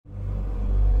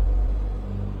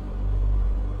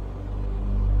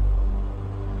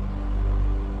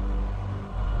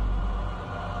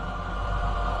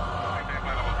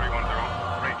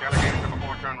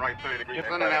Houston,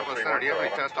 Indianapolis Center, do you have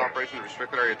any test operations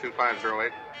restricted area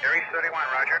 2508? Aries 31,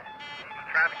 roger.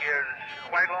 Traffic is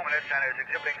quite luminous and is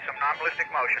exhibiting some non-ballistic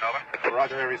motion, over.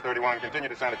 Roger, Aries 31, continue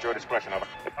to descend at your discretion, over.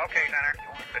 Okay, Center.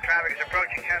 The traffic is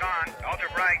approaching head-on, ultra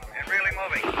bright, and really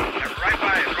moving. They're right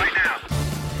by us right now.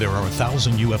 There are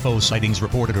 1,000 UFO sightings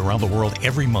reported around the world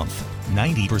every month.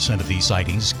 90% of these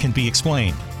sightings can be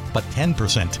explained, but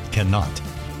 10% cannot.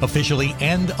 Officially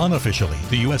and unofficially,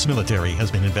 the U.S. military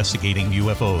has been investigating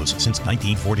UFOs since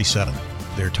 1947.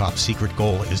 Their top secret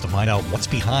goal is to find out what's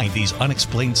behind these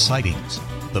unexplained sightings.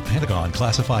 The Pentagon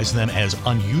classifies them as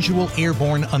unusual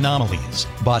airborne anomalies,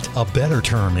 but a better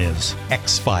term is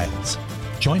X-Files.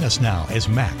 Join us now as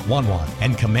Mac 11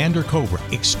 and Commander Cobra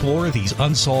explore these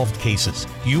unsolved cases,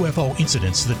 UFO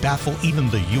incidents that baffle even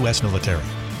the U.S. military.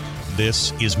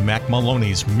 This is Mac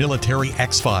Maloney's Military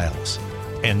X-Files.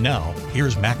 And now,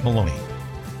 here's Mac Maloney.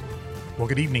 Well,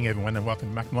 good evening, everyone, and welcome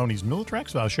to Mac Maloney's Military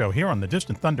X-Files show here on the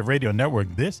Distant Thunder Radio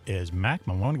Network. This is Mac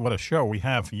Maloney. What a show we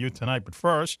have for you tonight. But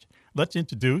first, let's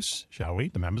introduce, shall we,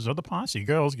 the members of the posse.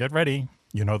 Girls, get ready.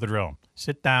 You know the drill.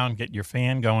 Sit down, get your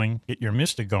fan going, get your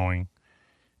mister going,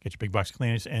 get your big box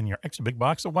cleaners and your extra big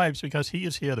box of wipes, because he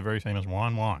is here, the very famous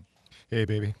Juan Juan. Hey,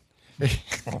 baby. Hey,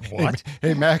 What?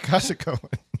 Hey, Mac, how's it going?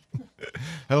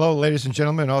 Hello, ladies and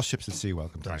gentlemen, all ships at sea.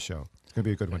 Welcome to the show. It's going to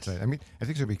be a good one tonight. I think it's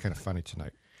going to be kind of funny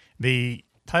tonight. The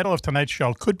title of tonight's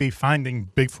show could be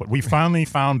Finding Bigfoot. We finally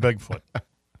found Bigfoot.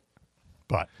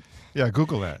 But Yeah,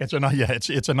 Google that. it's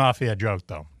an off-air joke,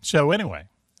 though. So anyway,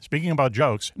 speaking about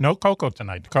jokes, no Coco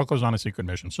tonight. Coco's on a secret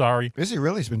mission. Sorry. Is he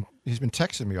really? He's been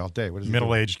texting me all day. What is he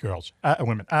Middle-aged girls.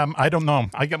 Women. I don't know.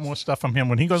 I get more stuff from him.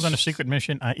 When he goes on a secret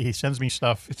mission, he sends me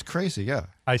stuff. It's crazy, yeah.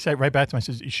 I say right back to him, I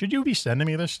says, should you be sending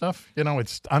me this stuff? You know,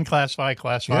 it's unclassified,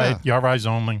 classified, your eyes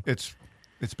only. It's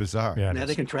bizarre. Yeah, Now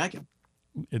they can track him.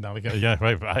 Yeah,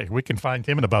 right. We can find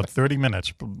him in about 30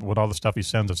 minutes with all the stuff he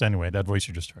sends us anyway. That voice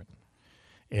you just heard.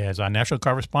 As our national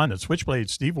correspondent, Switchblade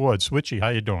Steve Ward. Switchy, how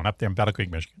you doing up there in Battle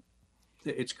Creek, Michigan?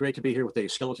 It's great to be here with a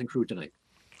skeleton crew tonight.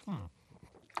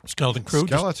 Skeleton crew?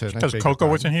 Skeleton. Because Coco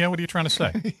wasn't here? What are you trying to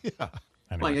say? Yeah.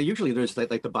 Anyway. Well, usually there's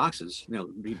like the boxes,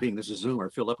 being this is Zoom, are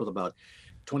filled up with about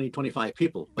 20, 25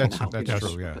 people. But That's now,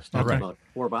 true, yeah. It's down to Okay. about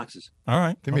 4 boxes. All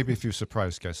right. There may be a few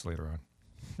surprise guests later on.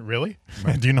 Really?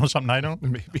 Do you know something I don't?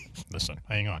 Maybe. Listen,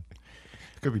 hang on.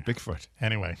 It could be Bigfoot.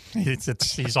 Anyway,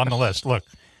 he's on the list. Look,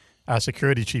 our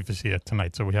security chief is here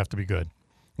tonight, so we have to be good.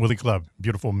 Willie Clubb,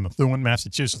 beautiful Methuen,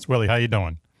 Massachusetts. Willie, how you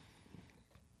doing?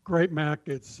 Great, Mac.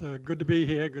 It's good to be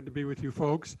here. Good to be with you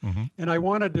folks. Mm-hmm. And I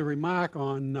wanted to remark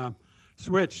on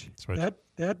Switch.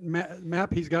 That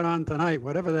map he's got on tonight,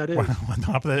 whatever that is, On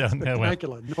top of that,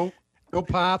 spectacular. No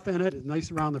path in it. It's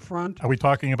nice around the front. are we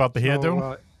talking about the hairdo?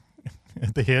 So,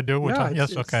 The hairdo? yeah, Yes,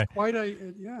 it's okay. quite a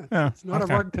Yeah, It's not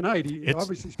okay. a rug tonight. He It's-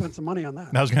 obviously spent some money on that.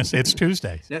 I was going to say it's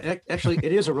Tuesday. Actually,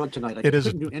 it is a rug tonight. I It is.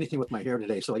 couldn't do anything with my hair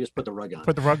today, so I just put the rug on.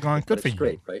 Put the rug on. But Good for it's you.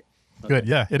 straight, right? Good,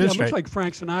 yeah, it Yeah, is it straight. looks like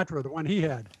Frank Sinatra, the one he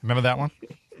had. Remember that one?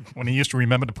 When he used to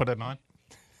remember to put it on?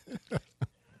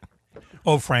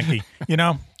 Oh, Frankie. You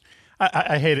know,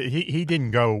 I hate it. He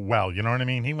didn't go well, you know what I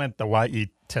mean? He went the Y.E.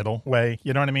 Tittle way,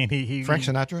 you know what I mean? Frank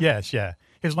Sinatra? Yes, yeah.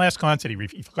 His last concert,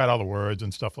 he forgot all the words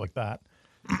and stuff like that.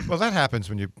 Well, that happens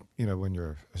when when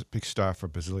you're a big star for a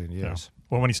bazillion years. Yeah.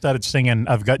 Well, when he started singing,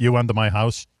 "I've Got You Under My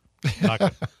House," not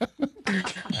good.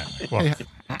 Well,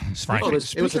 Frankie.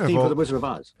 It was the theme for the Wizard of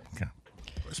Oz.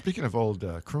 Speaking of old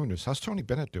crooners, how's Tony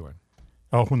Bennett doing?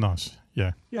 Oh, who knows?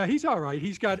 Yeah, Yeah, he's all right.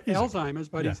 He's got Alzheimer's,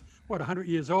 but he's, 100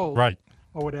 years old? right.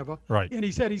 Or whatever. Right. And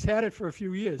he said he's had it for a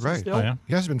few years. Right. Still, Oh, yeah?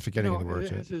 He hasn't been forgetting you any know, words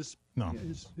has yet.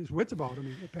 his wits about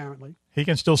him, apparently. He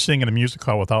can still sing in a music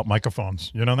hall without microphones.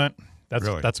 You know that?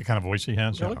 Really? That's the kind of voice he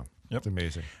has. Really? Yeah. It's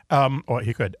amazing. Or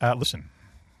he could. Listen,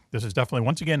 this is definitely,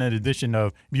 once again, an edition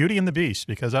of Beauty and the Beast,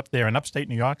 because up there in upstate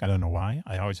New York, I don't know why,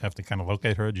 I always have to kind of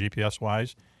locate her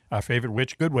GPS-wise. Our favorite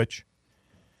witch, Good Witch,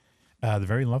 the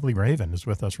very lovely Raven is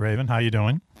with us. Raven, how you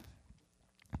doing?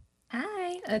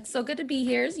 Hi, it's so good to be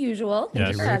here as usual. Thank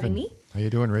Yes. you for having me. How you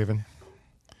doing, Raven?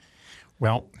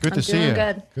 Well, Good to I'm see doing you.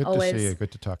 good, Good to always. see you.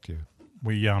 Good to talk to you.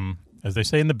 we, as they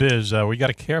say in the biz, we got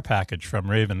a care package from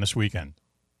Raven this weekend.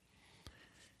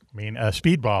 I mean,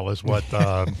 speedball is what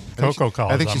Coco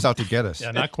calls I think them. she's out to get us.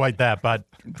 Yeah, not quite that, but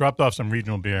dropped off some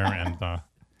regional beer, and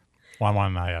Juan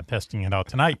and I are testing it out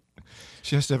tonight.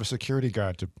 She has to have a security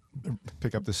guard to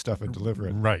pick up this stuff and deliver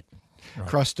it. Right.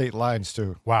 Cross state lines,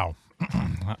 too. Wow.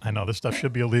 I know this stuff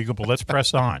should be illegal, but let's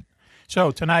press on. So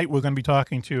tonight we're going to be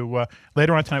talking to,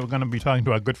 later on tonight we're going to be talking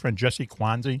to our good friend Jesse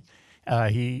Kwanzi.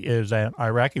 He is an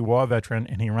Iraqi war veteran,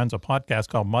 and he runs a podcast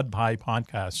called Mud Pie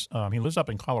Podcast. He lives up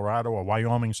in Colorado or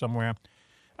Wyoming somewhere,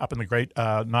 up in the great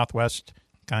Northwest,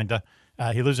 kind of.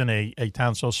 He lives in a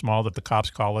town so small that the cops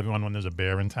call everyone when there's a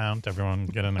bear in town to everyone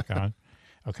get in the car.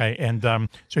 Okay, and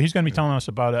so he's going to be telling us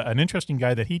about an interesting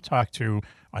guy that he talked to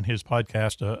on his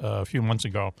podcast a few months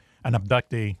ago, an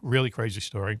abductee, really crazy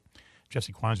story.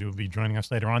 Jesse Kwanzi will be joining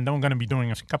us later on. Then we're going to be doing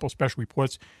a couple special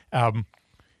reports.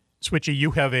 Switchy,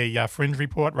 you have a Fringe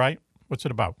report, right? What's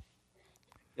it about?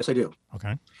 Yes, I do.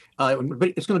 Okay.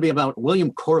 But it's going to be about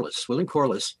William Corliss. William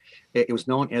Corliss, it was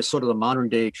known as sort of the modern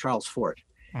day Charles Fort.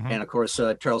 And of course,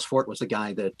 Charles Fort was the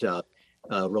guy that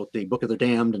wrote the Book of the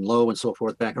Damned and Low and so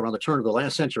forth back around the turn of the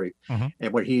last century,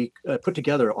 and where he put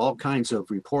together all kinds of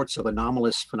reports of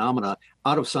anomalous phenomena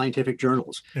out of scientific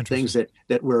journals, things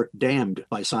that were damned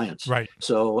by science. Right.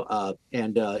 So,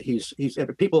 he's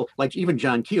people like even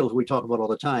John Keel, who we talk about all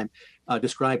the time,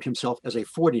 described himself as a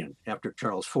Fordian after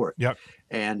Charles Fort. Yep.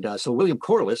 And so William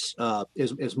Corliss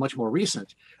is much more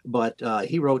recent, but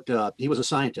he wrote. He was a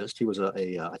scientist. He was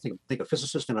I think a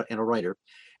physicist and a writer.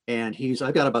 And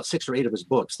I've got about 6 or 8 of his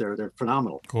books. They're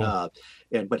phenomenal. Cool.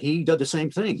 But he did the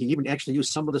same thing. He even actually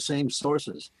used some of the same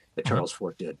sources that Charles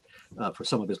Fort did for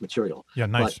some of his material. Yeah,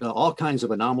 nice. But all kinds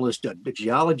of anomalous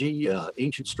geology,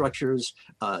 ancient structures,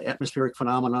 atmospheric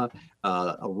phenomena,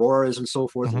 auroras and so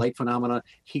forth, light phenomena.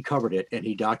 He covered it and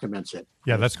he documents it.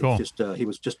 Yeah, that's cool. He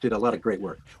did a lot of great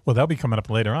work. Well, that'll be coming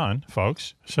up later on,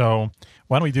 folks. So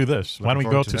why don't we do this? Why don't we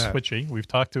go to Switchy?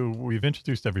 We've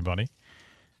introduced everybody.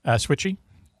 Switchy.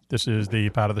 This is the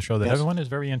part of the show that everyone is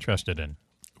very interested in.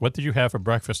 What did you have for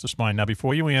breakfast this morning? Now,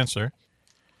 before you answer,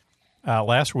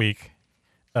 last week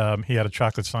he had a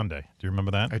chocolate sundae. Do you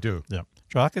remember that? I do. Yeah,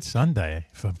 chocolate sundae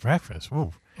for breakfast.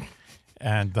 Ooh.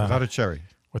 And without a cherry.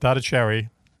 Without a cherry,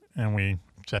 and we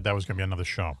said that was going to be another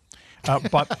show.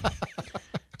 But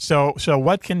so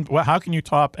how can you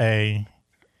top a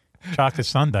chocolate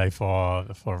sundae for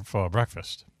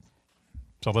breakfast?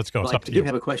 So let's go. It's up to you. I do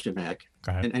have a question, Mac.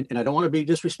 Go ahead. And I don't want to be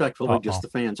disrespectful of just the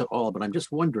fans at all, but I'm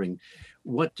just wondering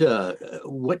what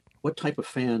type of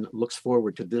fan looks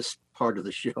forward to this part of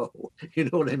the show? You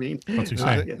know what I mean? What's he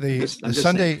saying? The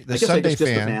Sunday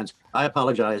fans. I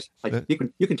apologize. You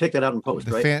can take that out in post,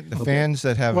 right? The fans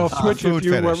that have Switch, food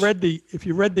fetish. if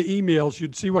you read the emails,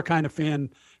 you'd see what kind of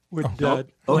fan would.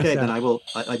 Okay, then I will.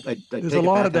 There's a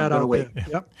lot of that out there.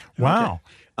 Yep. Wow.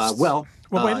 Okay.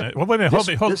 Wait a minute.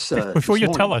 Hold before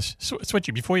you tell us,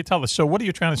 Switchy. Before you tell us, so what are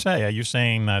you trying to say? Are you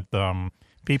saying that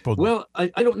people? Well, I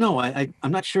don't know.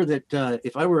 I'm not sure that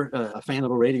if I were a fan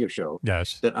of a radio show,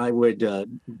 that I would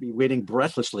be waiting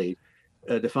breathlessly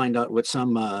to find out what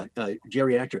some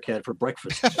geriatric had for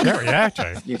breakfast.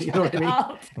 Geriatric? You know what I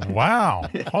mean? Wow.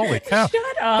 Holy cow.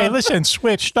 Shut up. Hey, listen,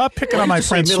 Switch, stop picking on my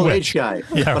friend Switch. Middle-aged guy.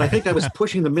 Yeah, but I think I was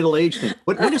pushing the middle-age thing.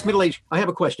 But when does middle-age... I have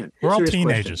a question. We're all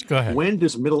teenagers. Question. Go ahead. When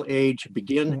does middle-age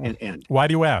begin and end? Why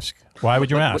do you ask? Why would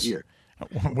you ask? What year?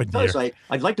 Because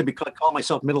I'd like to call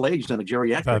myself middle-aged and a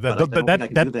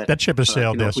geriatric, that ship is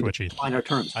sailed there, Switchy. Define our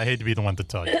terms. I hate to be the one to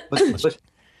tell you. But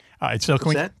all right, so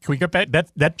can we get back?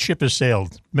 That ship is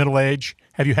sailed. Middle age.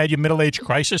 Have you had your middle age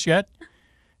crisis yet?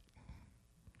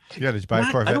 Yeah, did you buy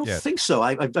a Corvette I don't think so.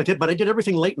 I did, but I did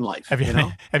everything late in life. Have you? You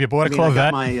know? Have you bought a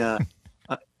Corvette?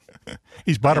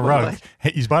 He's bought a rug.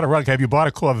 He's bought a rug. Have you bought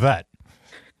a Corvette?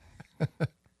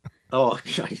 Oh,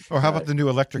 or how about the new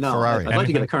electric Ferrari? I'd like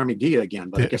to get a Carmi Ghia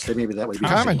again, but I guess maybe that would be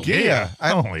Carmi Ghia.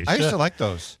 I used to like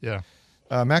those. Yeah.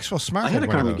 Maxwell Smart I had a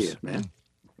one Carmi of those. Ghia, man.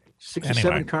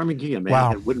 67 Carmi Ghia, man. Wow.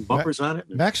 Had wooden bumpers on it.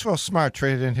 Maxwell Smart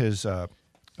traded in his the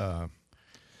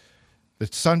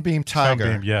Sunbeam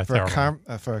Tiger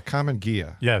for a common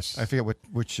Ghia. Yes. I forget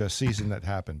which season that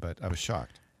happened, but I was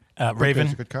shocked. Raven,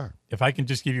 it's a good car. If I can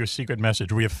just give you a secret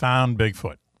message, we have found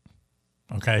Bigfoot.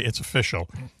 Okay, it's official.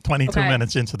 22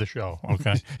 minutes into the show.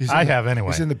 Okay, I have anyway.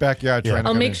 He's in the backyard trying to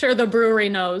I'll make sure the brewery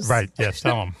knows. Right. Yes.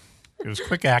 Tell him. It was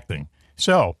quick acting.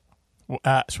 So,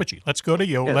 Switchy, let's go to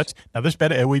you. Yes. This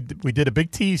better. We did a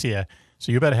big tease here,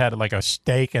 so you better have like a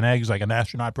steak and eggs, like an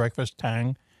astronaut breakfast,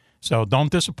 tang. So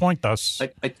don't disappoint us.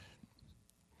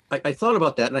 I thought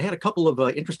about that, and I had a couple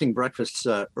of interesting breakfasts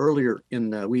earlier in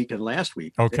the week and last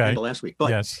week. Okay. Last week, but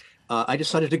yes. I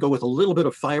decided to go with a little bit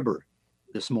of fiber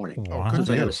this morning since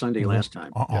I had a Sunday last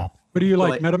time. Yeah. What do you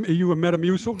like? Are you a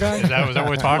Metamucil guy? Is that what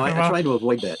we're talking about? I try to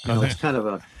avoid that. You know, it's kind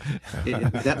of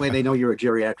that way they know you're a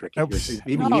geriatric.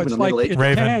 Even it's a like middle-aged.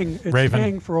 Raven.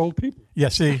 Tang for old people. Yeah,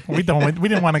 see, we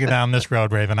didn't want to go down this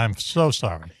road, Raven. I'm so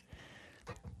sorry.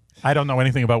 I don't know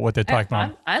anything about what they're talking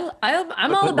about.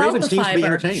 I'm all about Raven the seems to be fiber.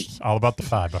 entertained. All about the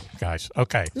fiber, guys.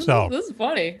 Okay, so This is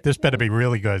funny. this better be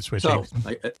really good, Switchy. So,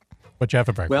 What you have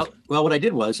for breakfast? well, what I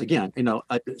did was, again,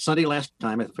 Sunday last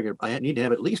time, I figured I need to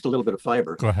have at least a little bit of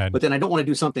fiber. Go ahead. But then I don't want to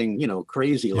do something,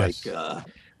 crazy Yes. like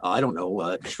I don't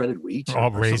know, shredded wheat. Oh,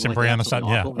 or raisin something bran like or something.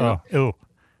 Yeah. awful, you know. Oh, ew.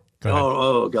 Go ahead.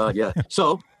 Oh, God, yeah.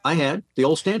 So I had the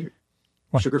old standard.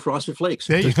 What? Sugar frosted flakes.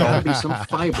 There you There's go. got to be some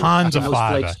fiber Tons in of those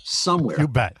fiber. flakes somewhere. You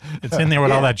bet. It's in there with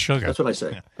all that sugar. That's what I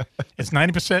say. It's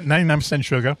 90%, 99%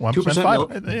 sugar, 1% 2% fiber.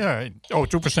 milk. Yeah. Right. Oh,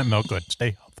 2% milk. Good.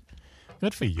 Stay healthy.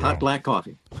 Good for you. Hot black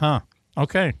coffee. Huh.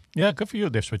 Okay. Yeah, good for you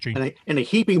there, Switchy. And a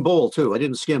heaping bowl, too. I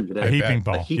didn't skim today. A heaping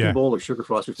bowl. A heaping Yeah. bowl of sugar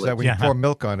frosted So that flakes. when Yeah. you pour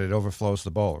milk on it, it overflows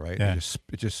the bowl, right? Yeah.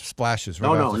 It just splashes right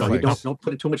No, off no, the you flakes. don't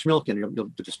put too much milk in. You'll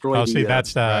destroy Oh, the... see,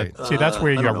 that's right. where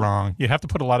I don't you're know. wrong. You have to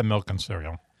put a lot of milk in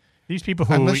cereal. These people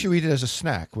who Unless you eat it as a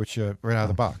snack, which right out of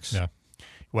the box. Yeah.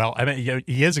 Well, I mean,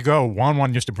 years ago,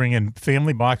 Juan used to bring in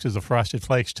family boxes of Frosted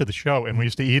Flakes to the show, and we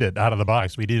used to eat it out of the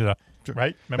box. We'd eat it,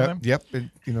 right? Remember them? Yep.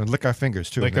 And, lick our fingers,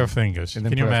 too. Lick and our then- fingers. and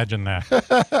then Can you put a- imagine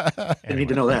that? You need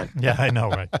to know that. Yeah, I know,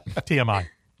 right? TMI.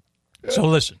 So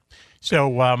listen.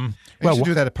 So, I used to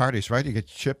do that at parties, right? You get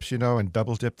chips, and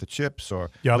double dip the chips, or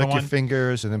The other lick your one?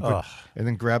 fingers, and then Ugh. and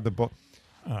then grab the bowl.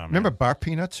 Remember bar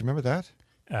peanuts? Remember that?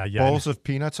 yeah, Bowls of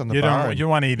peanuts on the you bar. don't and you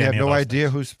want to eat you any have of no those idea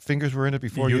things. whose fingers were in it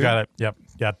before you. You got it. Yep.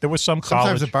 Yeah. There was some Sometimes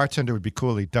college. the bartender would be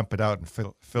cool. He'd dump it out and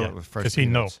fill it with fresh because he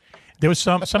knew. peanuts. There was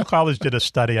some college did a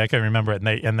study, I can remember it,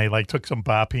 and they like took some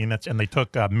bar peanuts and they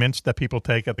took mints that people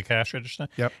take at the cash register,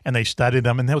 Yep. and they studied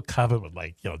them, and they were covered with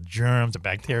germs and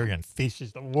bacteria and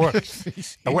feces. The worst.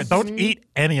 Don't eat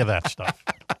any of that stuff.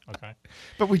 Okay.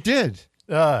 But we did,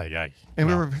 Yeah. and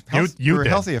we Well, were we were did.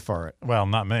 healthier for it. Well,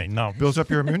 not me. No. Builds up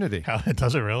your immunity.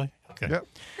 Does it really? Okay. Yep.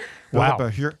 Build Wow. up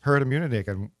a herd immunity. I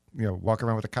can walk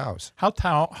around with the cows. How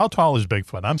tall is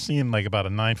Bigfoot? I'm seeing like about a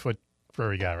 9-foot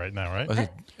furry guy right now, right?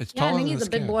 It's Yeah, I taller think than he's the a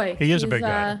big skin. boy. He is a big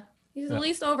guy. He's at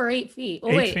least over 8 feet. Oh,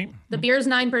 8 wait. feet? The beer's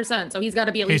 9%, so he's got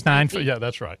to be at He's least 9 8 feet. feet. Yeah,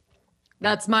 that's right.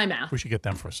 That's my math. We should get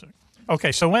them for a second.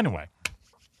 Okay, so anyway,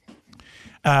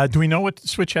 do we know what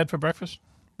Switch had for breakfast?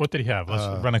 What did he have?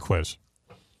 Let's run a quiz.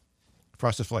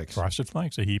 Frosted Flakes. Frosted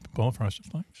Flakes, a heap full of Frosted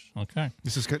Flakes. Okay.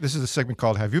 This is a segment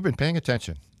called "Have You Been Paying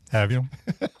Attention?" Have you?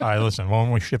 All right, listen,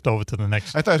 when we shift over to the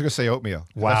next. I thought I was going to say oatmeal.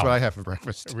 Wow. That's what I have for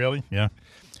breakfast Really? Yeah.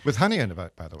 with honey in it. By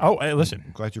the way. Oh, hey, listen.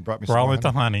 I'm glad you brought me. We're some all more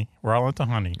into honey. We're all into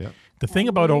honey. Yep. The thing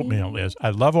about oatmeal is I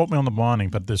love oatmeal in the morning,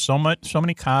 but there's so many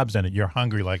carbs in it, you're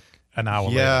hungry like an hour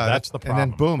later. Yeah, That's the problem.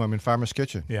 And then boom, I'm in Farmer's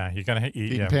Kitchen Yeah, you're going to eat.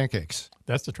 eating Yeah. pancakes.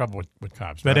 That's the trouble with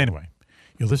carbs. But anyway,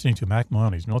 you're listening to Mac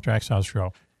Maloney's Miltrax House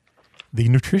Show, the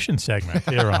nutrition segment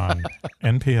here on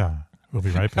NPR. We'll be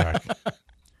right back.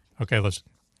 Okay, listen.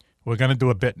 We're going to do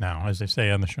a bit now, as they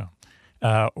say on the show.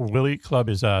 Willie Clubb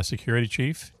is our security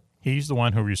chief. He's the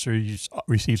one who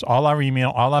receives all our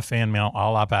email, all our fan mail,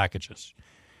 all our packages.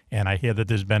 And I hear that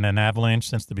there's been an avalanche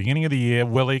since the beginning of the year.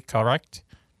 Willie, correct?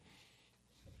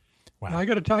 Wow. I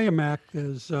got to tell you, Mac,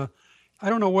 there's, I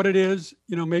don't know what it is,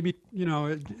 maybe,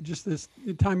 just this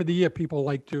time of the year, people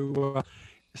like to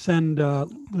send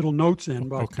little notes in.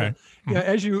 But Okay. yeah,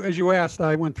 as you asked,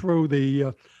 I went through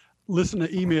the listener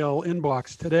email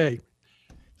inbox today.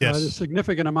 Yes. There's a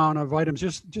significant amount of items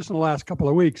just in the last couple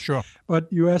of weeks. Sure. But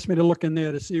you asked me to look in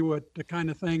there to see what the kind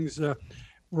of things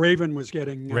Raven was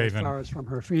getting Raven. as far as from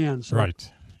her fans. So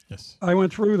Right. Yes. I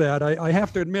went through that. I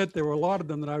have to admit there were a lot of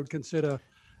them that I would consider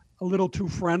a little too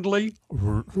friendly.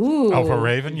 Ooh. Oh, for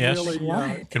Raven, yes.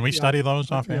 Really, Can we study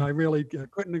those off Yeah, I here? really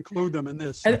couldn't include them in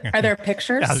this. Are there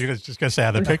pictures? I was just going to say,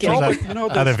 are there No, pictures?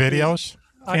 but, Are there videos?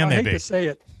 I Can they hate be? to say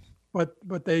it, but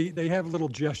they have little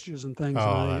gestures and things.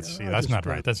 Oh, and that's I just, not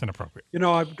right. That's inappropriate.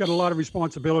 I've got a lot of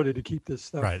responsibility to keep this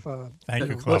stuff. Right. Thank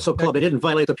you, Well, Club. so, Club, they didn't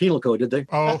violate the penal code, did they?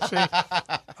 Oh, see,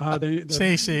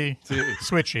 They,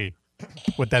 switchy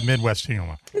with that Midwest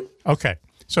humor. Okay,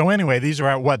 so anyway, these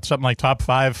are something like top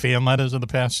 5 fan letters of the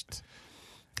past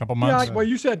couple months. yeah, well,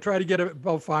 you said try to get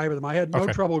about 5 of them. I had no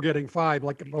Okay. trouble getting 5.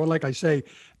 Like I say,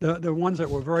 the ones that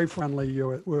were very friendly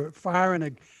were far in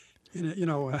in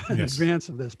Yes. advance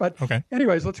of this. But Okay.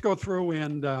 anyways, let's go through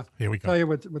and Here we go. tell you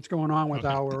what's going on with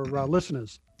our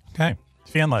listeners. Okay,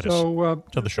 fan letters. So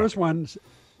to the show.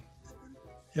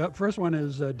 First one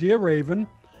is Dear Raven,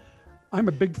 I'm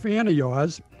a big fan of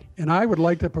yours, and I would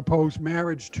like to propose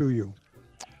marriage to you.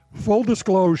 Full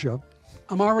disclosure,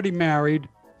 I'm already married,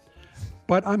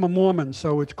 but I'm a Mormon,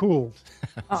 so it's cool.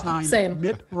 Signed, same.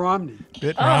 Mitt Romney.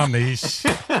 Mitt Romney's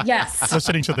Yes.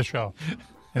 listening to the show.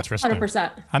 Interesting.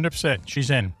 100%. 100%. She's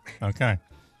in. Okay.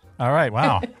 All right.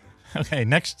 Wow. Okay.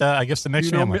 Next, I guess the Do next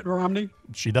you know family. Mitt Romney?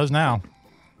 She does now.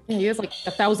 Yeah, he has like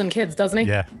 1,000 kids, doesn't he?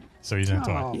 Yeah. So he's into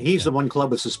Oh. it. He's the one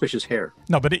club with suspicious hair.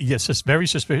 No, but yes, it's very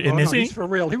suspicious. Oh, And no, is he? he's for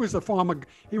real. He was the former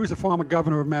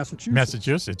governor of Massachusetts.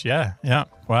 Massachusetts, yeah.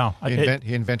 Wow.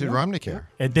 He invented Romney Care.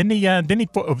 And didn't he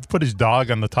put his dog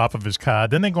on the top of his car?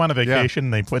 Didn't they go on a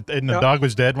vacation and the dog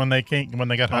was dead when they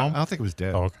got home? I don't think it was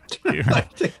dead. Oh,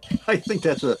 okay. I think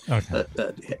that's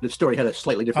the story had a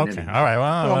slightly different Okay. ending. All right.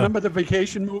 Well, Remember the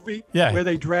vacation movie? Yeah. Where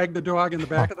they dragged the dog in the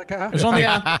back of the car? it was only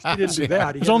He didn't do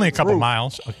that. it was only a couple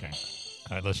miles. Okay.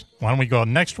 All right. Why don't we go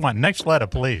next one? Next letter,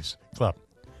 please. Club.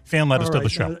 Fan letters to the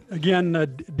show. Again,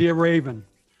 dear Raven,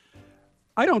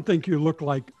 I don't think you look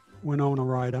like Winona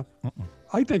Ryder.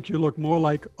 I think you look more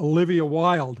like Olivia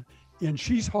Wilde, and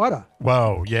she's hotter.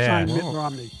 Whoa. Yeah. Signed Mitt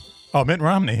Romney. Oh, Mitt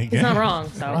Romney again. He's not wrong,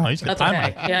 so Oh, he's got that's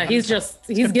okay. time. Yeah,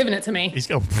 he's giving it to me.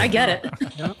 I get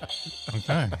it.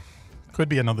 Okay. Could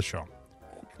be another show.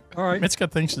 All right. Mitt's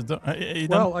got things to do.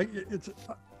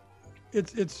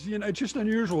 It's it's just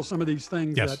unusual, some of these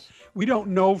things Yes. that we don't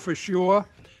know for sure,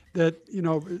 that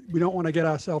we don't want to get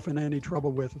ourselves in any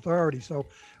trouble with authority. So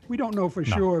we don't know for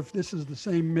sure if this is the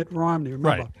same Mitt Romney.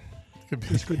 Remember, Right.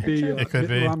 this could be It could Mitt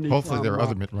be. Romney. Hopefully from, there are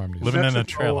other Mitt Romneys. Living in a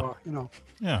Mexico, trailer.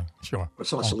 Yeah, sure. Or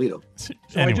Sausalito. So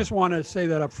Anyway, I just want to say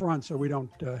that up front so we don't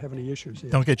have any issues here.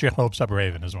 don't get your hopes up,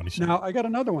 Raven, is what he said. Now I got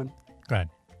another one. Go ahead.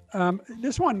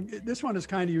 This one is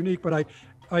kind of unique, but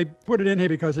I put it in here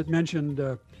because it mentioned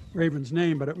Raven's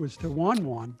name, but it was to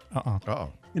Juan, Uh-oh.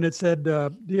 and it said,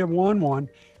 "Dear Juan,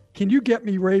 can you get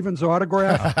me Raven's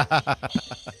autograph?"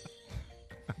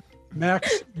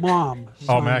 Mac's mom.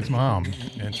 Oh, Mac's mom.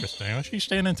 Interesting. Well, she's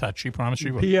staying in touch. She promised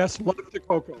she would. P.S. Love the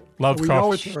Coco. Loves we know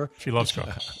Coco. it's her. She loves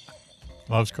Coco.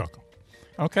 Loves Coco.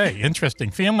 Okay,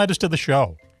 interesting. Fan letters to the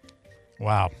show.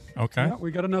 Wow. Okay. Yeah,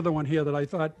 we got another one here that I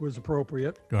thought was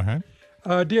appropriate. Go ahead.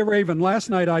 Dear Raven, last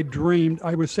night I dreamed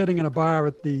I was sitting in a bar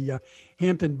at the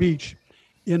Hampton Beach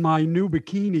in my new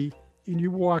bikini, and you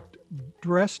walked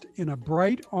dressed in a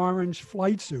bright orange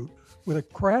flight suit with a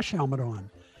crash helmet on.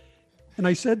 And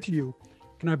I said to you,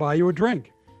 "Can I buy you a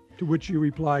drink?" To which you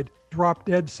replied, "Drop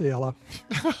dead, sailor.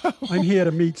 I'm here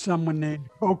to meet someone named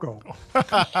Coco."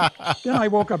 Then I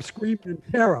woke up screaming in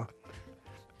terror.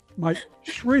 My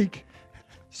shrink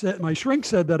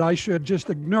said that I should just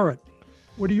ignore it.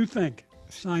 What do you think?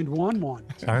 Signed Juan.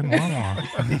 Sign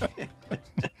one.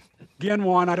 Again,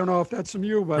 Juan, I don't know if that's from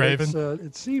you, but Raven?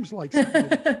 it seems like something.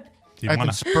 Do you I've been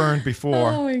wanna- spurned before.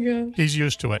 Oh my god. He's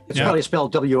used to it. It's probably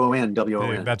spelled W-O-N.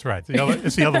 Yeah, that's right.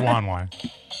 It's the other Juan.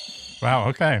 Wow.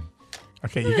 Okay.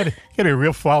 Okay. You got to be a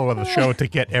real follower of the show to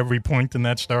get every point in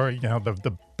that story. You know,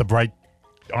 the bright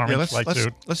orange light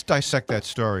suit. Let's dissect that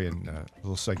story in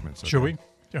little segments. Okay? Should we?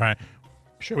 All right.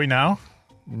 Should we now?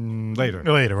 Later.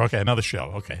 Later. Okay. Another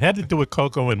show. Okay. Had to do with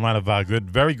Coco and one of our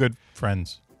very good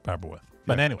friends, Barbara with.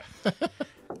 But anyway,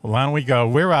 why don't we go?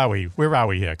 Where are we? Where are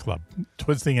we here, Club?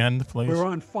 Towards the end, please. We're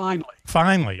on finally.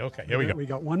 Finally. Okay. Here we go. We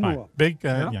got one All right. more. Big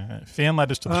fan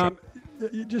letters to the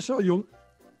show. Just so you'll.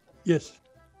 Yes.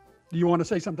 Do you want to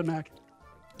say something, Mac?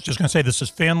 Just going to say this is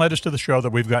fan letters to the show that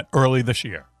we've got early this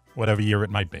year, whatever year it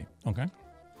might be. Okay.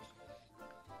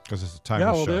 Because it's a time Yeah,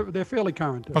 of well, show. they're fairly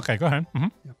current. Okay. Go ahead.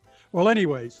 Mm-hmm. Well,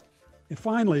 anyways, and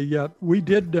finally, we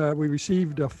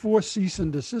received 4 cease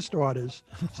and desist orders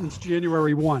since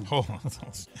January 1. Oh,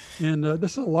 And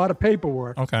this is a lot of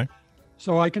paperwork, okay.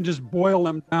 so I can just boil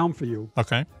them down for you.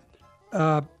 Okay.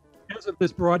 As of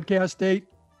this broadcast date,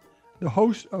 the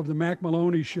host of the Mac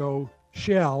Maloney Show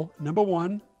shall, number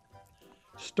 1,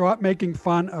 stop making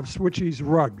fun of Switchy's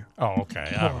rug. Oh,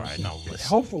 okay. All right. No, listen.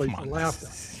 Hopefully Come for on. laughter.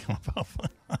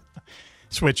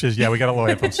 Switches. Yeah, we got a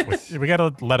lawyer from Switch. We got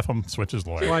a letter from Switch's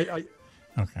lawyer. So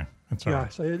Okay. That's all yeah,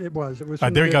 right. so it was. It was. All right,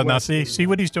 from there the we go. Now, Midwest. see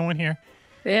what he's doing here?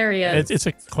 There he is. It's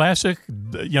a classic,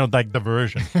 like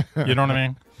diversion. You know what I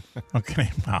mean? Okay.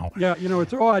 Wow. Yeah,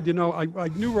 it's odd. I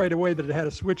knew right away that it had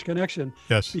a Switch connection.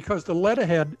 Yes. Because the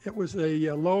letterhead, it was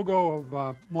a logo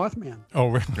of Mothman. Oh,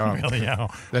 really? Really? Yeah.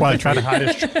 That- Well, he tried to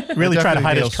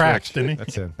hide his tracks, Switch. didn't he?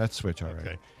 That's it. That's Switch, all right.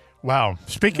 Okay. Wow.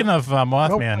 Speaking of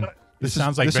Mothman, this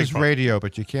sounds like this is Bigfoot. radio,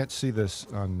 but you can't see this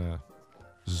on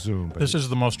Zoom. But This is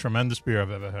the most tremendous beer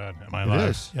I've ever had in my It life.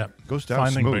 is. Yep. It goes down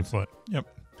Finding smooth. Bigfoot. Yep.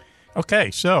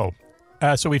 Okay, so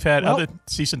we've had Well, other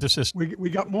cease and desist. We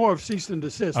got more of cease and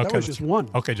desist. Okay, That was just one.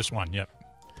 Okay, just one. Yep.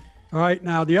 All right,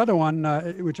 now the other one,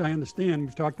 which I understand,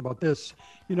 we've talked about this.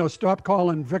 Stop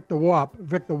calling Victor Wap,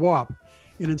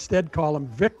 and instead call him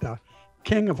Victor,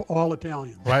 King of all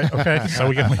Italians. Right. Okay. So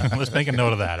let's make a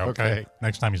note of that. Okay. Okay.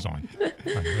 Next time he's on,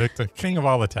 Victor, King of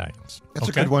all Italians. That's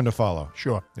okay? a good one to follow.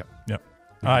 Sure. Yep. Yep.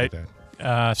 We All can right. do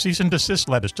that. Cease and desist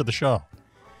letters to the show.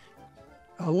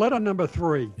 Letter number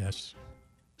 3. Yes.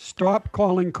 Stop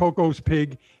calling Coco's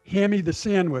Pig Hammy the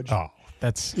Sandwich. Oh.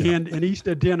 That's and an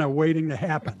Easter dinner waiting to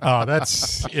happen. Oh,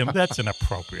 that's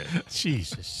inappropriate.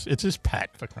 Jesus, it's his pet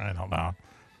for crying out loud.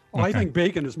 Oh, I think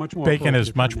bacon is much more. Bacon is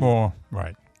appropriate much for me. more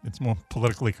right. It's more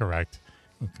politically correct.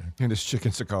 Okay. And his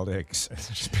chickens are called eggs. It's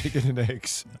just bacon and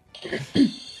eggs. I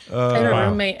had a Wow.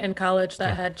 roommate in college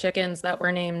that had chickens that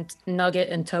were named Nugget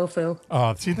and Tofu.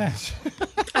 Oh, see that?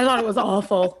 I thought it was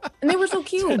awful. And they were so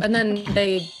cute. And then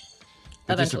they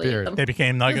eventually ate disappeared. them. They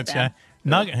became nuggets. Yeah. bad.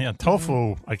 Nugget. Yeah,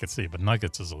 tofu, I could see, but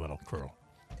nuggets is a little cruel.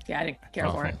 Yeah, I didn't care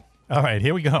for it. All right,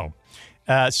 here we go.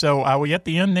 So are we at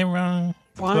the end there?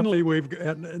 Finally,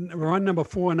 we're on number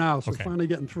 4 now, so Okay. we're finally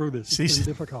getting through this. See- It's been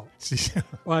difficult. See-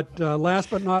 But last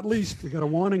but not least, we got a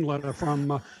warning letter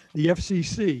from the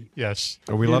FCC. yes.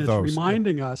 Oh, we And love it's those.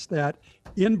 reminding us that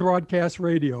in broadcast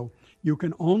radio, you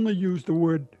can only use the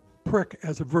word prick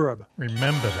as a verb.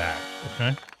 Remember that.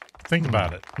 Okay. Think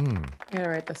about it. I gotta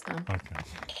write this down. Okay.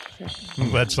 I'm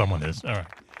glad someone is. All right.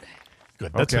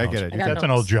 Good. That's Okay, an I get old- it. got That's an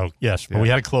notes. old joke. Yes, but we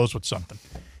had to close with something.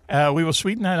 We will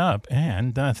sweeten that up,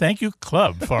 and thank you,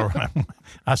 Club, for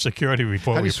our security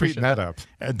report. How do We you sweeten appreciate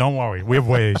that up? Don't worry, we have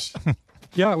ways.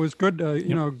 Yeah, it was good.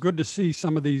 Good to see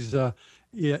some of these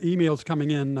emails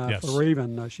coming in Yes. for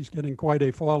Raven. She's getting quite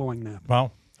a following now.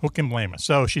 Well, who can blame us?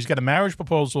 So she's got a marriage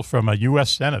proposal from a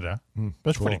U.S. senator.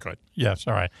 That's pretty good. Yes,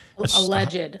 all right.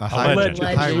 Alleged. A high, Alleged.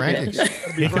 high ranking,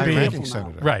 He could high be ranking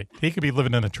senator. right. He could be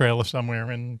living in a trailer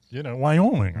somewhere in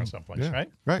Wyoming or someplace, Yeah. right?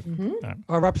 Right.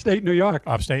 Or upstate New York.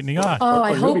 Upstate New York. Oh,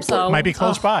 I hope so. Might be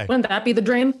close by. Wouldn't that be the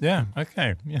dream? Yeah.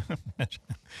 Okay. Yeah.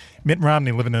 Mitt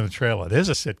Romney living in a trailer. There's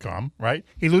a sitcom, right?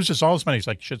 He loses all his money. He's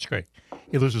like Schitt's Creek.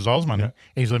 He loses all his money. And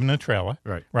he's living in a trailer.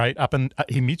 Right. Right. Up and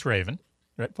he meets Raven.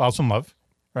 Right. Falls in love.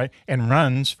 Right. And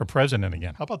runs for president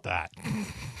again. How about that?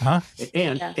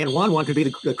 And Juan could be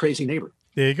the crazy neighbor.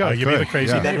 There you go. I You'd be could, the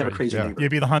crazy yeah. That'd have a neighbor. crazy Yeah. neighbor.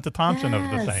 You'd be the Hunter Thompson of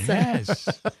the thing.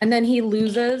 Yes. And then he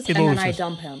loses, He and then I loses.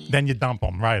 dump him. Then you dump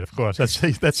him. Right. Of course.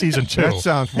 That's season 2. That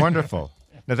sounds wonderful.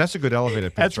 Now, that's a good elevator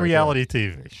pitch. That's right reality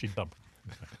TV. She dumped.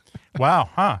 Wow,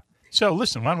 huh? So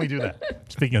listen, why don't we do that?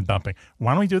 Speaking of dumping,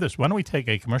 why don't we do this? Why don't we take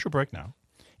a commercial break now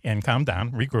and calm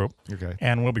down, regroup, Okay.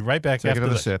 and we'll be right back Take after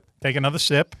another this. sip. Take another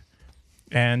sip,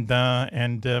 and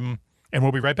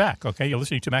we'll be right back. Okay, you're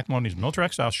listening to Mac Maloney's Military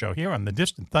Exile Show here on the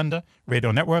Distant Thunder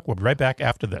Radio Network. We'll be right back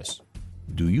after this.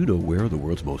 Do you know where the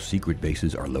world's most secret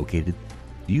bases are located?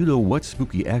 Do you know what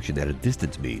spooky action at a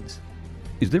distance means?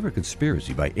 Is there a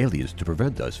conspiracy by aliens to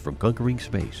prevent us from conquering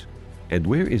space? And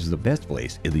where is the best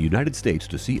place in the United States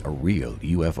to see a real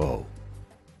UFO?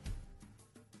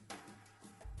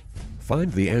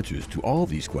 Find the answers to all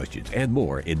these questions and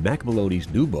more in Mac Maloney's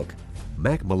new book,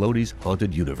 Mac Maloney's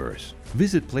Haunted Universe.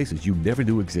 Visit places you never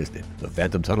knew existed: the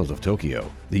Phantom Tunnels of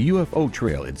Tokyo, the UFO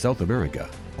Trail in South America,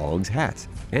 Ong's Hat,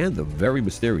 and the very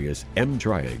mysterious M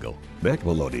Triangle. Mac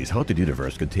Maloney's Haunted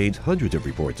Universe contains hundreds of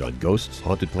reports on ghosts,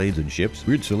 haunted planes and ships,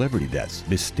 weird celebrity deaths,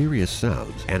 mysterious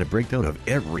sounds, and a breakdown of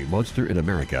every monster in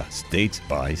America, state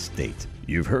by state.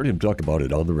 You've heard him talk about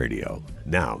it on the radio.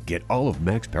 Now, get all of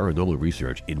Mac's paranormal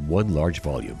research in one large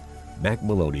volume. Mac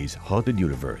Maloney's Haunted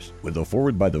Universe, with a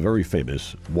foreword by the very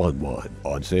famous Juan Juan.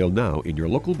 On sale now in your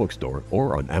local bookstore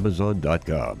or on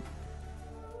Amazon.com.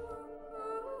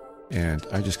 And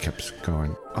I just kept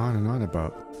going on and on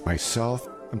about myself.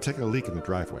 I'm taking a leak in the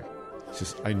driveway. He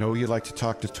says, I know you like to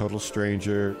talk to total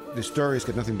stranger. The story's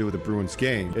got nothing to do with the Bruins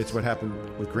game. It's what happened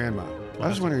with Grandma. I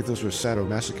was wondering if those were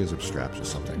sadomasochism straps or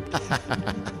something.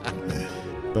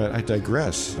 But I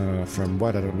digress from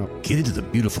what I don't know. Get into the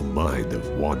beautiful mind of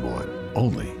Juan Juan,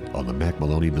 only on the Mac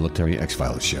Maloney Military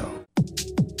X-Files Show.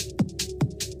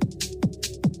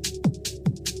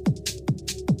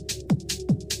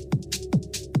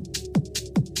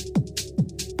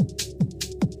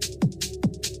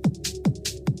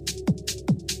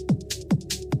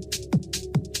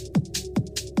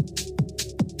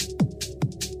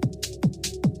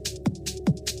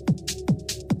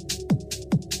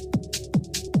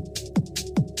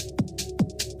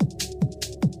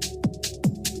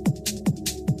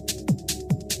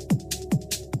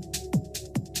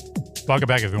 Welcome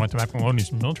back, everyone, to Mac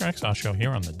Maloney's Military Exile Show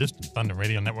here on the Distant Thunder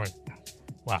Radio Network.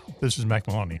 Wow, this is Mac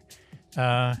Maloney.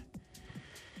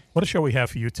 What a show we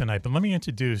have for you tonight. But let me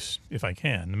introduce, if I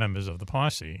can, the members of the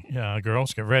posse.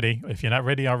 Girls, get ready. If you're not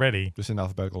ready already, Just in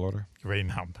alphabetical order. get ready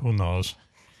now. Who knows?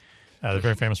 The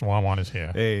very famous Juan Juan is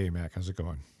here. Hey, Mac, how's it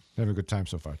going? Having a good time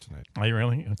so far tonight. Are you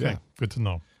really? Okay, Yeah. good to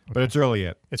know. But it's early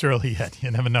yet. It's early yet. You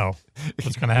never know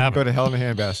what's going to Go happen. to hell in a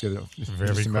handbasket. It's Very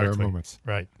just a matter of quickly. moments.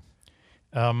 Right.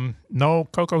 No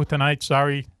Coco tonight.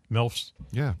 Sorry, MILFs.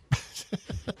 Yeah.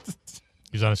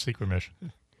 He's on a secret mission.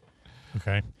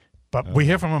 Okay. But we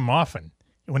hear from him often.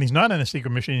 when he's not on a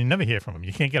secret mission, you never hear from him.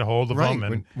 You can't get a hold of him.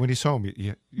 And When he's home,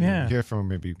 you hear from him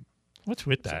maybe. What's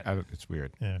with that? It's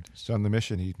weird. Yeah. So on the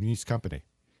mission, he needs company.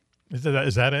 Is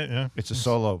that it? Yeah. It's a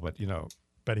solo, but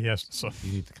But he has. So.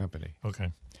 You need the company.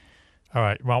 Okay. All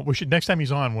right. Well, we should next time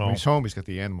he's on. Well, when he's home, he's got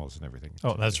the animals and everything.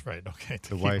 Oh, that's right. Okay.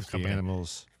 The wife, the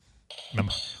animals.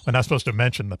 Remember, we're not supposed to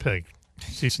mention the pig.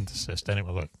 Cease and desist.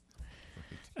 Anyway, look.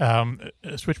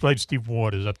 Switchblade Steve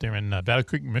Ward is up there in Battle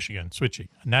Creek, Michigan. Switchy,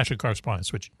 national correspondent.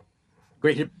 Switchy.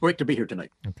 Great to be here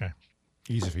tonight. Okay.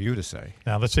 Easy for you to say.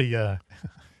 Now let's see.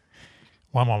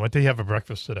 One more. What did you have for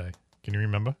breakfast today? Can you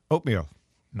remember? Oatmeal.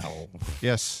 No.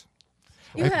 Yes.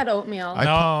 You had oatmeal.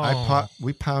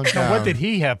 We pound down. What did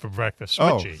he have for breakfast?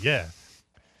 Switchy. Yeah.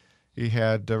 He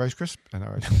had Rice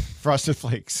Krispies, Frosted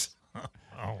Flakes. Oh,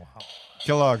 wow.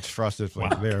 Kellogg's Frosted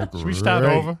Flakes. Wow. They're great. Should we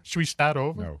start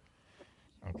over? No.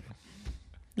 Okay.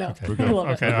 No. Okay. We're good.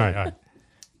 Okay. All right.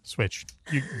 Switch.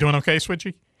 You doing okay,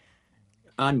 Switchy?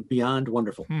 I'm beyond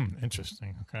wonderful.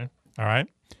 Interesting. Okay. All right.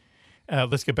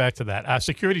 Let's get back to that. Our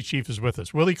security chief is with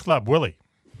us. Willie Clubb. Willie.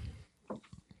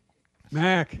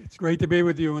 Mac, it's great to be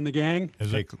with you and the gang.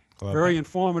 Is it? Very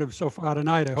informative so far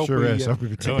tonight. I hope Sure we is. Hope we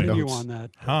continue notes. on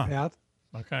that path.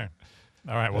 Okay.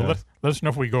 All right. Well, let us know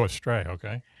if we go astray,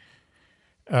 okay?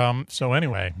 So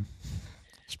anyway,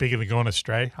 speaking of going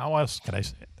astray, how else could I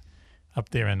say it? Up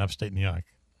there in upstate New York,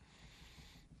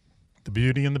 the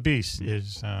Beauty and the Beast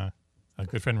is a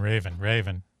good friend, Raven.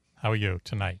 Raven, how are you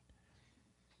tonight?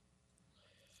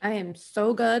 I am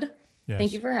so good. Yes.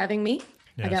 Thank you for having me.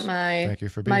 Yes. I got Thank you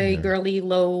for being my here. girly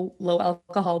low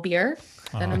alcohol beer,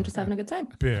 and I'm just having a good time.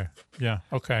 Beer. Yeah.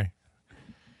 Okay.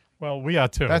 Well, we are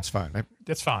too. That's fine.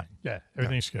 That's fine. Yeah.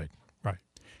 Everything's good. Right.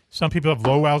 Some people have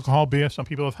low alcohol beer. Some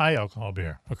people have high alcohol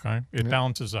beer. Okay. It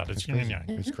balances out. It's yin and yang.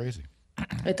 It's crazy.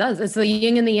 It does. It's the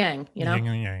yin and the yang, you know? Yin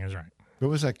and yang is right. What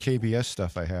was that KBS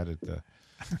stuff I had at the?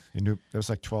 You knew that was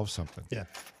like 12 something. Yeah.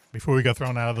 Before we got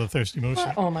thrown out of the Thirsty Moose.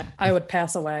 Oh my! I would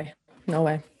pass away. No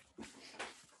way.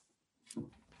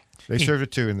 They served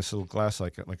it too in this little glass,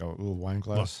 like a little wine Look,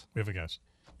 glass. we have a guess.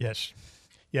 Yes.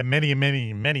 Yeah, many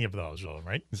of those, though,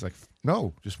 right? It's like,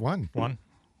 no, just one. One?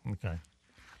 Okay.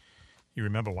 You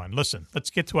remember one. Listen, let's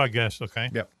get to our guest, okay?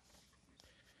 Yep.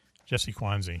 Jesse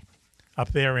Kwanzi.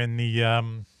 Up there in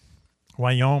the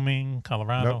Wyoming,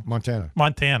 Colorado. No, Montana.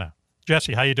 Montana.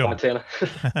 Jesse, how you doing? Montana.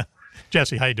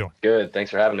 Jesse, how you doing? Good.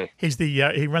 Thanks for having me. He's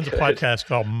the he runs a podcast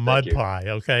called Mud Pie,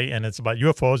 okay? And it's about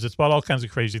UFOs. It's about all kinds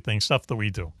of crazy things, stuff that we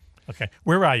do. Okay.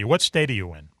 Where are you? What state are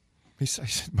you in? He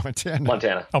said Montana.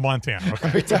 Montana. Oh, Montana.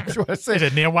 Okay. Is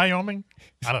it near Wyoming?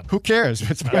 I don't know. Who cares?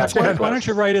 It's Montana. Why don't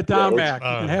you write it down, Mac? You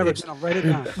can have it. Write it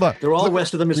down. Look, They're all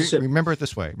west of the Mississippi. Remember it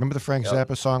this way. Remember the Frank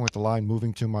Zappa song with the line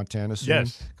 "Moving to Montana soon"?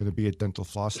 Yes. Going to be a dental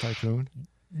floss tycoon.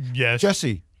 Yes.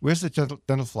 Jesse, where's the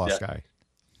dental floss guy?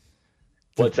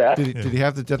 What's that? Did he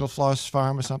have the dental floss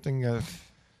farm or something that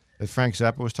Frank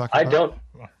Zappa was talking I about?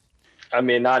 don't. I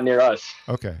mean, not near us.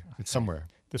 Okay, it's somewhere.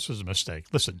 This was a mistake.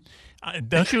 Listen,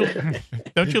 don't you live in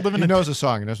He a knows the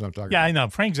song and knows what I'm talking Yeah, about. I know.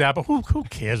 Frank Zappa. Who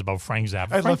cares about Frank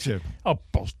Zappa? I love him. Oh,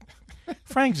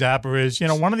 Frank Zappa is,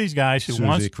 one of these guys who Susie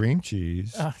wants. cream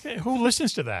cheese. Who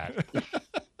listens to that?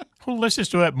 Who listens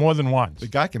to it more than once? The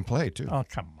guy can play too. Oh,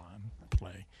 come on,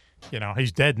 play.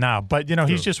 He's dead now, but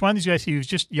he's just one of these guys. He was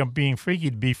just being freaky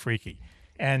to be freaky,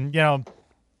 and you know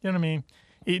what I mean.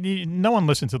 No one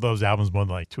listened to those albums more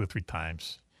than like 2 or 3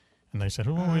 times, and they said,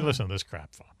 "Who are we listen to this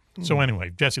crap for?" So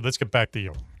anyway, Jesse, let's get back to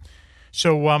you.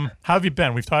 So, how have you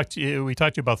been? We talked to you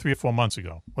about 3 or 4 months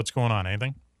ago. What's going on?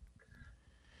 Anything?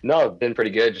 No, been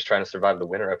pretty good. Just trying to survive the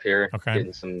winter up here. Okay.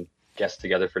 Getting some guests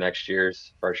together for next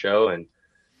year's for our show, and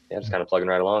just kind of plugging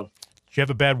right along. Did you have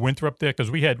a bad winter up there?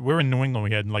 Because we're in New England.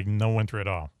 We had like no winter at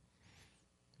all.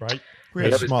 Right? We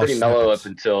It had was small pretty mellow snippets. up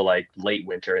until like late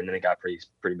winter, and then it got pretty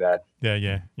bad.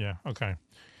 Yeah. Okay.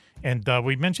 And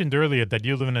we mentioned earlier that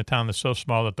you live in a town that's so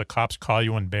small that the cops call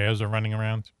you when bears are running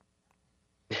around.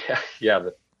 Yeah.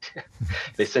 But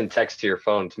they send text to your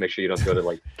phone to make sure you don't go to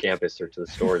like campus or to the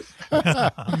stores.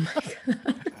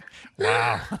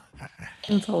 Wow.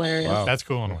 It's hilarious. Wow. That's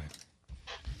cool in a way.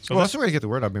 So Well, that's the way to get the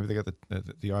word out. Maybe they got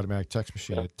the automatic text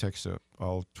machine that texts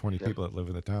all 20 people that live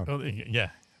in the town. well, yeah.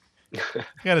 You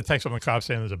got a text from the cops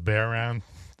saying there's a bear around.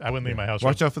 I wouldn't leave my house.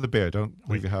 Watch out for the bear. Don't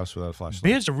leave your house without a flashlight.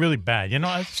 Bears are really bad.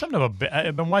 Something about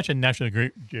I've been watching National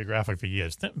Geographic for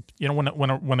years.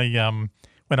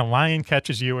 When a lion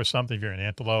catches you or something, if you're an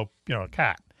antelope, a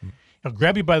cat, he'll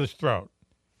grab you by the throat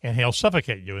and he'll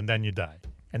suffocate you, and then you die,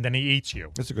 and then he eats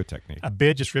you. That's a good technique. A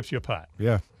bear just rips you apart.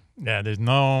 Yeah. Yeah, there's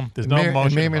no It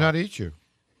emotion. may or may about not it. eat you.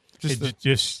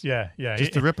 Just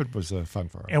to rip it was fun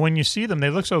for him. And when you see them, they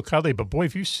look so cuddly. But boy,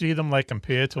 if you see them like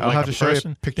compared to I'll like have a to show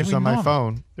person, you pictures they're on my enormous.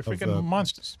 phone. They're of freaking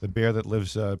monsters. The bear that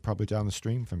lives probably down the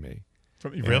stream from me.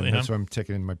 Really? And that's why I'm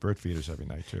taking in my bird feeders every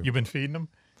night too. You've been feeding them?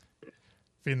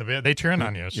 Feeding the bear? They turn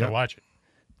on you, so watch it.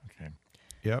 Okay.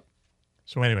 Yep.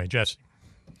 So anyway, Jesse.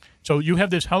 So you have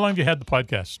this. How long have you had the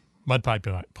podcast, Mud Pipe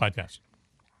Podcast?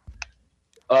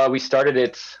 We started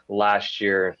it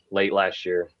late last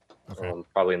year,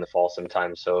 probably in the fall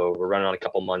sometime. So we're running on a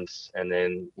couple months, and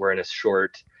then we're in a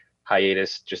short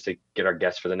hiatus just to get our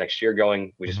guests for the next year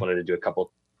going. We just wanted to do a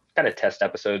couple kind of test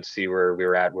episodes, see where we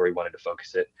were at, where we wanted to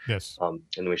focus it. Yes. And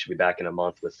then we should be back in a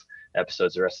month with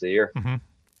episodes the rest of the year. Mm-hmm.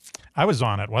 I was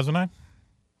on it, wasn't I?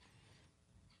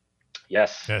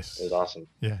 Yes. Yes. It was awesome.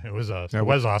 Yeah, it was awesome. It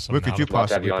was awesome. What could you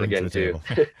possibly have you on bring again to the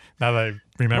too? table? Now that I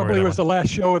remember, Probably was the last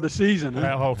show of the season.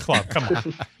 Huh? whole club. Come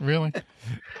on, really?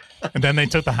 And then they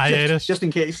took the hiatus. Just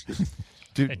in case.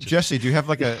 Jesse, do you have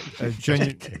like a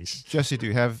genuine? case. Jesse, do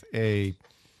you have a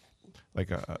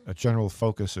general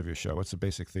focus of your show? What's the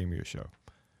basic theme of your show?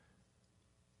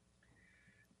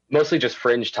 Mostly just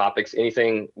fringe topics.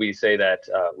 Anything we say that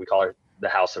we call it the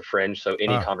House of Fringe. So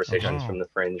any conversations from the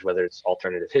fringe, whether it's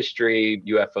alternative history,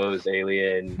 UFOs,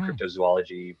 alien,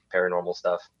 cryptozoology, paranormal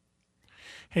stuff.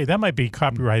 Hey, that might be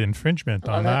copyright infringement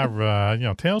on our,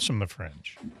 Tales from the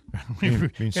Fringe. we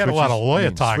had a lot of lawyer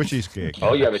talk. Switchy's gig.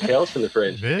 Oh, you have a Tales from the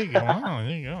Fringe. There you go. Wow,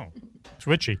 there you go.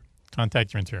 Switchy,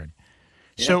 contact your attorney.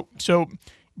 Yeah. So,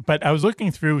 but I was looking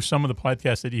through some of the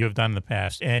podcasts that you have done in the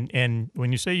past, and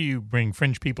when you say you bring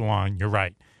fringe people on, you're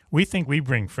right. We think we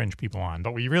bring fringe people on,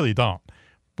 but we really don't.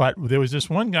 But there was this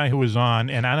one guy who was on,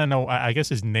 and I don't know, I guess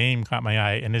his name caught my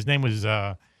eye, and his name was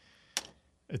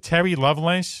Terry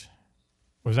Lovelace.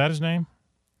 Was that his name?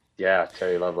 Yeah,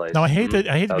 Terry Lovelace. Now I hate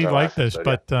to be like this,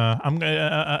 episode, but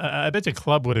I bet the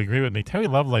club would agree with me. Terry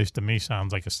Lovelace to me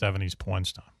sounds like a '70s porn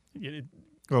star.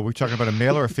 Well, we're talking about a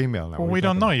male or a female now. Well, we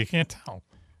don't know. You can't tell.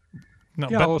 No,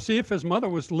 yeah, we'll see if his mother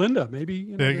was Linda.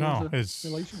 Maybe there you there go. Was a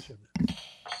relationship.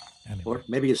 Anyway. Or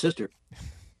maybe his sister.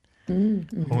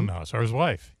 Mm-hmm. Who knows? Or his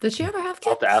wife. Did she ever have kids?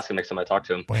 I'll have to ask him next time I talk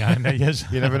to him. Well, yes.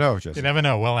 You never know, Jesse. You never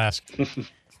know. We'll ask.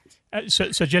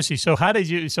 So Jesse, so how did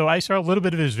you? So I saw a little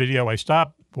bit of his video. I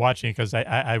stopped watching because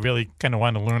I really kind of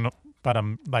wanted to learn about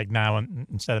him like now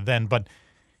instead of then. But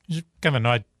he's kind of an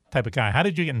odd type of guy. How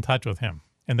did you get in touch with him?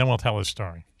 And then we'll tell his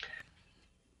story.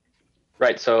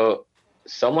 Right. So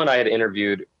someone I had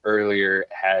interviewed earlier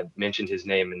had mentioned his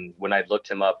name, and when I looked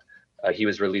him up, he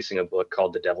was releasing a book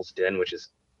called The Devil's Den, which is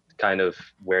kind of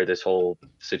where this whole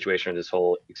situation or this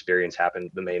whole experience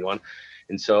happened, the main one.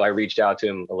 And so I reached out to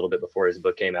him a little bit before his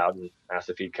book came out and asked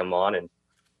if he'd come on, and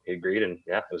he agreed, and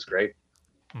yeah, it was great.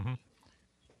 Mm-hmm.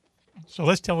 So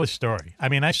let's tell his story. I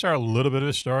mean, I saw a little bit of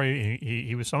his story.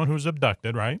 He was someone who was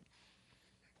abducted, right?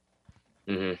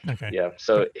 Mm-hmm. Okay. Yeah.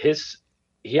 So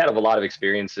he had a lot of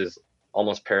experiences,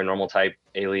 almost paranormal type,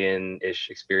 alien-ish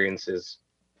experiences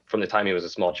from the time he was a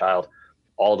small child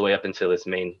all the way up until this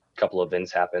main couple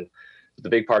events happened. The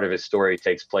big part of his story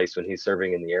takes place when he's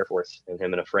serving in the Air Force, and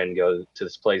him and a friend go to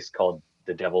this place called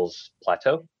the Devil's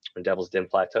Plateau, or Devil's Den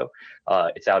Plateau.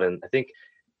 It's out in, I think,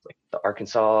 like the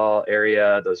Arkansas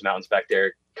area, those mountains back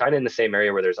there, kind of in the same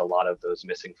area where there's a lot of those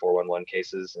missing 411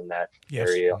 cases in that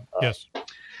area. Yes.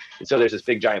 And so there's this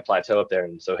big giant plateau up there.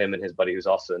 And so him and his buddy, who's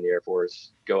also in the Air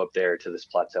Force, go up there to this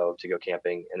plateau to go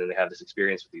camping. And then they have this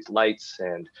experience with these lights,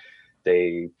 and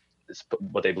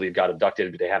what they believe got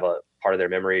abducted, but they have a part of their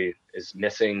memory is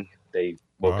missing. They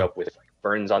woke up with like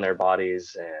burns on their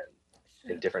bodies,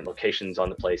 and in different locations on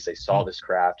the place they saw this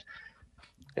craft.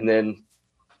 And then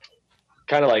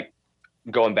kind of like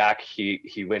going back,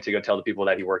 he went to go tell the people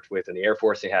that he worked with in the Air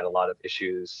Force. He had a lot of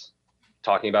issues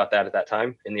talking about that at that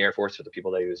time in the Air Force with the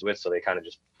people that he was with, so they kind of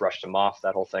just brushed him off,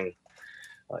 that whole thing.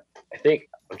 I think,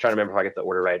 I'm trying to remember if I get the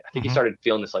order right, I think he started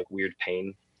feeling this like weird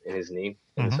pain in his knee.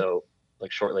 And so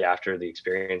like shortly after the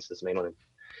experience, this main one,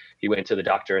 he went to the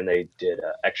doctor and they did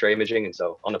x-ray imaging. And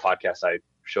so on the podcast, I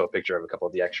show a picture of a couple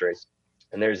of the x-rays,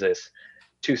 and there's this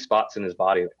 2 spots in his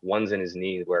body. One's in his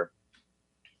knee where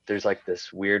there's like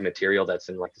this weird material that's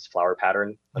in like this flower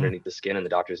pattern underneath the skin, and the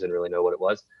doctors didn't really know what it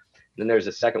was. And then there's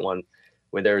a second one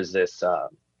where there's this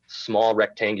small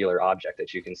rectangular object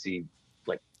that you can see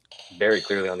like very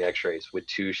clearly on the x-rays with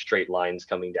 2 straight lines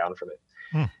coming down from it.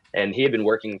 And he had been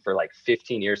working for like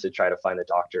 15 years to try to find a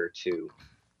doctor to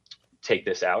take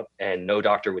this out, and no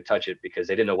doctor would touch it because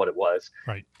they didn't know what it was.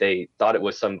 Right. They thought it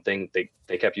was something,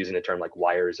 they kept using the term like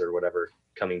wires or whatever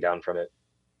coming down from it.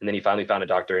 And then he finally found a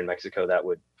doctor in Mexico that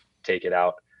would take it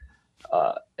out.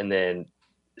 And then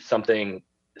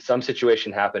some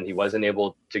situation happened. He wasn't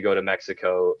able to go to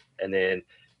Mexico. And then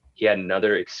he had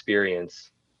another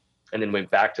experience, and then went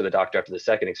back to the doctor after the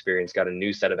second experience, got a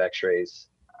new set of x-rays,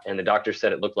 and the doctor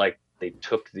said it looked like they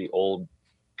took the old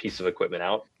piece of equipment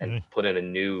out and put in a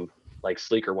new, like,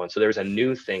 sleeker one. So there was a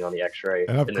new thing on the x-ray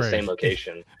in the same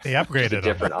location. They upgraded a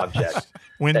different object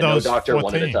Windows that no doctor 14.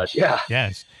 wanted to touch. Yeah.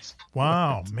 Yes.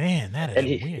 Wow, man, that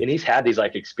is weird. And he's had these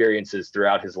like experiences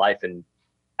throughout his life, and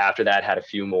after that had a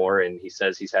few more, and he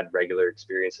says he's had regular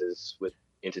experiences with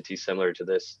entities similar to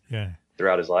this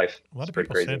throughout his life. A lot of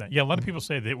people say that. Yeah, a lot of people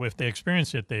say that if they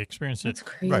experience it, they experience That's it.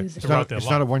 crazy. Right. It's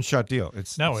not a one-shot deal.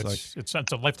 It's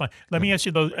a lifetime. Let me ask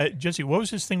you though, Jesse, what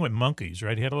was his thing with monkeys?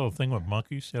 Right, he had a little thing with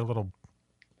monkeys. He had a little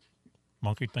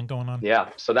monkey thing going on. Yeah,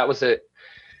 so that was it.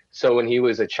 So when he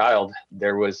was a child,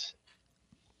 there was,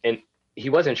 and he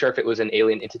wasn't sure if it was an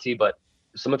alien entity, but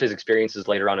some of his experiences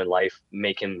later on in life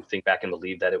make him think back and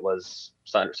believe that it was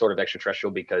sort of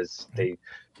extraterrestrial, because they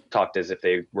talked as if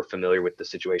they were familiar with the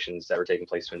situations that were taking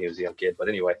place when he was a young kid. But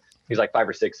anyway, he's like 5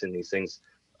 or 6, and these things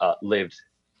lived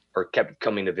or kept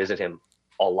coming to visit him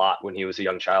a lot when he was a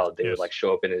young child. They would like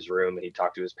show up in his room, and he'd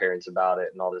talk to his parents about it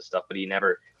and all this stuff. But he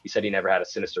said he never had a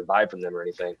sinister vibe from them or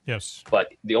anything. Yes. But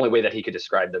the only way that he could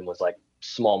describe them was like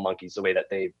small monkeys, the way that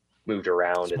they moved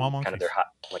around Small and monkeys. kind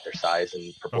of their size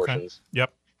and proportions.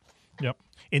 Okay. Yep.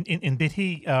 And did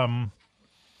he?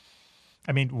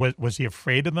 I mean, was he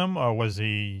afraid of them, or was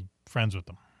he friends with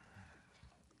them?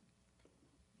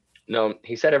 No,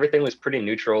 he said everything was pretty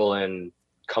neutral and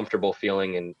comfortable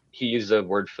feeling, and he used the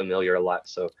word familiar a lot.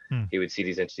 So he would see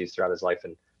these entities throughout his life,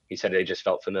 and he said they just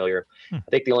felt familiar. I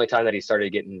think the only time that he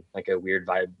started getting like a weird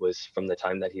vibe was from the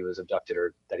time that he was abducted,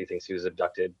 or that he thinks he was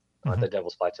abducted at the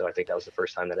Devil's Plateau. I think that was the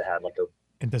first time that it had like a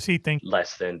And does he think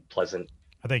less than pleasant.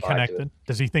 Are they connected?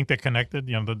 Does he think they're connected?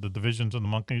 You know, the divisions of the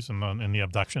monkeys and the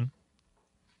abduction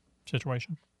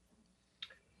situation.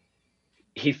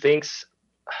 He thinks,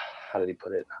 how did he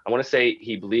put it? I want to say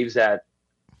he believes that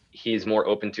he's more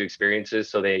open to experiences,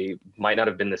 so they might not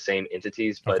have been the same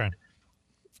entities, but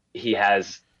he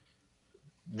has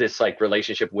this like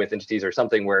relationship with entities or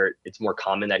something where it's more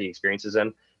common that he experiences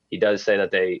them. He does say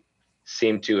that they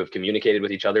seem to have communicated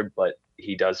with each other, but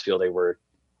he does feel they were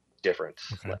different,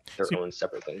 like their own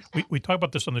separate things. We talk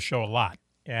about this on the show a lot,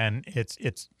 and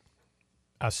it's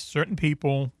certain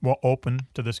people more open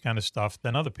to this kind of stuff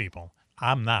than other people.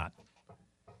 I'm not.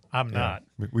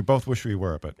 We both wish we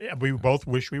were, but we both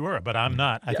wish we were, but I'm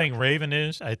not. I think Raven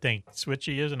is. I think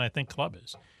Switchy is, and I think Club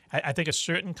is. I think a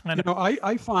certain kind of.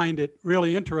 I find it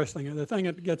really interesting, and the thing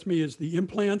that gets me is the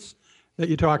implants that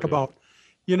you talk about.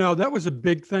 You know, that was a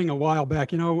big thing a while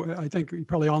back. You know, I think you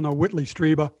probably all know Whitley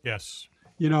Strieber. Yes.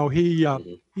 You know, he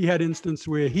had instance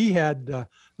where he had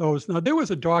those. Now there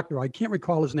was a doctor, I can't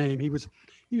recall his name. He used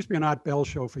to be on Art Bell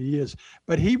show for years,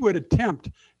 but he would attempt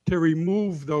to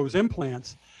remove those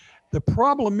implants. The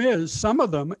problem is some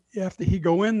of them, after he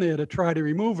go in there to try to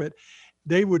remove it,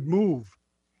 they would move.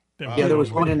 Yeah, there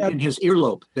was one in his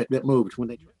earlobe that moved when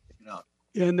they took it out.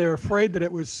 And they're afraid that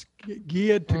it was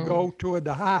geared to go toward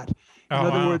the heart. In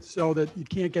other words, so that you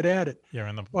can't get at it. Yeah,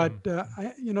 but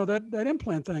that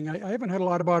implant thing, I haven't heard a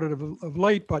lot about it of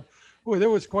late, but boy, there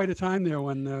was quite a time there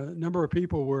when a number of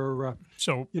people were,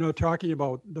 talking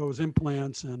about those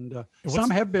implants, and some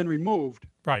have been removed.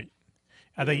 Right.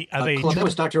 Are they? That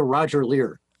was Dr. Roger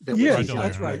Lear. Yes,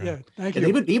 that's right. Yeah, thank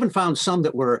you. They even found some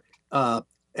that were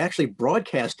actually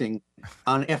broadcasting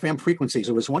on FM frequencies.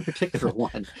 There was one particular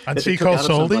one on that Seacoast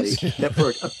Oldies that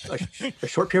for a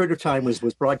short period of time was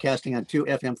broadcasting on 2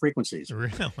 FM frequencies.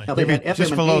 Really? Now they had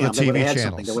just FM below and AM, the they would TV have had channels.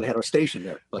 something. They would have had a station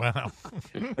there. But, wow.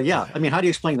 But yeah, I mean, how do you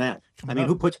explain that? I mean,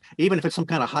 who puts, even if it's some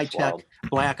kind of high-tech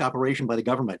black operation by the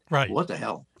government, what the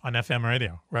hell? On FM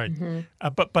radio, right?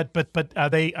 But are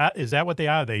they? Is that what they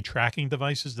are? Are they tracking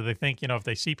devices? Do they think if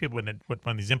they see people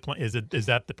when these implants? Is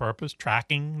that the purpose?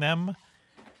 Tracking them?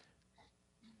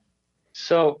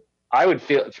 So I would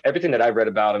feel everything that I've read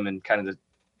about them and kind of the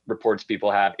reports people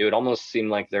have, it would almost seem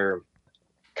like they're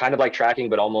kind of like tracking,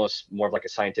 but almost more of like a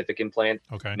scientific implant.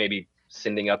 Okay. Maybe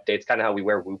sending updates, kind of how we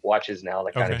wear Whoop watches now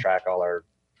that kind of track all our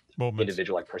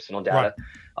individual like personal data.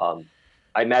 Right.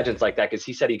 I imagine it's like that because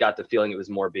he said he got the feeling it was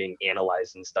more being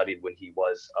analyzed and studied when he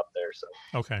was up there. So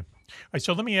okay. All right,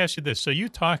 so let me ask you this. So you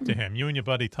talked to him, you and your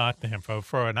buddy talked to him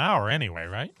for an hour anyway,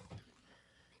 right?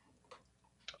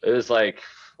 It was like,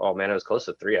 oh man, it was close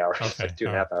to 3 hours, like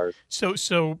 2.5 hours.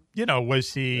 So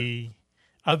was he,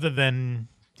 other than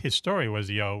his story, was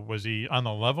he on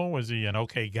the level? Was he an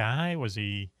okay guy? Was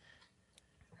he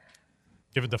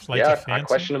given the flight to fancy? I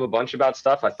questioned him a bunch about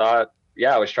stuff. I thought,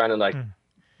 I was trying to like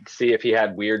see if he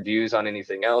had weird views on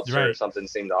anything else or something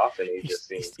seemed off, and he just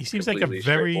seemed he seems like a very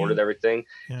straightforward with everything.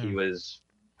 Yeah. He was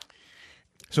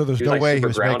So there's He was no like way he super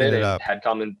was making grounded it and up. had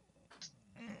common.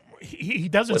 He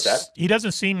What's doesn't. that? He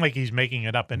doesn't seem like he's making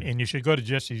it up. And you should go to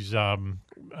Jesse's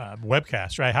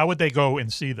webcast, right? How would they go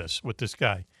and see this with this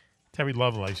guy, Terry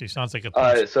Lovelace? He sounds like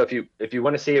a. So if you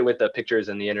want to see it with the pictures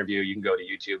and the interview, you can go to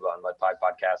YouTube on Mud Pie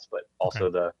Podcast, but also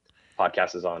the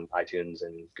podcast is on iTunes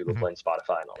and Google Play and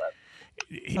Spotify and all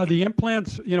that. Are the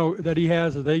implants, that he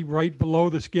has, are they right below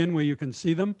the skin where you can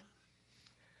see them?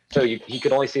 So he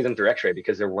could only see them through X-ray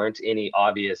because there weren't any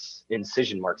obvious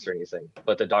incision marks or anything.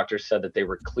 But the doctors said that they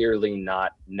were clearly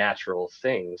not natural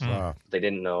things. Wow. They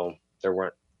didn't know there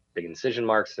weren't big incision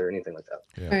marks or anything like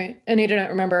that. Yeah. Right. And he didn't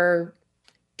remember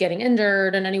getting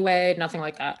injured in any way, nothing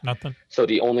like that. Nothing. So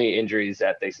the only injuries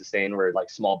that they sustained were like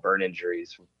small burn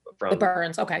injuries from The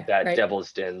burns, okay. that right.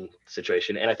 Devil's Den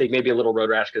situation. And I think maybe a little road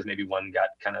rash because maybe one got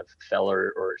kind of fell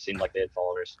or seemed like they had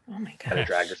fallen or Oh my kind God. of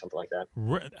dragged or something like that.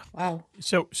 Wow.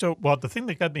 So well, the thing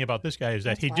that got me about this guy is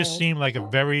that That's he just wild. seemed like a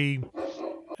very,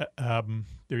 there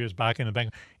he is back in the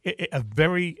bank, a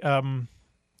very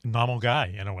normal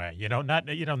guy in a way. Not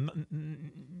you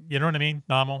know what I mean?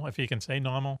 Normal, if you can say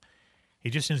normal. He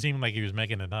just didn't seem like he was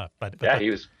making it up. But Yeah, he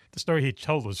was. The story he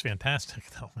told was fantastic,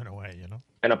 though, in a way.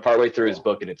 And I'm partway through his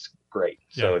book, and it's great.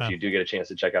 So Yeah. if you do get a chance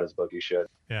to check out his book, you should.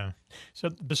 Yeah. So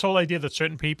this whole idea that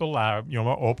certain people are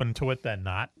more open to it than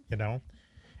not.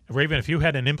 Raven, if you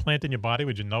had an implant in your body,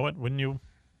 would you know it? Wouldn't you?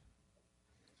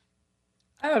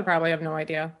 I would probably have no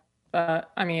idea.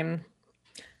 But I mean,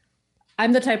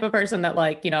 I'm the type of person that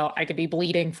I could be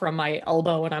bleeding from my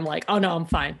elbow and I'm like, oh no, I'm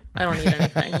fine. I don't need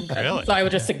anything. Really? So I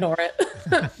would just ignore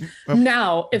it.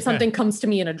 Now, if something comes to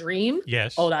me in a dream,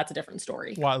 Yes. oh, that's a different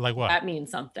story. What? Like what? That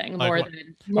means something Like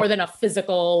more what? than a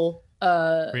physical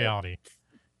Reality.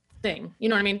 thing. You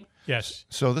know what I mean? Yes.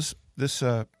 So this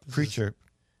preacher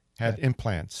had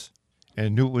implants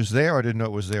and knew it was there, or didn't know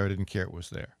it was there, or didn't care it was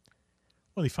there.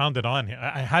 Well, he found it on him.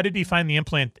 How did he find the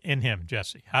implant in him,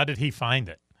 Jesse? How did he find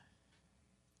it?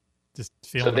 Just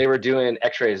feeling. So they were doing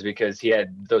X-rays because he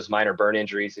had those minor burn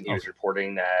injuries, and he was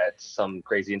reporting that some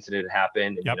crazy incident had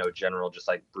happened, and general just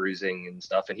like bruising and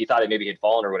stuff. And he thought it maybe had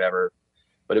fallen or whatever,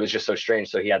 but it was just so strange.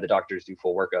 So he had the doctors do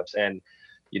full workups. And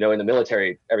in the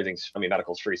military,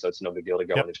 medical's free, so it's no big deal to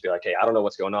go and just be like, hey, I don't know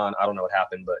what's going on, I don't know what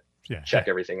happened, but check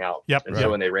everything out. Yep. And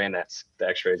so when they ran the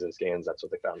X-rays and scans, that's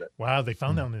what they found it. Wow, they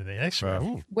found that in the X-ray.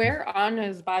 Ooh. Where on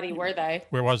his body were they?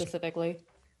 Where was it? specifically?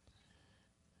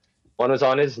 One was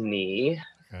on his knee.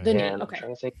 The knee, and okay. I'm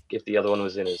trying to think if the other one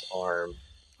was in his arm.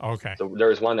 Okay. So there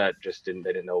was one that they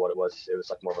didn't know what it was. It was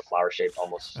like more of a flower shape,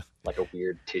 almost like a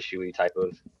weird tissuey type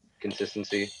of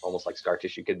consistency, almost like scar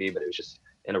tissue could be, but it was just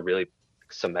in a really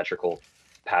symmetrical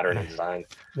pattern and design.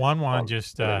 Juan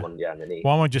just and then in the knee.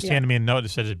 Juan just handed me a note that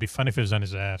says it'd be funny if it was on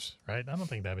his ass, right? I don't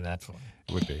think that'd be that funny.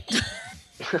 It would be.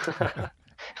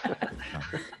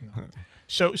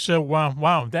 So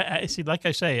wow. That, see, like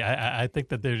I say, I think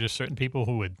that there's just certain people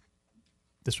who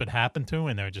this would happen to,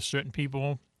 and there are just certain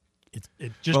people it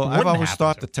just. Well, I've wouldn't always happen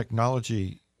thought to. the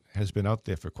technology has been out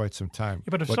there for quite some time. Yeah,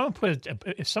 but if someone put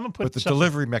but the something-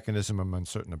 delivery mechanism, I'm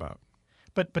uncertain about.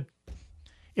 but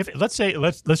if let's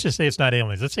just say it's not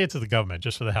aliens. Let's say it's the government,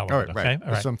 just for the hell of All it. right, Okay, right.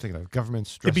 all right. Something like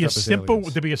government's There'd dressed be a up as simple.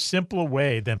 aliens. There'd be a simpler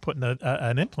way than putting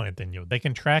an implant in you. They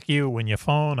can track you when your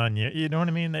phone on you. You know what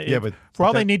I mean? Yeah, but for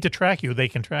all that- they need to track you, they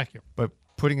can track you. But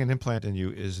putting an implant in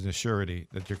you is an assurity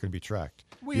that you're going to be tracked.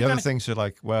 Well, The you other gotta- things are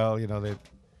like, well,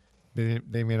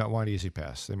 they may not want Easy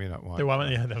Pass. They may not want.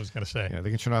 Yeah, I was going to say. Yeah, they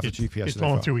can turn off the GPS. It's of their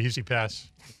going phone. through Easy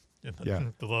Pass. Yeah.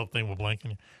 The little thing will blink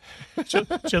on you.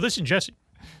 So listen, Jesse.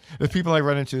 The people I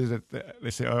run into that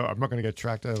they say, "Oh, I'm not going to get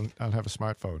tracked. I don't have a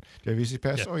smartphone. Do you have Easy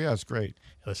Pass? Yeah. Oh yeah, it's great."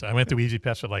 Listen, I went through Easy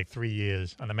Pass for like 3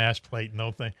 years on the mass plate,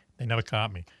 no thing. They never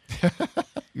caught me.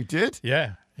 You did?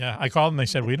 Yeah. I called them. They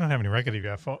said we don't have any record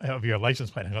of your license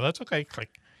plate. I go, that's okay.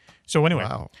 Click. So anyway,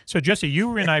 so Jesse, you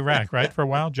were in Iraq, right, for a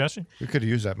while, Jesse? We could have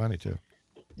used that money too.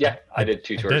 Yeah, I did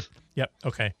 2 tours. Yep.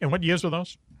 Okay. And what years were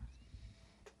those?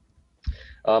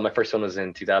 My first one was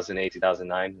in 2008,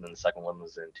 2009, and then the second one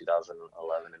was in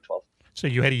 2011 and 12. So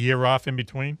you had a year off in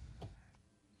between?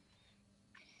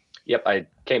 Yep, I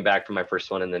came back from my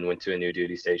first one and then went to a new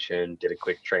duty station, did a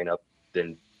quick train up,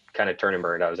 then kind of turn and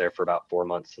burned. I was there for about 4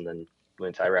 months and then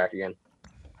went to Iraq again.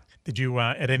 Did you,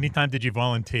 at any time, did you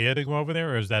volunteer to go over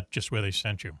there, or is that just where they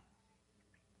sent you?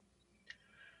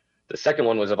 The second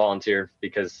one was a volunteer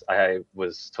because I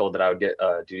was told that I would get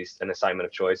an assignment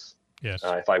of choice. Yes.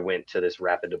 If I went to this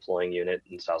rapid deploying unit,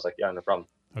 and so I was like, yeah, no problem.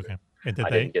 Okay. And I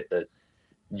didn't get the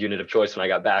unit of choice when I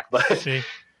got back, but see,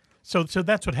 so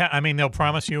that's what I mean. They'll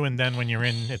promise you, and then when you're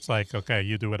in, it's like, okay,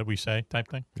 you do what we say, type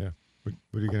thing. Yeah. What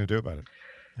are you going to do about it?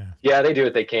 Yeah, they do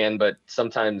what they can, but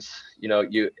sometimes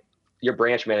your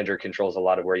branch manager controls a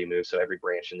lot of where you move. So every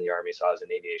branch in the Army, so I was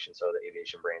in aviation, so the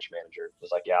aviation branch manager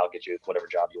was like, yeah, I'll get you whatever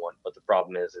job you want. But the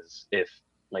problem is if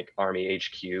like Army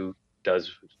HQ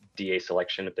does DA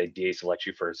selection, if they DA select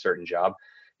you for a certain job,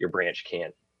 your branch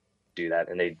can't do that.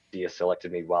 And they DA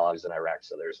selected me while I was in Iraq,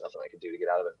 so there's nothing I could do to get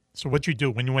out of it. So what'd you do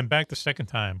when you went back the second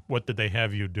time? What did they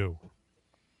have you do?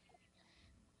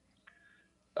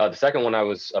 The second one, I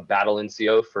was a battle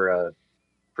NCO for a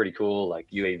pretty cool like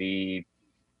UAV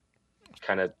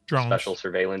kind of special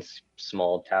surveillance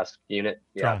small task unit.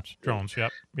 Drones.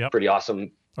 Yep. Pretty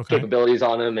awesome capabilities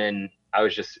on them, and I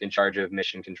was just in charge of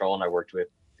mission control, and I worked with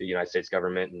the United States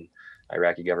government and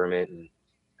Iraqi government and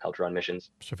helped run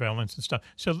missions, surveillance and stuff.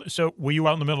 So were you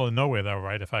out in the middle of nowhere though,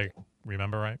 right? If I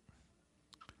remember right.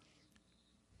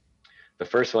 The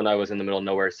first one I was in the middle of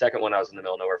nowhere. Second one I was in the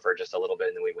middle of nowhere for just a little bit,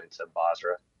 and then we went to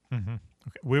Basra. Mm-hmm.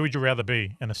 Okay. Where would you rather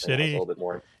be? In a city? A little bit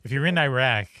more. If you're in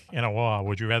Iraq in a war,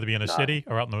 would you rather be in a city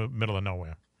or out in the middle of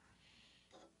nowhere?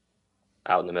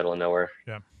 Out in the middle of nowhere.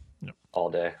 Yeah. Yep.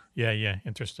 All day. Yeah.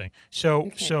 Interesting. So, I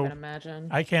can't even imagine.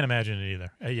 I can't imagine it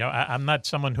either. I'm not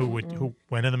someone who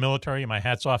went in the military. My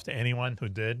hat's off to anyone who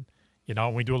did.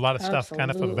 We do a lot of stuff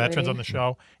kind of for the veterans on the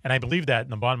show, and I believe that in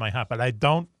the bottom of my heart. But I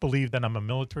don't believe that I'm a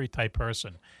military type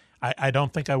person. I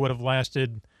don't think I would have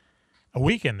lasted a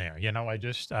week in there.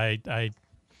 I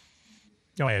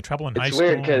had trouble in high school. It's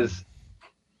weird because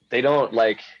they don't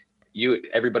like you.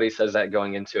 Everybody says that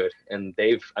going into it, and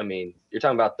you're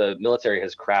talking about the military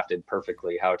has crafted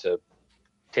perfectly how to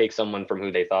take someone from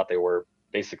who they thought they were,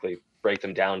 basically break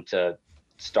them down to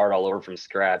start all over from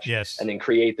scratch, and then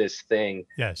create this thing,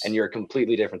 and you're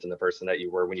completely different than the person that you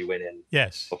were when you went in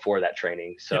before that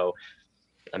training. So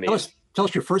tell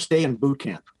us your first day in boot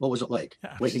camp. What was it like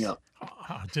waking up?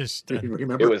 Do you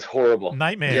remember? It was horrible.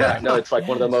 Nightmare. Yeah, no, it's like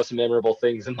one of the most memorable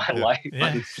things in my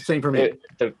life. Same for me.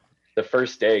 The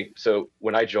first day, so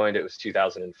when I joined, it was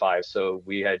 2005. So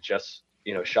we had just,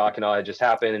 shock and awe had just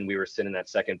happened, and we were sending that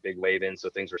second big wave in.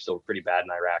 So things were still pretty bad in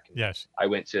Iraq. And I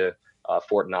went to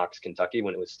Fort Knox, Kentucky,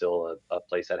 when it was still a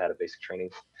place that had a basic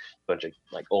training, bunch of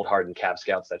like old hardened Cab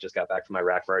Scouts that just got back from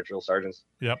Iraq for our drill sergeants.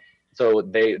 Yep. So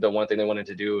the one thing they wanted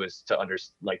to do is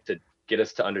to get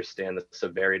us to understand the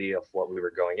severity of what we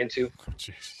were going into.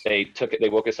 They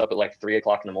woke us up at like 3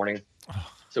 o'clock in the morning.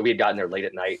 So we had gotten there late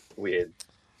at night. We had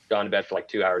gone to bed for like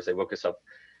 2 hours. They woke us up,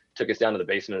 took us down to the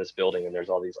basement of this building, and there's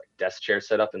all these like desk chairs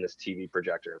set up in this TV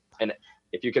projector. And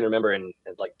if you can remember in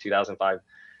like 2005,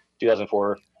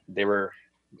 2004,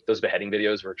 those beheading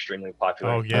videos were extremely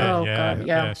popular. Oh yeah.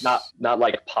 Yes. Not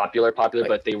like popular,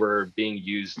 but they were being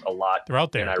used a lot. They're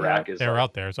out there in Iraq. They're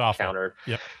out there. It's awful. Counter.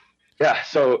 Yep. Yeah.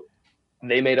 So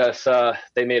they made us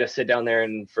sit down there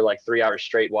and for like 3 hours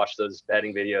straight watch those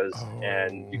beheading videos,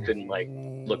 and you couldn't like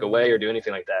look away or do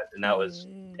anything like that.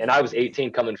 And I was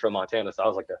 18 coming from Montana, so I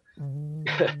was like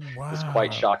it was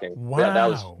quite shocking. Wow. Yeah, that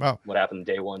was what happened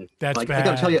day one. That's bad. I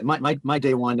got to tell you, my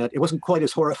day one, it wasn't quite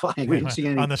as horrifying. We didn't see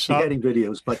any beheading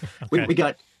videos, but we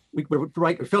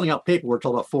were filling out paperwork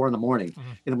till about 4 a.m, and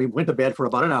then we went to bed for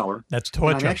about an hour. That's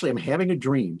torture. I'm having a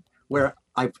dream where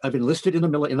I've enlisted in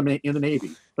the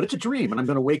Navy, but it's a dream, and I'm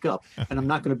going to wake up, and I'm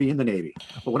not going to be in the Navy.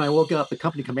 But when I woke up, the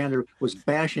company commander was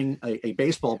bashing a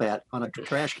baseball bat on a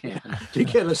trash can to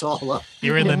get us all up.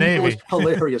 You're in the Navy. It was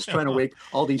hilarious trying to wake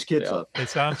all these kids up. It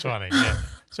sounds funny. Yeah.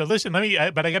 So listen,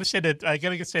 but I got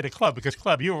to say to Club, because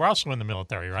Club, you were also in the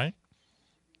military, right?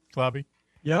 Clubby.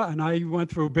 Yeah, and I went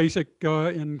through basic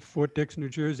in Fort Dix, New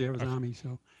Jersey. I was Army,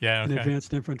 so in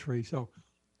advanced infantry. So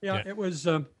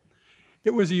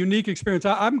it was a unique experience.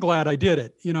 I'm glad I did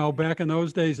it. Back in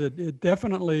those days, it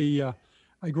definitely,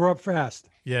 I grew up fast.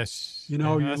 Yes. You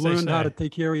learned how to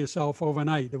take care of yourself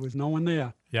overnight. There was no one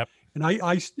there. Yep. And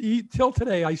I till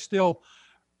today, I still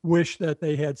wish that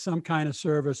they had some kind of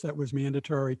service that was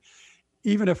mandatory,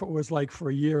 even if it was like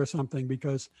for a year or something,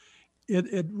 because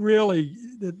it really,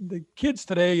 the kids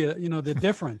today, they're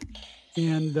different.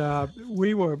 And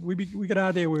we got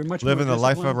out there. We were much living more the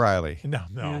life of Riley. No,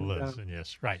 listen,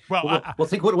 yes, right. Well,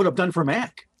 think what it would have done for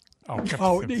Mac.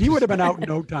 Oh, he would have been out in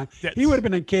no time. He would have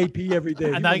been in KP every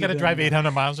day. And now you got to drive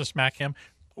 800 miles to smack him.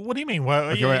 What do you mean?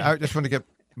 Well, okay, I just want to get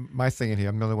my thing in here.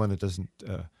 I'm the only one that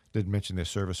didn't mention their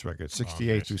service record.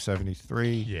 68 through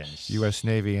 73. Yes. U.S.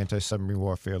 Navy anti-submarine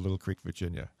warfare, Little Creek,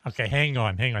 Virginia. Okay, hang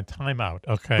on. Time out.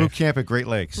 Okay. Boot camp at Great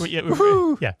Lakes. Yeah.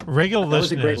 Regular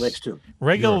listeners. Great Lakes too.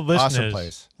 Regular listeners. Awesome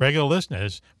place. Regular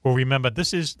listeners will remember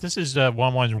this is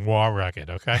 1-1's war record.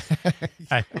 Okay.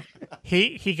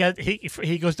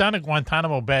 He goes down to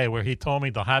Guantanamo Bay where he told me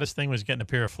the hardest thing was getting a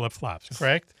pair of flip-flops.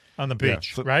 Correct. On the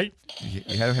beach, right? You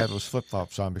had to have those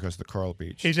flip-flops on because of the Coral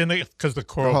Beach. He's in because the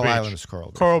Coral Beach. The whole Beach. island is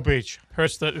Coral Beach. Coral Beach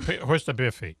hurts the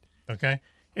bare feet. Okay,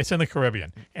 it's in the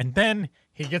Caribbean, and then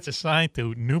he gets assigned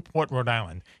to Newport, Rhode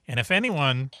Island. And if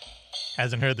anyone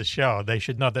hasn't heard the show, they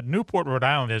should know that Newport, Rhode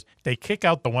Island they kick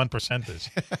out the 1%ers.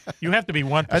 You have to be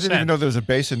 1%. I didn't even know there was a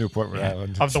base in Newport, Rhode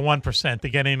Island. Of the 1% to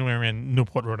get anywhere in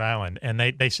Newport, Rhode Island. And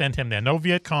they sent him there. No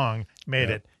Viet Cong made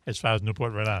it as far as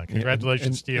Newport, Rhode Island.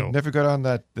 Congratulations to you. And never got on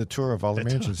the tour of all the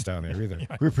mansions down there either.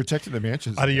 We were protecting the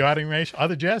mansions. Other yachting race,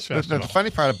 other jazz festival. The funny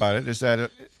part about it is that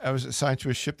I was assigned to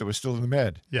a ship that was still in the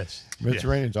Med. Yes.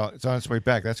 Mediterranean. It's on its way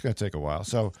back. That's going to take a while.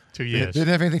 So 2 years. They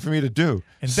didn't have anything for me to do.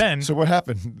 And then so what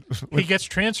happened? He gets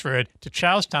transferred to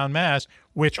Charlestown, Mass.,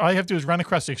 which all you have to do is run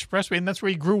across the expressway, and that's where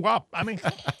he grew up. I mean,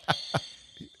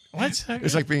 what's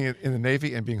it's like being in the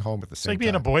Navy and being home at the same time. It's like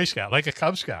being a Boy Scout, like a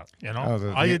Cub Scout. You know,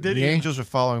 the angels were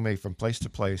following me from place to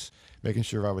place, making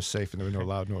sure I was safe and there were no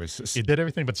loud noises. You did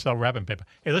everything but sell wrapping paper.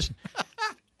 Hey, listen,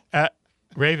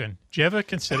 Raven, do you ever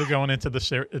consider going into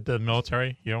the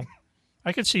military? You know,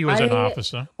 I could see you as an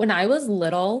officer. When I was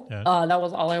little, that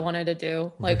was all I wanted to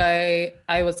do. Like I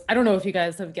don't know if you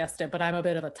guys have guessed it, but I'm a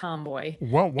bit of a tomboy.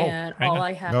 Whoa. And all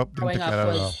I had growing up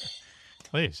was.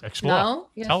 Please explore. No?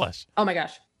 Yeah. Tell us. Oh my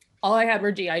gosh. All I had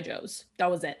were G.I. Joes.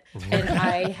 That was it. And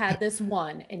I had this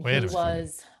one, and he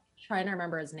was trying to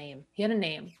remember his name. He had a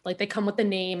name. Like they come with the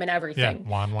name and everything. Yeah,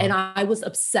 Juan. And I was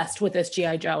obsessed with this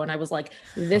G.I. Joe. And I was like,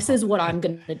 this is what I'm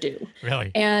going to do.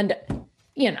 Really? And,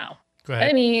 you know. Go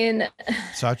ahead. I mean,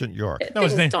 Sergeant York.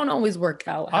 Things don't always work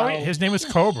out. Oh, wait, his name was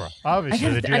Cobra. Obviously,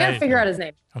 I gotta figure out his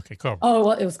name. Okay, Cobra. Oh,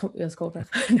 well, it was Cobra.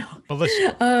 No. But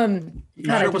listen,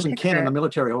 it wasn't Ken in the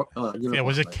military. Yeah,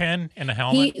 was it Ken in a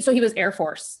helmet? So he was Air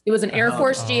Force. It was an Air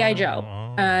Force GI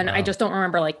Joe, and I just don't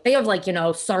remember. Like they have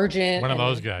sergeant. One of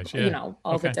those guys. Yeah. You know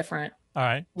all the different all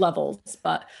right levels.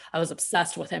 But I was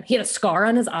obsessed with him. He had a scar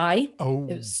on his eye. Oh,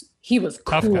 he was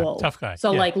cool. Tough guy.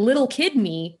 So little kid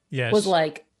me was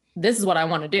like, this is what I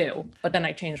want to do. But then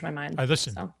I changed my mind.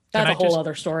 Listen, so that's a whole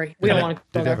other story. We don't want to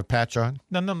go Did they have a patch on?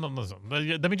 No.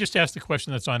 Let me just ask the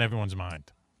question that's on everyone's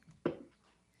mind.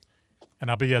 And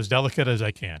I'll be as delicate as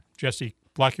I can. Jesse,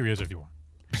 block your ears if you want.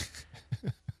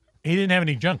 He didn't have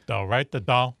any junk, though, right? The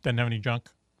doll didn't have any junk?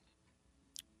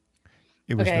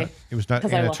 It was not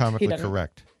anatomically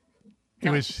correct.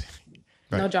 No. It was...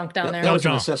 Right. No junk down there. That was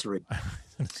an accessory.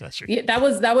 Yeah, that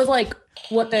was like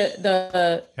what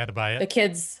the had to buy it. The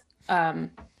kids that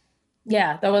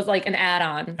was like an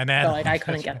add-on. So I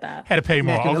couldn't get that. Had to pay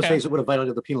more. In those days, it would have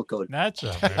violated the penal code. That's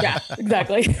yeah,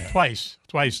 exactly. Twice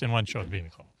in one show, the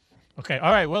penal code. Okay,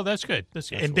 all right. Well, that's good.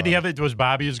 And did he have it? Was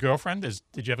Bobby his girlfriend?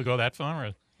 Did you ever go that far?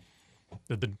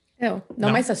 Or No,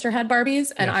 my sister had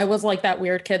Barbies, and I was like that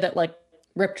weird kid that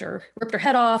ripped her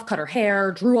head off, cut her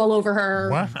hair, drew all over her.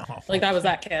 Wow. Like I was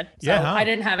that kid. So I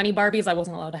didn't have any Barbies. I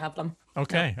wasn't allowed to have them.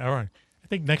 Okay. No. All right. I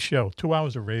think next show, 2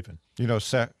 hours of Raven. You know,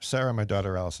 Sarah, my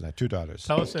daughter Allison, had 2 daughters.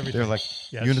 Tell us everything. They're like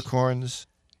unicorns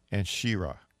and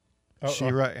She-Ra.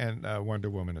 She-Ra and Wonder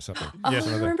Woman or something. I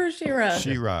remember She-Ra.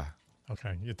 She-Ra.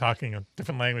 Okay, you're talking a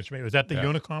different language. Was that the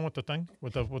unicorn with the thing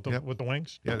with the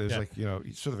wings? Yeah, there's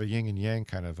sort of a yin and yang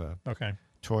kind of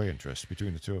toy interest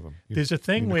between the two of them. There's a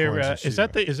thing where is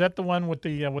that the one with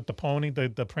the pony,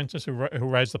 the princess who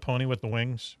rides the pony with the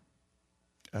wings?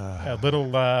 A little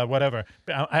whatever.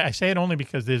 I say it only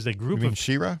because there's a group of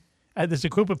She-Ra. There's a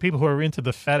group of people who are into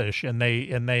the fetish, and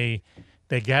they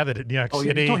gathered at New York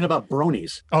City. You're talking about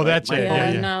bronies. Oh, that's it.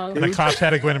 Yeah. No. And the cops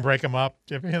had to go in and break them up.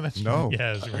 No.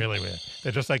 Yeah, it's really weird.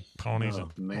 They're just like ponies.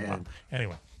 Man.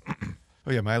 Anyway.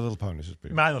 Oh yeah, My Little Ponies is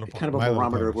pretty. My Little Ponies. Kind of a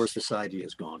barometer of where society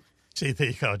has gone. See, there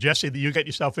you go, Jesse. You get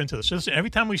yourself into this. Listen, every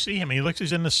time we see him, he looks.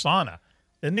 He's in the sauna.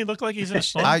 Didn't he look like he's in a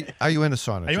sauna? Are you in a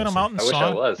sauna? Are you in a mountain I sauna? wish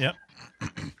I was. Yep.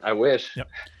 I wish. Yep.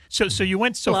 So you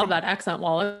went. I love that accent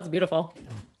wall. It's beautiful.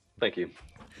 Thank you.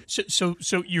 So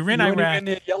you're in Iraq.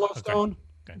 Near Yellowstone.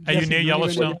 Okay. Are you near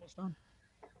Yellowstone?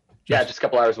 Yeah, just a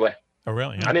couple hours away. Oh,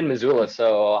 really? Yeah. I'm in Missoula,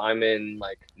 so I'm in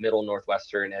middle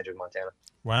northwestern edge of Montana.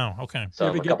 Wow. Okay. So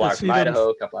I'm a couple hours from Idaho,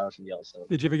 a couple hours from Yellowstone.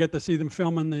 Did you ever get to see them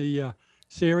filming the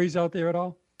series out there at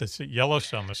all? The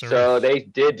Yellowstone, the series. So they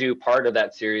did do part of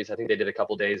that series. I think they did a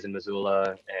couple days in Missoula,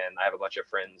 and I have a bunch of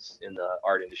friends in the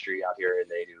art industry out here, and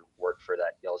they do work for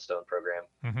that Yellowstone program.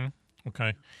 Mm-hmm.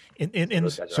 Okay.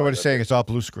 So what it's saying, it's all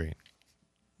blue screen.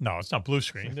 No, it's not blue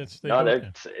screen. It's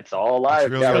all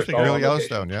live. It's real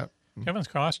Yellowstone, yeah. Kevin's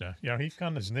Costner, he's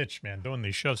found his niche, man, doing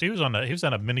these shows. He was on a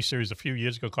miniseries a few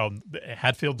years ago called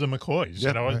Hatfields and McCoys,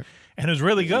 right. And it was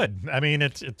really good. I mean,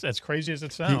 it's as crazy as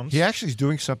it sounds. He actually is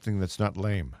doing something that's not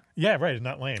lame. Yeah, right. It's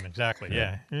not lame, exactly.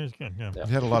 Yeah, it was good. Yeah.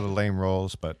 He had a lot of lame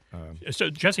roles, but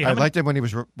so Jesse, I liked him when he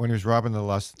was robbing the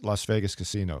Las Vegas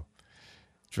casino.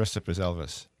 dressed up as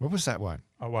Elvis. What was that one?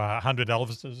 Oh, 100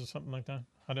 Elvises or something like that.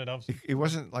 100 Elvises. It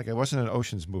wasn't an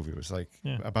Ocean's movie. It was like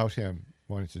about him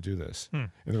wanting to do this, and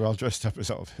they're all dressed up as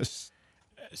Elvis.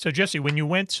 So Jesse, when you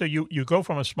went, so you go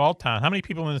from a small town. How many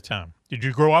people in the town? Did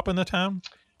you grow up in the town?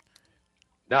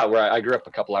 No, where I grew up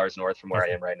a couple hours north from where I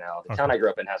am right now. The town I grew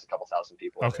up in has a couple thousand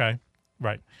people. Okay,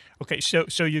 right. Okay,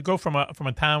 so you go from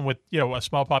a town with a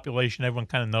small population, everyone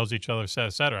kind of knows each other, et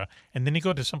cetera, and then you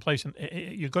go to some place, and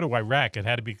you go to Iraq. It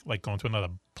had to be like going to another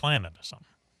planet or something.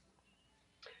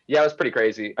 Yeah, it was pretty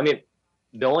crazy. I mean,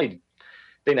 the only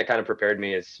thing that kind of prepared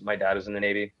me is my dad was in the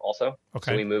Navy also.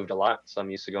 Okay. So we moved a lot. So I'm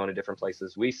used to going to different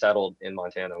places. We settled in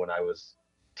Montana when I was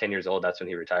 10 years old. That's when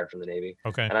he retired from the Navy.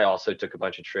 Okay. And I also took a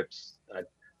bunch of trips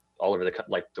all over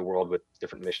the world with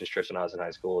different missions trips when I was in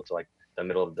high school to like the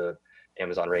middle of the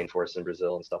Amazon rainforest in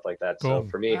Brazil and stuff like that. Cool. So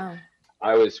for me,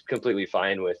 I was completely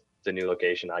fine with the new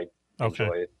location. I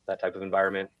enjoy that type of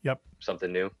environment. Yep.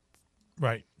 Something new.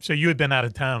 Right. So you had been out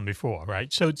of town before,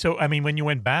 right? So I mean, when you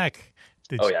went back,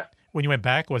 when you went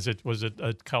back, was it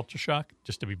a culture shock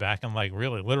just to be back in like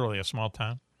really, literally a small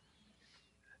town?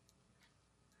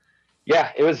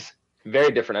 Yeah, it was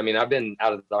very different. I mean, I've been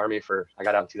out of the Army I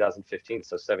got out in 2015,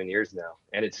 so 7 years now,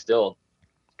 and it's still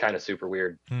kind of super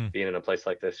weird being in a place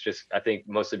like this. Just, I think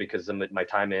mostly because my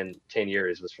time in 10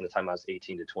 years was from the time I was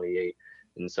 18 to 28.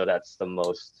 And so that's the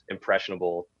most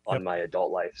impressionable on my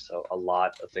adult life. So a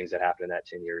lot of things that happen in that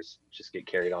 10 years just get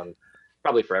carried on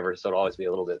probably forever. So it'll always be a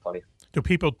little bit funny. Do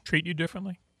people treat you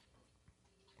differently?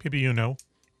 People you know?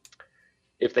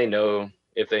 If they know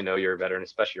you're a veteran,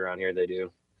 especially around here, they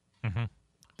do. Mm-hmm.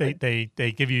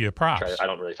 They give you your props. I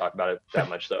don't really talk about it that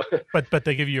much though. but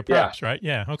they give you your props, right?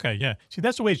 Yeah. Okay. Yeah. See,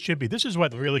 that's the way it should be. This is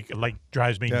what really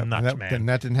drives me nuts, man. And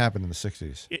that didn't happen in the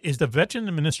 60s. Is the Veteran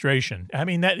Administration? I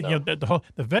mean, the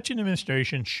Veteran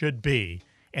Administration should be,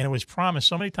 and it was promised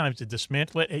so many times to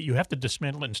dismantle it. You have to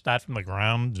dismantle it and start from the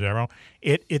ground zero.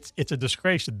 It's a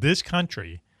disgrace that this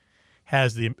country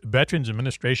has the Veterans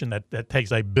Administration that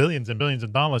takes like billions and billions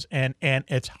of dollars, and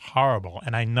it's horrible.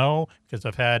 And I know because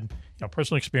I've had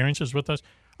personal experiences with us.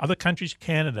 Other countries,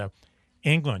 Canada,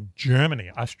 England,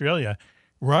 Germany, Australia,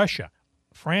 Russia,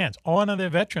 France, honor their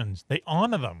veterans. They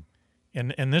honor them.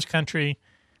 In this country,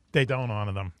 they don't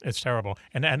honor them. It's terrible.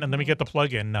 And let me get the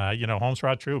plug in. Homes for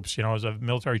Our Troops. As a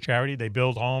military charity, they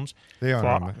build homes. They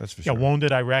honor them. That's for sure.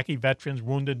 Wounded Iraqi veterans,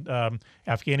 wounded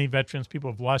Afghani veterans, people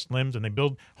who've lost limbs, and they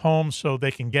build homes so they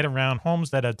can get around.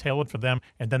 Homes that are tailored for them,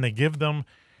 and then they give them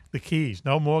the keys.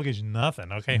 No mortgage,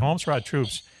 nothing. Okay, Homes for Our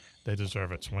Troops. They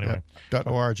deserve it. So anyway,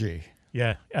 .org.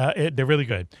 Yeah, they're really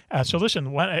good. So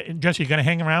listen, Jesse, you going to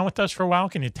hang around with us for a while?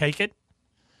 Can you take it?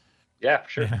 Yeah,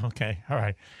 sure. Yeah, okay, all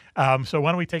right. So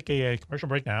why don't we take a commercial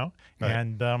break now,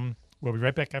 and we'll be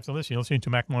right back after this. You're listening to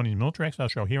Mac Maloney's Military Exile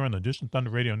Show here on the Distant Thunder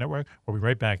Radio Network. We'll be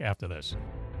right back after this.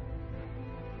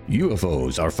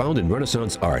 UFOs are found in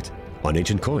Renaissance art, on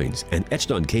ancient coins, and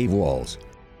etched on cave walls.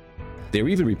 They're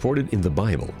even reported in the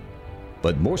Bible.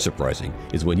 But more surprising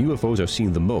is when UFOs are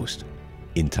seen the most,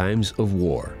 in times of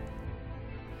war.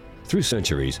 Through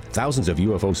centuries, thousands of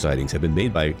UFO sightings have been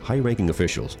made by high-ranking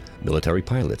officials, military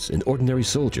pilots, and ordinary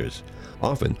soldiers.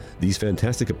 Often, these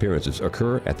fantastic appearances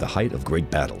occur at the height of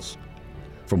great battles.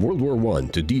 From World War I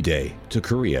to D-Day, to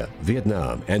Korea,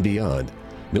 Vietnam, and beyond,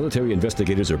 military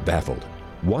investigators are baffled.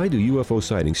 Why do UFO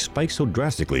sightings spike so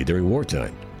drastically during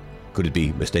wartime? Could it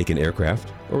be mistaken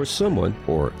aircraft, or someone,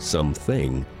 or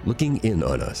something, looking in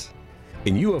on us?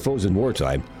 In UFOs in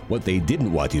Wartime, What They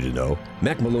Didn't Want You to Know,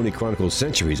 Mac Maloney chronicles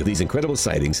centuries of these incredible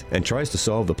sightings and tries to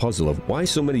solve the puzzle of why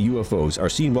so many UFOs are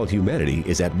seen while humanity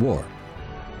is at war.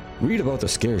 Read about the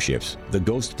scare ships, the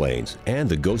ghost planes, and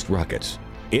the ghost rockets,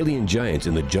 alien giants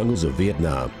in the jungles of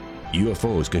Vietnam,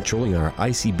 UFOs controlling our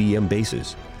ICBM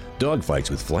bases, dogfights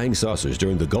with flying saucers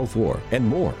during the Gulf War, and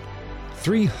more.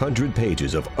 300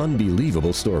 pages of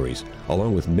unbelievable stories,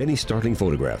 along with many startling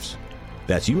photographs.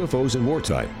 That's UFOs in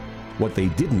Wartime, What They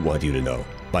Didn't Want You to Know,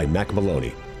 by Mac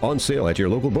Maloney. On sale at your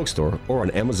local bookstore or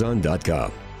on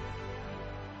Amazon.com.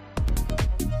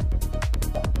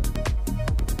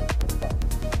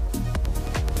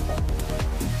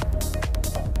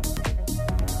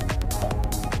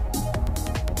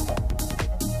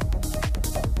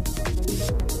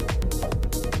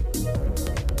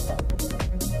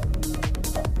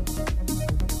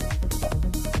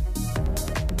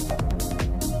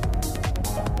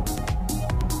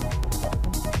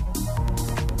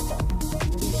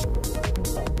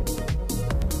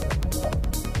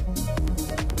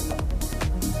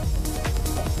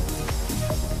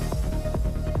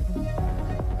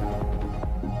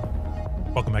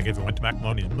 Welcome back, everyone, to Mac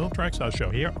Maloney's Military Exile Show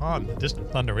here on the Distant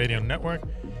Thunder Radio Network.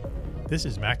 This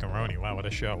is Macaroni. Wow, what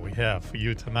a show we have for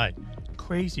you tonight.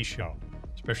 Crazy show,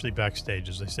 especially backstage,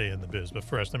 as they say in the biz. But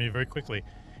first, let me very quickly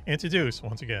introduce,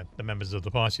 once again, the members of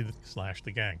the posse /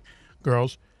 the gang.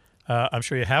 Girls, I'm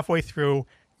sure you're halfway through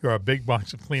your big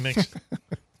box of Kleenex.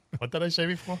 What did I say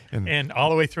before? And all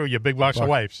the way through your big box of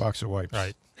wipes. Box of wipes.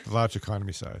 Right. The large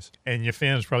economy size. And your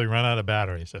fans probably run out of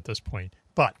batteries at this point.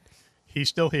 But he's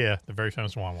still here, the very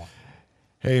famous Juan.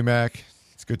 Hey, Mac.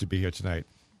 It's good to be here tonight.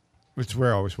 It's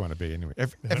where I always want to be. Anyway,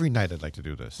 every night I'd like to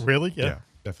do this. Really? Yeah,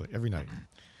 definitely. Every night.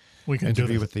 We can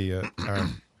interview do with the our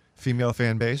female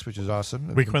fan base, which is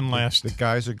awesome. We couldn't last. The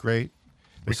guys are great.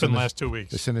 We couldn't last 2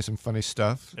 weeks. They send us some funny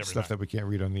stuff, Every stuff night. that we can't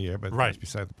read on the air, but that's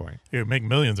beside the point. You make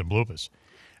millions of bloopers.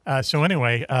 So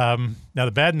anyway, now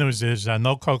the bad news is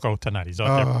no Coco tonight. He's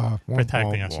out there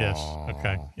protecting us. Yes.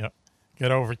 Okay. Yep.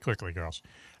 Get over it quickly, girls.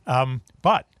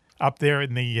 But up there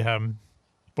in the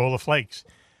bowl of flakes,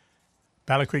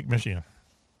 Battle Creek, Michigan,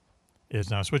 is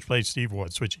now Switchblade Steve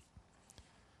Ward. Switchy.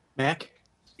 Mac,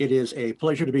 it is a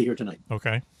pleasure to be here tonight.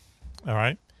 Okay. All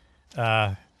right.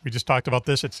 We just talked about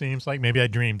this, it seems like. Maybe I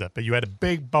dreamed it. But you had a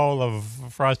big bowl of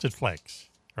Frosted Flakes,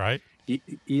 right?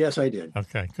 Yes, I did.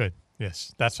 Okay, good.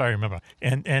 Yes, that's what I remember.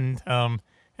 And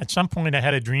at some point I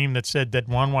had a dream that said that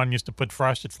Juan used to put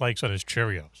Frosted Flakes on his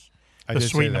Cheerios. I did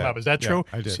sweeten say them that. up. Is that Yeah, true?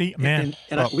 I did. See, man.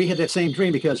 We had that same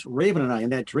dream because Raven and I,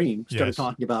 in that dream, started Yes.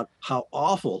 talking about how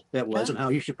awful that was and how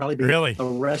you should probably be Really?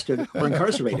 arrested or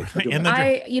incarcerated. for doing that.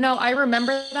 I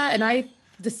remember that, and I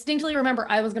distinctly remember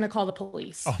I was going to call the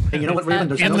police. Oh, And you know what, Raven?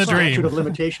 There's in no the dream. statute of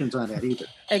limitations on that either.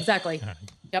 Exactly.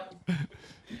 Yep.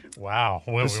 Wow.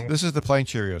 Well, This is the plain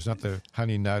Cheerios, not the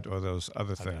honey nut or those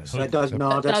other things. That does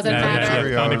no. That's doesn't not matter.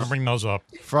 don't even bring those up.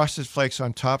 Frosted Flakes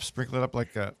on top, sprinkle it up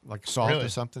like salt Really? or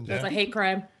something. It's a hate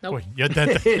crime. Nope. Boy, your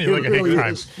dentist, It you look at hate really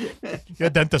crime. is. Your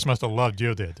dentist must have loved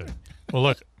you there, dude. Well,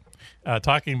 look,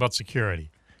 talking about security,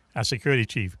 our security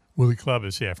chief, Willie Clubb,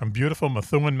 is here from beautiful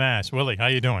Methuen, Mass. Willie, how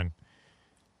you doing?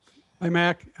 Hi,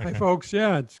 Mac. Hi, folks.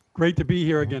 Yeah, it's great to be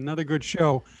here again. Another good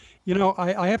show. You know,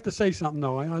 I have to say something,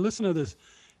 though. I listen to this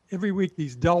every week,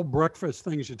 these dull breakfast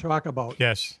things you talk about.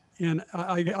 Yes. And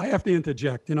I have to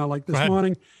interject. You know, like Go this ahead.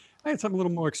 morning, I had something a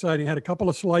little more exciting. I had a couple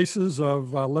of slices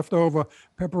of leftover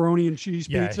pepperoni and cheese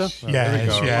pizza.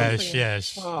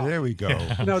 Yes. Oh, There we go.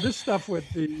 you know, this stuff with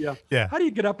the, Yeah. how do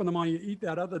you get up in the morning, you eat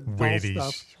that other dull Wheaties.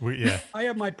 stuff? Yeah. I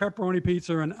have my pepperoni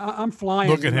pizza, and I'm flying.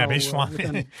 Look at you him. know, He's flying.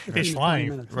 within 15 He's to 20 flying.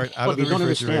 minutes. Right out Well, of the you don't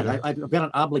understand. refrigerator. I've got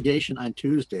an obligation on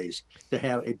Tuesdays to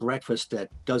have a breakfast that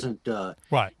doesn't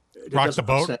What? it Rock the doesn't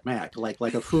boat? upset Mac,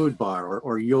 like a food bar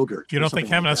or yogurt. You or don't think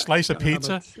something having like a that. slice of Yeah,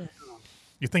 pizza? but,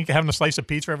 You think having a slice of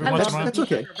pizza every I once love in a while? That's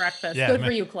okay. for breakfast. Yeah, Good man.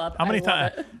 for you, Club. How many I love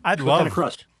times? it. I'd What kind love of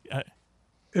crust?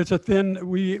 It's a thin.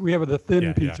 We have the thin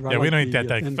Yeah, pizza. I yeah. We like don't eat the,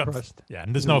 that thin thick. crust. Yeah,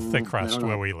 and there's no thick I crust don't know.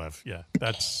 where we live. Yeah,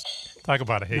 that's talk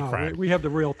about a hate No, crime. we have the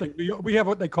real thing. We have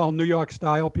what they call New York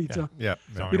style pizza. Yeah.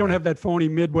 We don't have that phony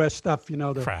Midwest stuff, you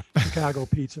know, the Crap. Chicago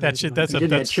pizza. That's it. That's You a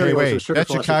didn't have that's Cheerios Hey, or wait. Sugar That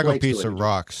Frosted Chicago Flakes pizza to it.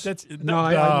 rocks. that's No,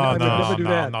 I would never do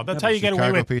that. No, that's Never. how you get away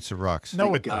Chicago with. pizza rocks.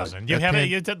 No, it God. doesn't. You That have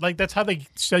pan- it. Like that's how they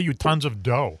sell you tons of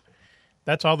dough.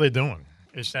 That's all they're doing.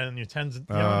 Is selling you tons. You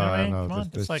know what I mean? no, Come on,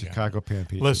 the it's like Chicago pan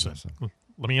pizza. Listen,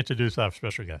 let me introduce our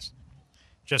special guest.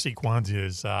 Jesse Kwanzaa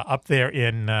is up there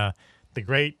in the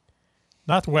great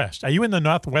Northwest. Are you in the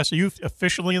Northwest? Are you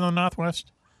officially in the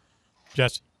Northwest,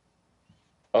 Jesse?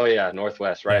 Oh yeah,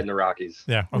 Northwest, right in the Rockies.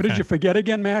 Yeah. Okay. What did you forget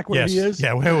again, Mac? Where Yes. he is?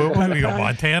 Yeah. Where do we go?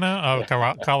 Montana?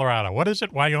 Oh, Colorado. What is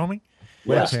it? Wyoming?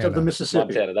 West of the Montana. Mississippi.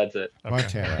 Montana, that's it. Okay.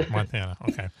 Montana. Montana.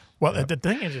 Okay. Well, the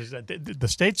thing is that the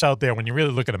states out there, when you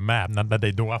really look at a map, not that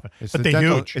they do often, It's but the they're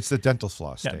dental, huge. It's the dental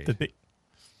floss Yeah, state.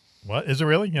 what is it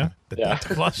really? Yeah, the Yeah.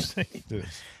 dental floss state. It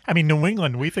is. I mean, New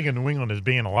England. We think of New England as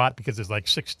being a lot because there's like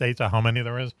 6 states or how many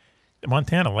there is.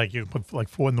 Montana, like you put like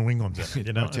 4 New Englands in.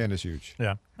 You know, Montana's huge.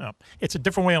 yeah. It's a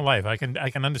different way of life. I can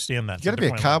understand that. You got to be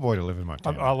a cowboy to live in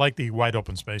Montana. I like the wide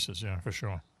open spaces. Yeah, for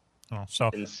sure. Oh, so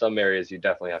In some areas, you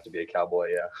definitely have to be a cowboy.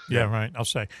 Yeah. yeah, right. I'll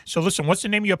say. So listen, what's the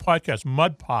name of your podcast?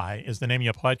 Mud Pie is the name of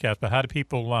your podcast, but how do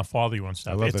people follow you and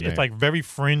stuff? I love It's the name. like very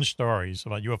fringe stories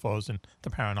about UFOs and the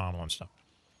paranormal and stuff.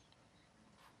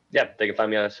 Yeah, they can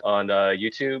find me on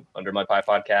YouTube under My Pie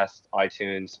Podcast,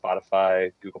 iTunes,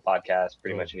 Spotify, Google Podcasts,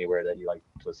 pretty much anywhere that you like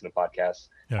to listen to podcasts.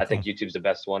 Yeah, I think YouTube's the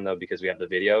best one though because we have the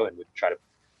video and we try to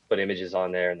put images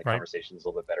on there, and the Right. conversation's a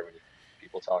little bit better when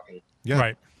people talking. Yeah.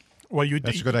 Right. Well,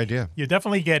 That's a good idea. You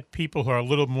definitely get people who are a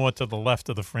little more to the left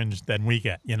of the fringe than we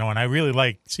get, you know, and I really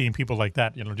like seeing people like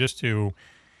that, you know, just to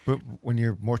But when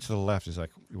you're more to the left, it's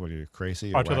like, what are you,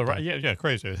 crazy? to the right. Yeah,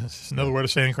 crazy. It's another word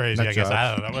of saying crazy, Nut I guess.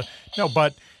 I job. don't know. No,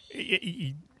 but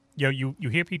you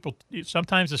hear people,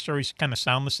 sometimes the stories kind of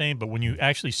sound the same, but when you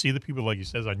actually see the people, like he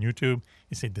says on YouTube,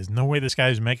 you say, there's no way this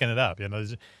guy's making it up.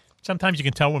 Sometimes you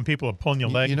can tell when people are pulling your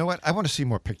leg. You know what? I want to see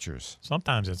more pictures.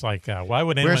 Sometimes it's like, why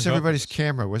would anyone? Where's everybody's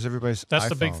camera? Where's everybody's That's iPhone?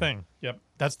 the big thing. Yep.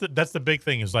 That's the big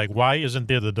thing is like, why isn't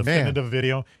there the definitive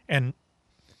video? And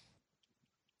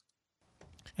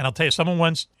I'll tell you,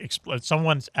 someone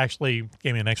actually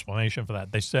gave me an explanation for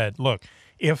that. They said, look,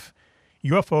 if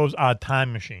UFOs are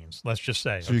time machines, let's just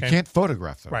say. So you can't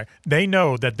photograph them. Right. They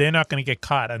know that they're not going to get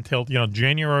caught until,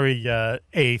 January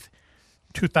 8th,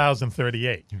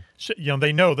 2038. So,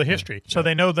 they know the history. So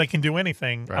they know they can do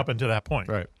anything up until that point.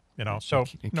 Right. So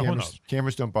who knows?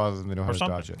 Cameras don't bother them. They know how to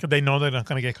dodge it. Because they know they're not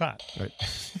going to get caught. Right.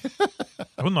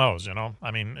 Who knows, I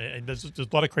mean, there's a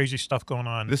lot of crazy stuff going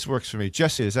on. This works for me.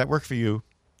 Jesse, does that work for you?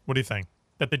 What do you think?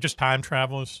 That they're just time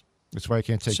travelers? That's why I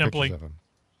can't take Simply. pictures of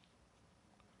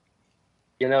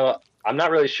them. I'm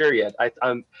not really sure yet. I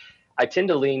tend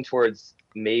to lean towards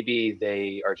maybe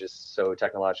they are just so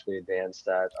technologically advanced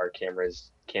that our cameras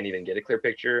can't even get a clear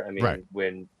picture. I mean,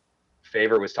 when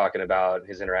Favor was talking about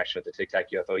his interaction with the Tic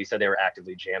Tac UFO, he said they were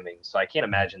actively jamming. So I can't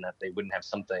imagine that they wouldn't have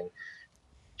something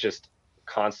just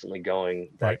constantly going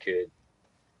that could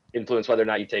influence whether or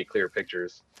not you take clear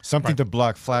pictures. Something to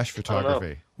block flash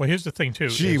photography. Well, here's the thing, too.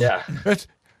 Gee,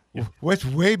 what's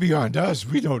way beyond us?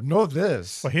 We don't know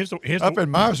this. Well, here's up in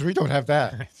Mars, we don't have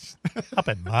that. Up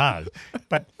in Mars.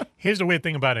 But here's the weird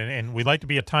thing about it, and we like to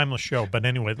be a timeless show, but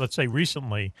anyway, let's say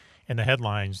recently in the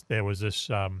headlines, there was this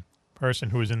person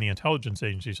who was in the intelligence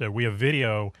agency said, we have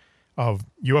video of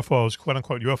UFOs,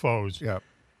 quote-unquote UFOs,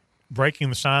 breaking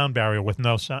the sound barrier with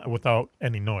no sound, without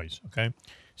any noise, okay?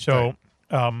 So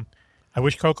I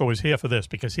wish Coco was here for this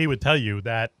because he would tell you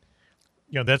that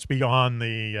that's beyond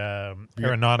the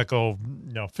aeronautical,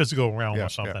 physical realm or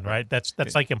something, right? That's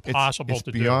like impossible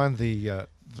to do. It's beyond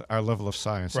our level of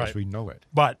science as we know it.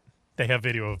 But they have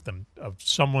video of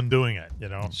someone doing it,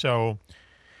 So,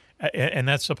 and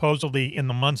that's supposedly in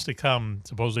the months to come.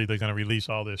 Supposedly they're going to release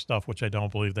all this stuff, which I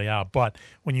don't believe they are. But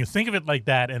when you think of it like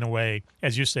that, in a way,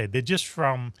 as you say, they're just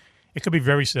from. It could be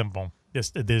very simple.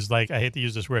 There's like, I hate to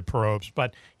use this word probes,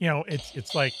 but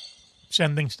it's like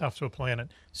sending stuff to a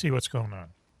planet, see what's going on.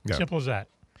 Simple as that.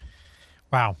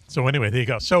 Wow. So anyway, there you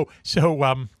go. So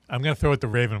I'm going to throw it to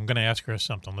Raven. I'm going to ask her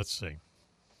something. Let's see.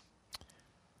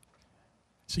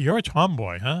 So you're a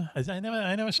tomboy, huh? I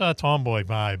never saw a tomboy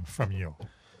vibe from you.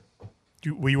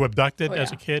 Were you abducted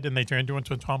as a kid and they turned you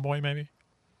into a tomboy, maybe?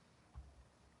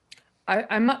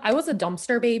 I was a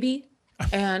dumpster baby.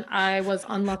 And I was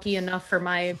unlucky enough for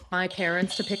my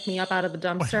parents to pick me up out of the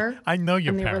dumpster. I know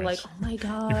your parents. And they were like, parents. oh my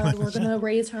God, we're going to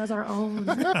raise her as our own.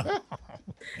 No,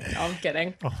 I'm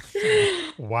kidding.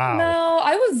 Wow. No,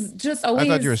 I was just always I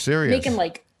thought you were serious. Making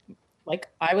like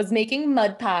I was making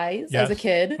mud pies as a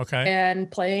kid. Okay. And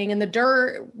playing in the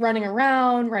dirt, running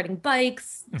around, riding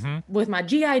bikes with my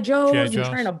G.I. Joes and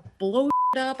trying to blow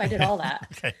up. I did all that.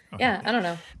 Okay. Yeah, I don't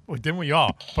know. Well, didn't we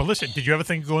all? But listen, did you ever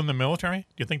think of going in the military? Do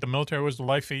you think the military was the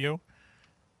life for you?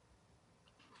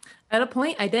 At a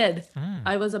point, I did.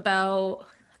 I was about,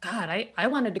 God, I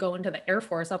wanted to go into the Air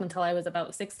Force up until I was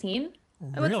about 16,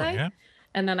 I would say. Yeah.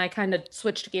 And then I kind of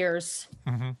switched gears.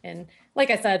 And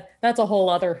like I said, that's a whole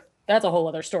other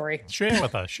story. Share it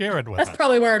with us. That's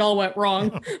probably where it all went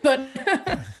wrong. But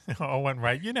it all went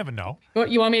right. You never know.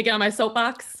 You want me to get on my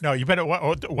soapbox? No, you better.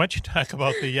 Why don't you talk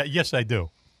about the? Yes, I do.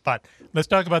 But let's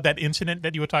talk about that incident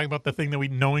that you were talking about. The thing that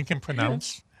no one can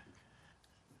pronounce.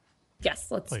 Yes,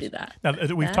 let's do that. Now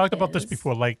we've talked about this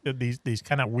before. Like these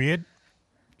kind of weird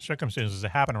circumstances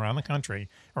that happen around the country,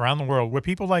 around the world, where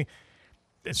people like.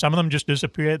 Some of them just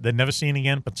disappeared. They're never seen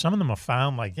again. But some of them are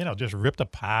found just ripped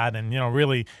apart and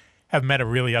really have met a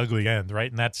really ugly end,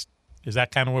 right? And is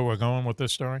that kind of where we're going with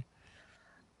this story?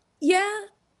 Yeah.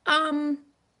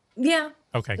 Yeah.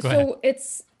 Okay, go ahead. So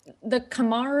it's the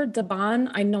Kamar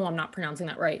Daban. I know I'm not pronouncing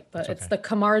that right, but it's the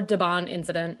Kamar Daban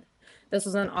incident. This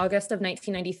was in August of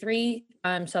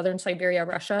 1993, southern Siberia,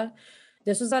 Russia.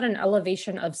 This was at an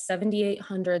elevation of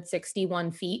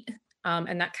 7,861 feet.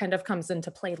 And that kind of comes into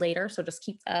play later. So just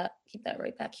keep that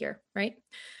right back here, right?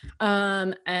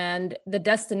 And the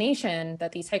destination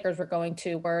that these hikers were going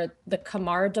to were the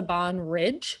Kamar Daban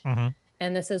Ridge.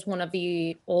 And this is one of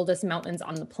the oldest mountains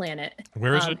on the planet.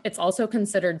 Where is it? It's also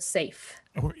considered safe.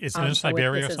 Is it in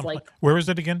Siberia or something? Where is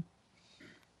it again?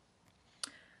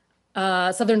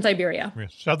 Southern Siberia.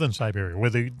 Southern Siberia, where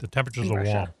the temperatures are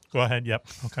warm. Go ahead. Yep.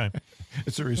 Okay.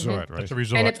 It's a resort, right? It's a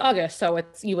resort. And it's August, so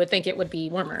you would think it would be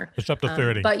warmer. It's up to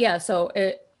 30. But yeah, so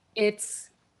it's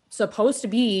supposed to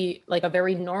be like a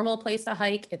very normal place to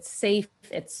hike. It's safe.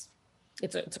 It's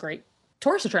a great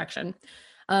tourist attraction.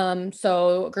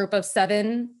 So a group of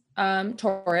 7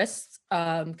 tourists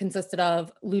consisted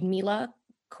of Ludmila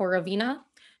Korovina.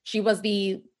 She was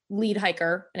the lead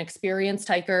hiker, an experienced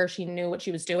hiker. She knew what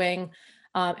she was doing.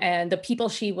 And the people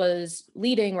she was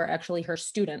leading were actually her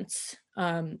students.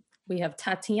 We have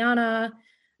Tatiana,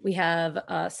 we have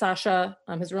Sasha.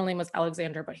 His real name was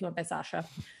Alexander, but he went by Sasha.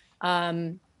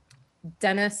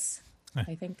 Dennis,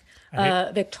 I think.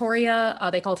 Victoria,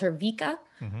 they called her Vika.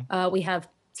 We have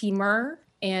Timur,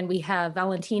 and we have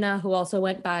Valentina, who also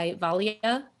went by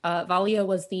Valia. Valia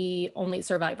was the only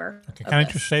survivor. Okay, can I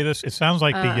just say this? It sounds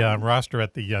like the roster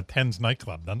at the Tens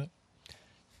nightclub, doesn't it?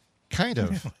 Kind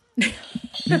of.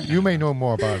 you may know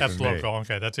more about it That's than me. local.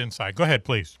 Okay, that's inside. Go ahead,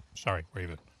 please. Sorry,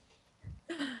 Raven.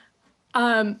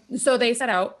 So they set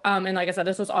out, and like I said,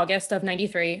 this was August of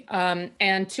 93,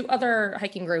 and 2 other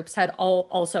hiking groups had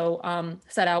also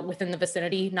set out within the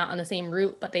vicinity, not on the same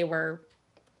route, but they were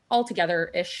all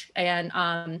together-ish. And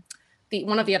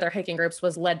one of the other hiking groups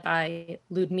was led by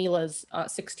Ludmila's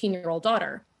 16-year-old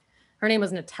daughter. Her name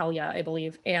was Natalia, I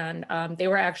believe, and they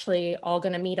were actually all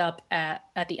going to meet up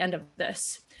at the end of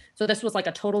this. So this was like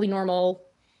a totally normal,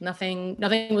 nothing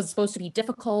was supposed to be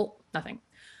difficult, nothing.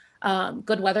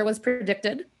 Good weather was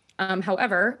predicted.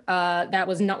 However, that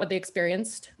was not what they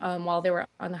experienced while they were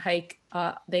on the hike.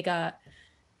 They got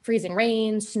freezing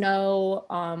rain, snow,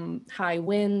 high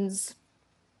winds,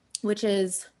 which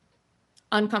is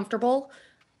uncomfortable,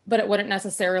 but it wouldn't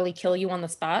necessarily kill you on the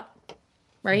spot,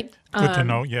 right? Good to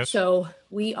know, yes. So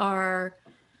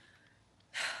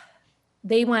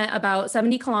they went about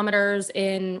 70 kilometers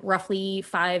in roughly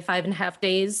 5.5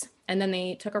 days. And then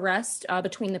they took a rest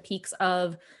between the peaks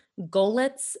of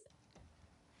Golitz,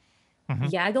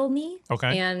 Yagelny,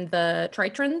 and the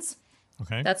Tritrons.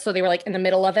 Okay. So they were like in the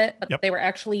middle of it, but they were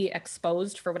actually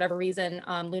exposed for whatever reason.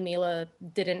 Ludmila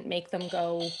didn't make them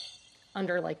go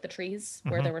under like the trees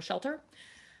where there was shelter.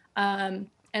 And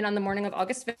on the morning of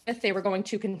August 5th, they were going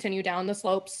to continue down the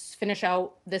slopes, finish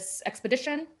out this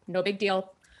expedition. No big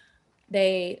deal.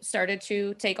 They started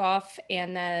to take off,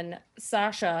 and then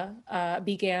Sasha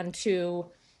began to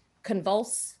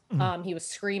convulse. He was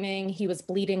screaming. He was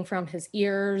bleeding from his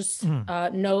ears,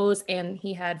 nose, and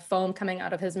he had foam coming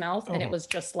out of his mouth. And it was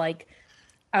just like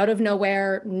out of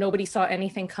nowhere. Nobody saw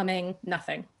anything coming,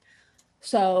 nothing.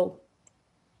 So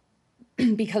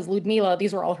because Ludmila,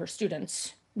 these were all her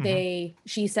students,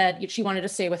 she said she wanted to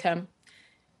stay with him.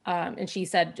 And she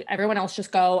said, everyone else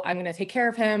just go. I'm going to take care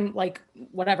of him. Like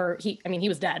whatever. He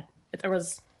was dead. There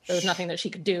was nothing that she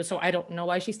could do. So I don't know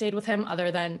why she stayed with him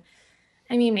other than,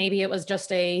 maybe it was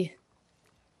just an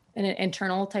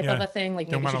internal type of a thing. Like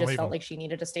maybe she just felt like she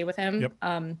needed to stay with him. Yep.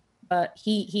 But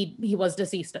he was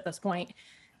deceased at this point.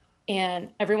 And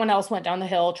everyone else went down the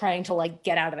hill trying to like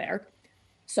get out of there.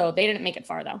 So they didn't make it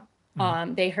far though.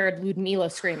 They heard Ludmila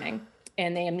screaming,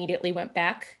 and they immediately went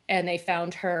back, and they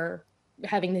found her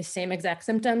having the same exact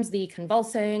symptoms, the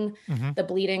convulsing, the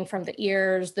bleeding from the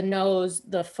ears, the nose,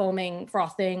 the foaming,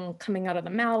 frothing coming out of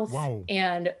the mouth. Wow.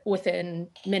 And within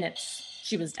minutes,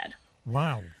 she was dead.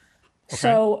 Wow. Okay.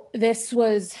 So this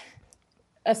was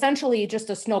essentially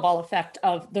just a snowball effect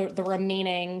of the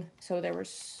remaining, so there were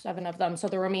 7 of them. So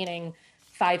the remaining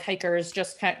 5 hikers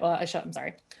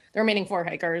the remaining 4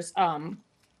 hikers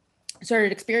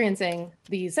started experiencing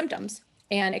these symptoms.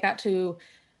 And it got to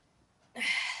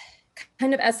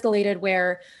kind of escalated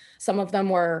where some of them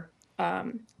were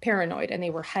paranoid, and they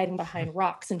were hiding behind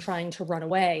rocks and trying to run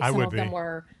away. Some of them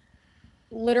were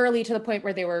literally to the point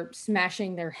where they were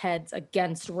smashing their heads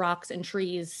against rocks and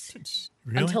trees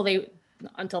until they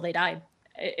died.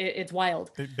 It's wild.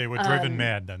 They were driven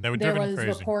mad then. They were driven crazy. There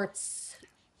was reports.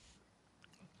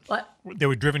 What? They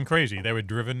were driven crazy. They were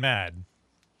driven mad.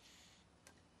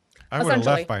 I would have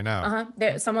left by now.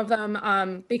 Some of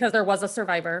them, because there was a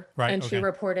survivor, right, she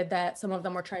reported that some of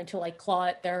them were trying to like claw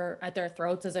at their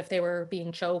throats as if they were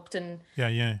being choked, and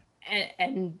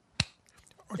and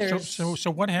there's so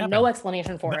what happened? No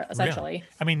explanation for it, essentially.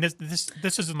 Really?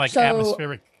 This isn't like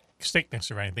atmospheric sickness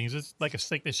or anything. Is this like a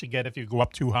sickness you get if you go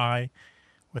up too high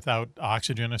without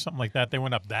oxygen or something like that? They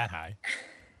went up that high.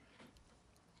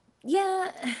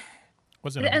 Yeah.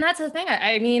 And that's the thing.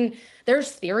 I mean,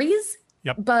 there's theories.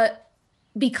 Yep. But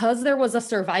because there was a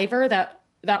survivor that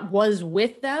was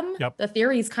with them, the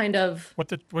theories kind of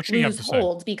lose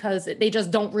hold because they just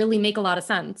don't really make a lot of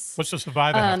sense. What's the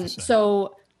survivor have to say?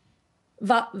 So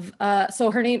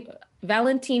her name,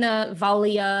 Valentina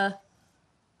Valia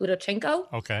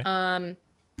Udachenko. Okay. And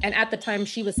at the time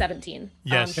she was 17.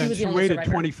 Yes. She waited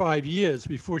 25 years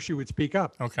before she would speak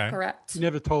up. Okay. Correct. She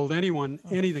never told anyone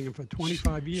anything for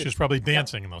 25 years. She was probably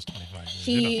dancing in those 25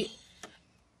 years.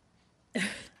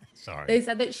 Sorry. They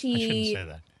said that I shouldn't say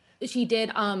that. she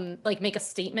did like make a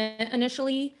statement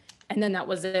initially, and then that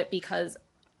was it, because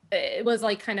it was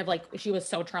like kind of like she was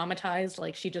so traumatized,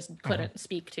 like she just couldn't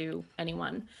speak to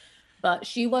anyone. But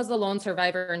she was the lone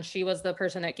survivor, and she was the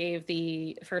person that gave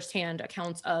the firsthand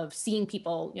accounts of seeing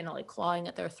people, you know, like clawing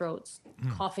at their throats,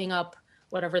 coughing up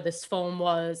whatever this foam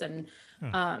was. And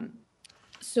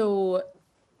so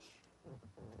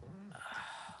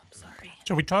sorry.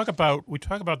 So we talk about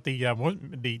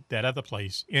that other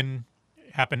place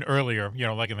happened earlier, you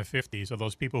know, like in the 50s, of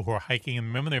those people who are hiking, and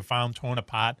remember they found torn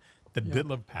apart the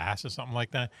Ditlev Pass or something like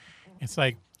that. It's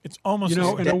like it's almost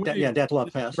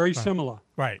Ditlev Pass, very similar.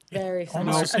 Right. Very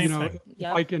similar. Almost the same thing. If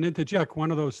I can interject one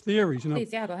of those theories,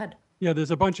 Please, yeah, go ahead. Yeah,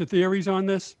 there's a bunch of theories on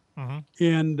this,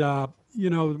 and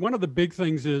one of the big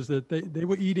things is that they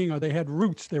were eating, or they had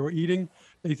roots they were eating,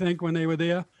 they think, when they were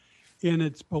there, and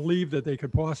it's believed that they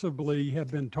could possibly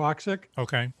have been toxic.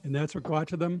 Okay. And that's what got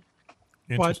to them.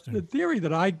 But Interesting. the theory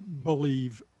that I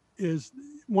believe is,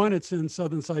 one, it's in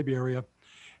southern Siberia.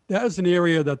 That is an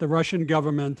area that the Russian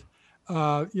government,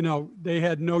 they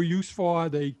had no use for.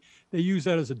 They use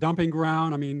that as a dumping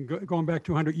ground. I mean, going back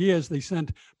 200 years, they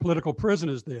sent political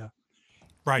prisoners there.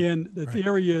 Right. And the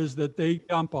theory is that they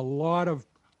dump a lot of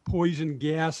poison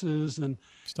gases and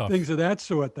things of that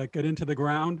sort that get into the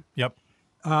ground. Yep.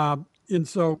 And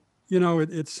so,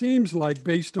 it seems like,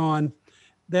 based on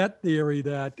that theory,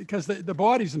 that because the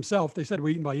bodies themselves, they said, were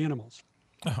eaten by animals.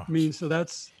 Oh, I mean, so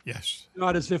that's yes,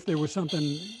 not as if they were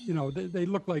something, they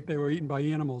looked like they were eaten by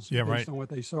animals based on what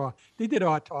they saw. They did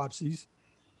autopsies,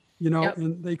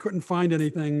 and they couldn't find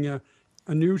anything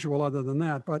unusual other than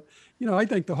that. But, I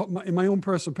think in my own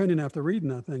personal opinion, after reading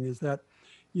that thing, is that,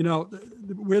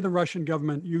 where the Russian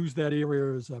government used that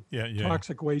area as a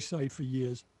toxic waste site for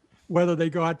years, whether they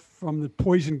got from the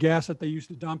poison gas that they used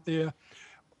to dump there.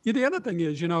 Yeah, the other thing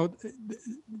is,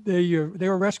 they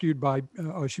were rescued by,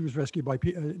 or she was rescued by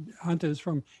hunters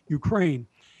from Ukraine.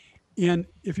 And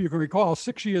if you can recall,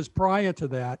 6 years prior to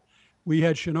that, we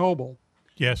had Chernobyl.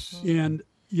 Yes. And,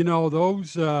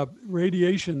 those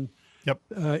radiation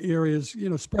areas,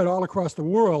 spread all across the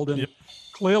world. And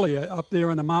clearly up there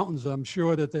in the mountains, I'm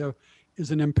sure that there is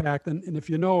an impact. And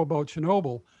if you know about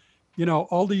Chernobyl,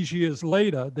 all these years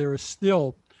later, there are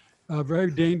still very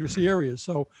dangerous areas.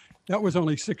 So that was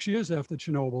only 6 years after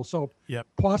Chernobyl. So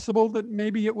possible that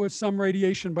maybe it was some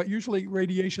radiation, but usually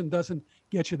radiation doesn't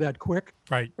get you that quick.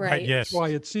 Right. Yes. That's why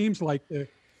it seems like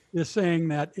they're saying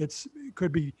that it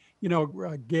could be,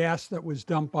 gas that was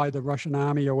dumped by the Russian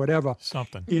army or whatever.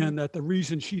 Something. And that the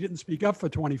reason she didn't speak up for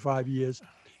 25 years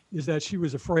is that she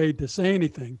was afraid to say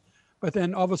anything. But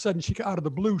then all of a sudden, out of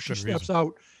the blue, she steps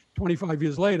out 25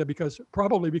 years later, because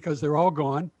they're all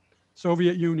gone.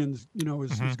 Soviet Union's,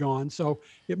 is gone. So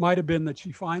it might have been that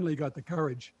she finally got the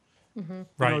courage,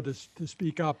 to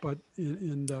speak up. But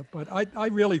I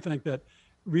really think that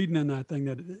reading in that thing,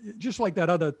 that just like that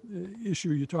other issue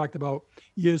you talked about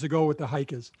years ago with the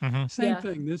hikers, same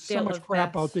thing. There's so much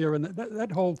crap out there, and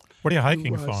that whole what are you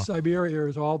hiking for? Siberia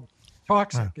is all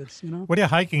toxic. It's What are you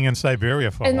hiking in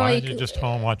Siberia for? And Why aren't you just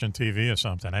home watching TV or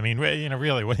something? I mean,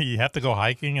 really, what do you have to go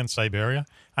hiking in Siberia?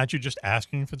 Aren't you just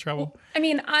asking for trouble? I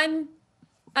mean, I'm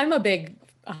a big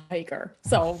hiker,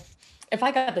 so if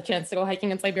I got the chance to go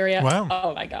hiking in Siberia,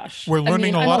 oh my gosh, we're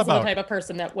learning a lot I'm also about the type of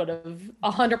person that would have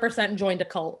 100% joined a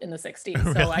cult in the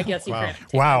 60s. So I guess you can't.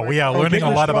 Wow, we are learning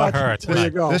a lot about her tonight. There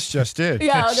you go. This just did.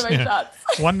 Yeah, I'll give my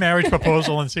shots. One marriage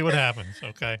proposal and see what happens.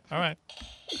 Okay, all right.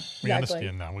 We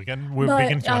understand now. We're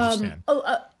beginning to understand.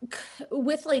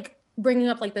 With bringing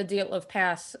up the Ditlev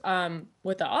Pass,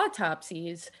 with the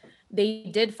autopsies, they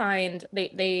did find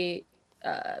they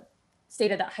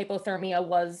stated that hypothermia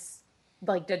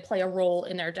did play a role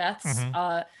in their deaths.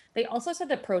 They also said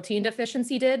that protein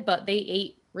deficiency did, but they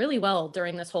ate really well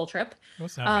during this whole trip.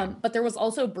 What's that mean? But there was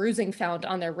also bruising found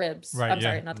on their ribs. Right, I'm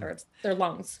sorry, not their ribs, their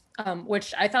lungs,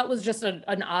 which I thought was just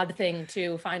an odd thing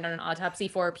to find on an autopsy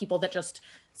for people that just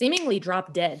seemingly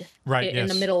dropped dead in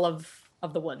the middle of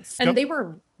the woods. And they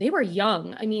were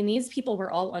young. I mean, these people were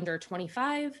all under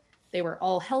 25. They were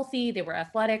all healthy. They were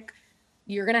athletic.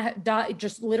 You're going to die,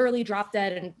 just literally drop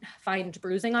dead and find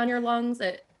bruising on your lungs.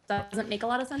 It doesn't make a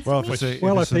lot of sense to me. If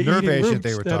it's a nerve agent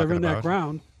they were that are talking in that about.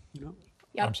 ground,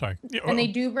 Yep. I'm sorry. And they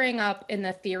do bring up in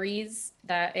the theories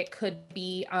that it could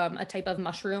be a type of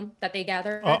mushroom that they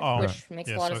gather, which makes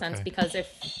a lot of sense, because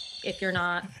if you're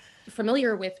not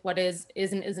familiar with what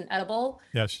isn't edible,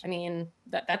 yes, I mean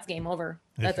that's game over.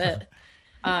 That's it.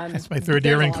 That's my third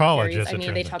year in college. I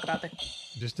mean, they talk about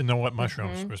just to know what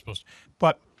mushrooms were supposed to.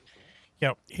 But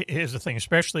here's the thing,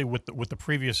 especially with the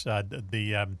previous I'm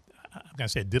going to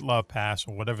say Ditlev Pass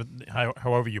or whatever,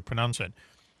 however you pronounce it.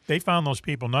 They found those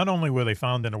people. Not only were they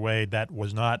found in a way that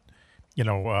was not,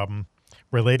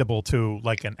 relatable to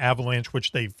like an avalanche,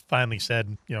 which they finally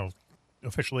said,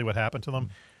 officially what happened to them,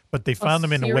 but they found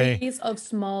them in a way. Series of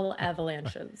small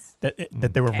avalanches.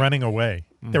 That they were running away.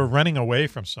 They were running away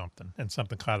from something, and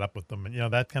something caught up with them,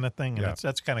 and that kind of thing. And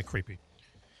that's kind of creepy.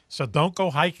 So don't go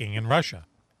hiking in Russia.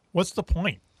 What's the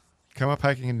point? Come up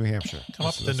hiking in New Hampshire. Come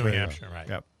up to New Hampshire, right?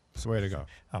 Yep, that's the way to go.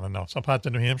 I don't know. Some parts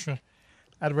of New Hampshire,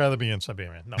 I'd rather be in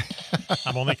Siberia. No,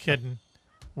 I'm only kidding.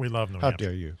 We love New Hampshire.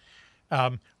 How dare you?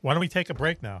 Why don't we take a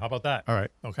break now? How about that? All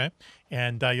right. Okay.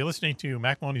 And you're listening to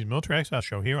Mac Maloney's Military Exile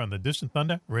Show here on the Distant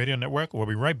Thunder Radio Network. We'll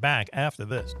be right back after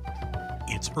this.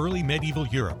 It's early medieval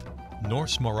Europe.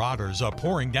 Norse marauders are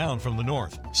pouring down from the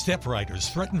north. Steppe riders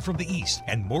threaten from the east,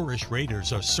 and Moorish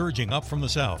raiders are surging up from the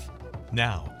south.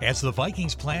 Now, as the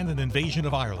Vikings plan an invasion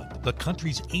of Ireland, the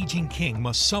country's aging king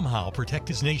must somehow protect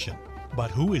his nation. But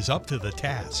who is up to the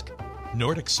task?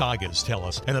 Nordic sagas tell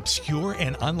us an obscure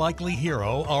and unlikely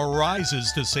hero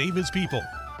arises to save his people.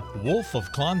 Wolf of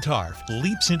Clontarf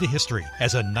leaps into history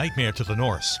as a nightmare to the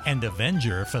Norse and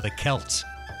avenger for the Celts.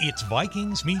 It's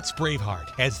Vikings meets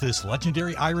Braveheart as this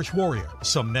legendary Irish warrior,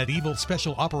 some medieval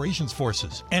special operations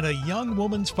forces, and a young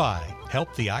woman spy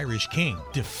help the Irish king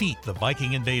defeat the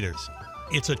Viking invaders.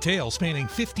 It's a tale spanning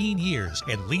 15 years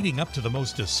and leading up to the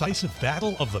most decisive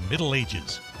battle of the Middle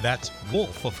Ages. That's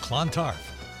Wolf of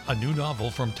Clontarf, a new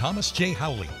novel from Thomas J.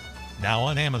 Howley, now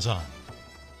on Amazon.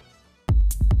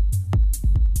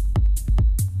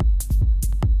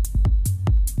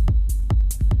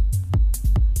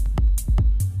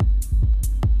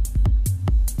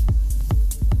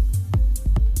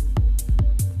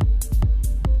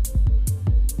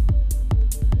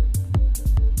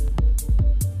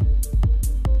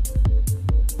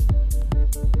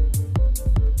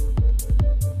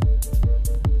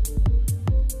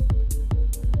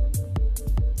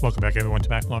 Welcome back, everyone, to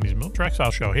Mac Maloney's Military Exile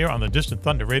Show here on the Distant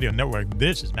Thunder Radio Network.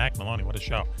 This is Mac Maloney. What a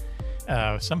show.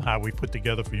 Somehow we put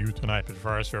together for you tonight, but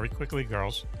first, very quickly,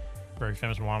 girls, very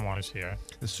famous Juan is here.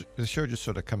 The show just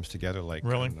sort of comes together like...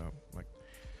 Really? I don't know, like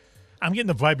I'm getting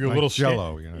the vibe you're like a little...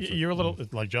 Jell-O. You're a little...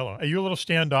 Like Jell-O. Are you a little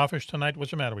standoffish tonight?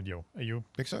 What's the matter with you? Are you...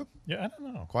 Think so? Yeah, I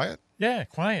don't know. Quiet? Yeah,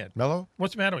 quiet. Mellow?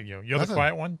 What's the matter with you? You're Nothing. the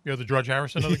quiet one? You're the George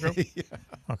Harrison of the group? Yeah.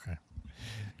 Okay.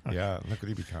 Yeah, look what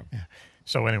he become. Yeah.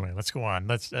 So anyway, let's go on.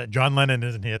 John Lennon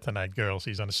isn't here tonight, girls.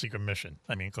 He's on a secret mission.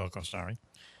 Coco, sorry.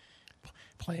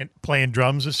 Playing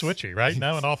drums is switchy, right?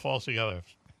 Now it all falls together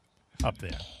up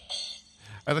there.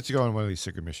 I'd let you go on one of these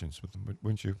secret missions,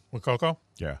 wouldn't you? With Coco?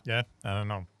 Yeah. Yeah? I don't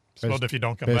know. Explode if you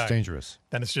don't come but back. It's dangerous.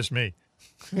 Then it's just me.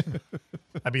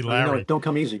 I'd be Larry. Don't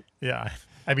come easy. Yeah.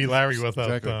 I'd be Larry without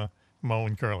Exactly. Mo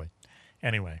and Curly.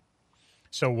 Anyway.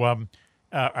 So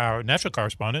our national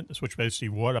correspondent, Switch Base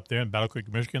Steve Ward up there in Battle Creek,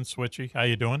 Michigan. Switchy, how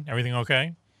you doing? Everything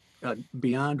okay?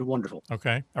 Beyond wonderful.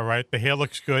 Okay. All right. The hair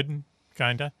looks good,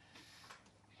 kind of.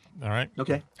 All right.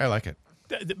 Okay. I like it.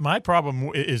 My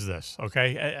problem is this,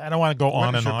 okay? I don't want to go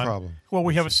on and your on. problem? Well,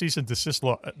 we have a cease and desist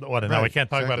order now. We can't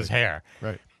talk about his hair.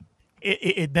 Right.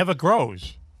 It never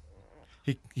grows.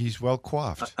 He's well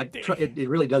coiffed. It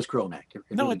really does grow, Mac. It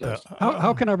really does.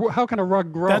 How can a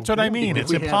rug grow? That's what I mean. If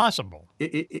It's we had- impossible.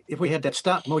 If we had that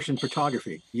stop motion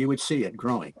photography, you would see it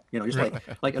growing. Just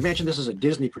like imagine this is a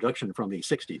Disney production from the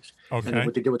 '60s, Okay. and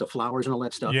what they did with the flowers and all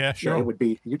that stuff. Yeah, sure. it would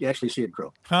be. You'd actually see it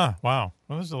grow. Huh, wow.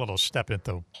 Well, this is a little step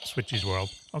into Switchy's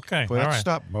world. Okay, Well, all that right.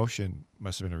 stop motion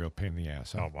must have been a real pain in the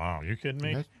ass. Huh? Oh, wow. You kidding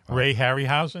me? Wow. Ray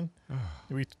Harryhausen?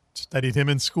 We studied him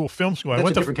in school, film school.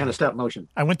 That's a different kind of stop motion.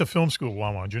 I went to film school,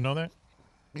 Wawa. Did you know that?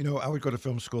 I would go to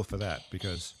film school for that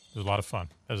because It was a lot of fun,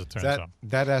 as it turns out.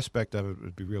 that aspect of it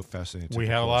would be real fascinating. We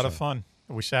had a lot of fun.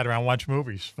 We sat around and watched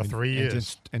movies for 3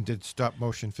 years. And did stop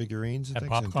motion figurines and And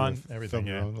things. popcorn, and everything, film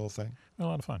yeah. your own little thing. A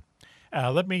lot of fun.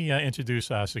 Let me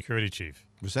introduce our security chief.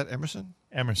 Was that Emerson?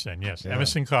 Emerson, yes. Yeah.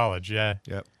 Emerson College, yeah.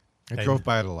 Yep. I They- drove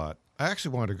by it a lot. I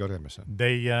actually wanted to go to Emerson.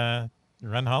 They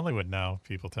run Hollywood now,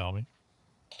 people tell me.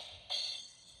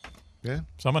 Yeah.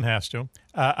 Someone has to.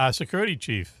 Our security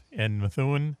chief in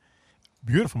Methuen,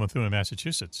 beautiful Methuen,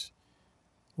 Massachusetts,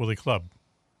 Willie Clubb.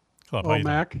 How Hello, you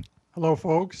doing? Mac. Hello,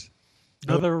 folks.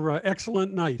 Another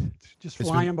excellent night. It's just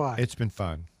flying by. It's been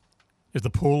fun. Is the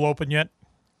pool open yet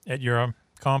at your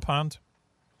compound?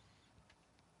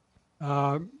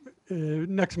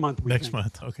 Next month. Next think.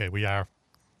 month. Okay, we are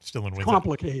still in It's winter.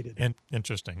 complicated.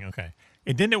 Interesting. Okay.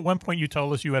 And didn't at one point you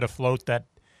told us you had a float that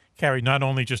carried not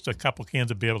only just a couple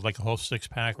cans of beer, but like a whole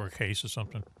 6-pack or a case or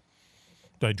something?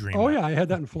 Did I dream? Oh that? yeah, I had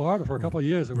that in Florida for a couple of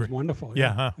years. It was wonderful.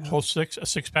 Yeah, huh? Whole a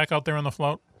 6-pack out there on the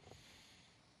float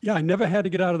Yeah, I never had to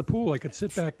get out of the pool. I could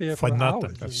sit back there for for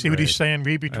nothing. hours. See what he's saying?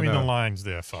 Read between I the know. lines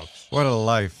there, folks. What a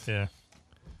life. Yeah.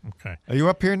 Okay. Are you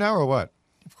up here now or what?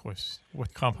 Of course.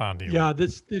 What compound do you? Yeah,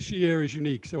 this year is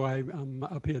unique, so I'm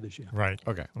up here this year. Right.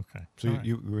 Okay. Okay. So All right.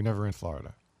 you were never in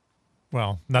Florida.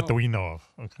 Well, not that we know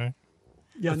of. Okay.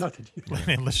 Yeah, nothing.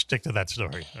 Let's stick to that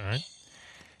story. All right.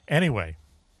 Anyway,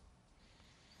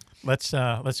 let's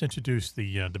introduce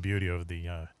the beauty of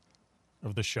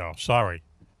the show. Sorry,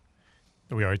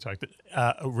 we already talked.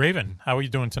 Raven, how are you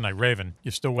doing tonight? Raven,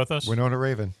 you still with us? Winona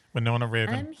Raven. Winona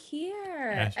Raven. I'm here.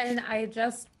 Yes. And I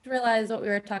just realized what we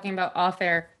were talking about off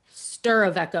air. Stir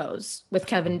of Echoes with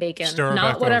Kevin Bacon. Stir of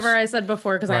Not Echoes. whatever I said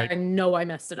before, because Right. I know I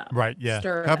messed it up. Right, yeah.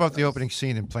 Stir of How about the Echoes. opening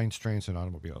scene in Planes, Trains, and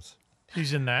Automobiles?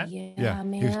 He's in that. Yeah,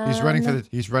 man.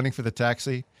 He's running for the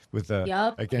taxi with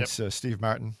Yup. against Steve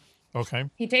Martin. Okay.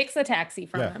 He takes the taxi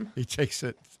from Yeah, him. he takes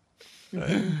it.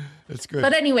 It's good.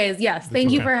 But anyways, yes,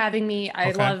 thank you okay. for having me.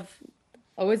 I Okay.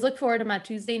 always look forward to my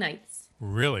Tuesday nights.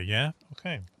 Really? Yeah.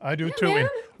 Okay. I do Yeah, too. man.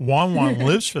 And Juan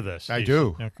lives for this. I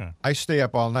do. Okay. I stay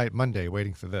up all night Monday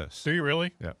waiting for this. Do you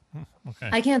really? Yeah. Okay.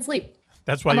 I can't sleep.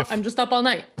 That's why I'm just up all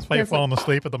night. That's why you're Can't sleep. falling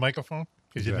asleep at the microphone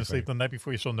because you didn't Exactly. sleep the night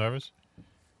before. You're so nervous.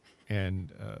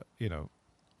 And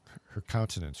her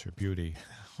countenance, her beauty,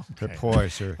 her Okay.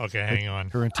 poise, her Okay, hang on.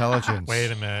 her intelligence,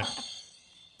 Wait a minute.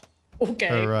 Okay.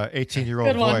 her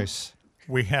 18-year-old Good one. voice.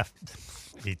 We have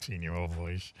 18-year-old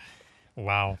voice.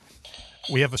 Wow.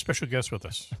 We have a special guest with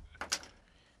us.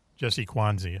 Jesse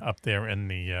Kwanzi up there in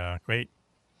the great Great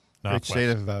Northwest. state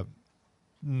of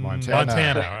Montana.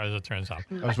 Montana, as it turns out.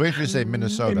 I was waiting for you to say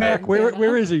Minnesota. Hey, Mac,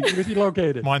 where is he? Where's he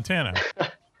located? Montana.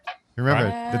 Remember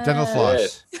the dental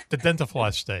floss. The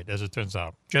Dental state, as it turns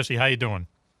out. Jesse, how you doing?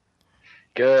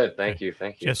 Good. Thank you.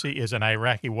 Jesse is an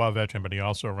Iraqi war veteran, but he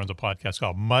also runs a podcast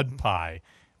called Mud Pie,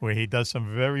 where he does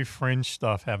some very fringe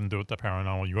stuff having to do with the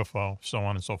paranormal, UFO, so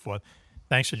on and so forth.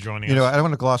 Thanks for joining us. I don't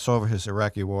want to gloss over his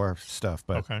Iraqi war stuff,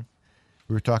 but Okay.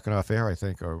 we were talking off air, I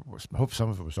think, or hope some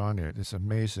of it was on there. It's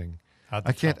amazing. How'd I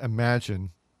you can't feel?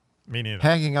 imagine Me neither.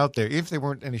 hanging out there, even if there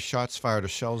weren't any shots fired or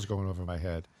shells going over my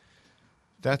head.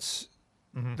 That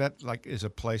is a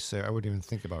place there I wouldn't even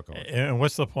think about going. And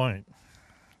what's the point?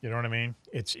 You know what I mean?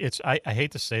 It's. I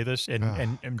hate to say this,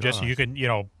 and Jesse, God. you can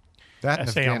That and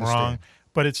say I'm Afghanistan. wrong,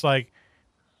 but it's like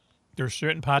there's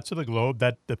certain parts of the globe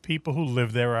that the people who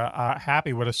live there are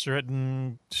happy with a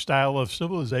certain style of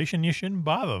civilization. You shouldn't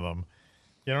bother them.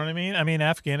 You know what I mean? I mean,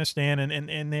 Afghanistan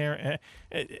and there,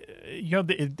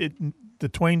 the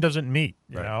twain doesn't meet.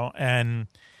 You Right. know, and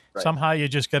Right. somehow you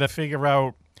just got to figure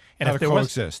out. And How if to there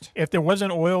was, coexist. if there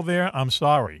wasn't oil there, I'm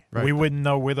sorry. Right. We wouldn't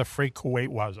know where the freak Kuwait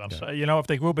was. I'm sorry. If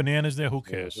they grew bananas there, who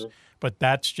cares? But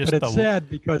that's just But it's sad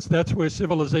because that's where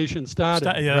civilization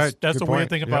started. Yeah, Right, that's good the weird point.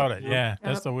 thing Yep. about it. Yeah,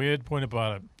 that's the weird point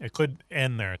about it. It could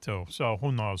end there too. So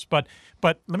who knows? But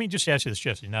let me just ask you this,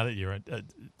 Jesse. Now that you're an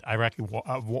Iraqi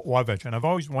war veteran, I've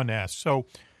always wanted to ask. So,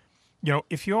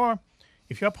 if you're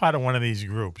part of one of these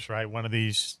groups, right? One of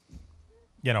these,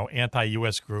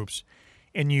 anti-U.S. groups,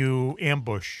 and you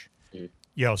ambush,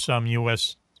 some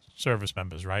U.S. service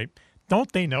members, right?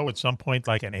 Don't they know at some point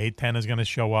like an A-10 is going to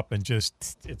show up and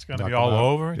just it's going to be Knock all them out.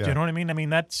 over? Do Yeah. you know what I mean? I mean,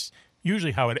 that's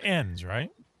usually how it ends,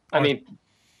 right? I mean,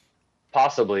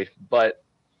 possibly, but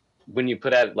when you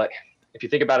put at if you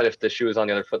think about it, if the shoe is on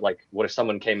the other foot, like what if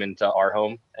someone came into our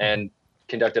home and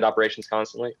conducted operations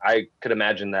constantly? I could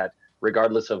imagine that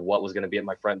regardless of what was going to be at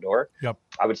my front door, Yep.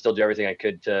 I would still do everything I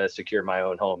could to secure my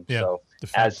own home. Yeah, So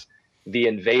defense. as the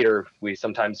invader, we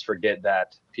sometimes forget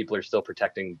that people are still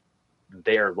protecting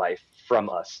their life from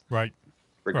us. Right.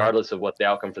 Regardless of what the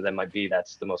outcome for them might be,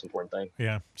 that's the most important thing.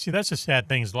 Yeah. See, that's the sad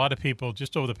thing is a lot of people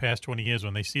just over the past 20 years,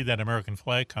 when they see that American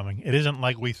flag coming, it isn't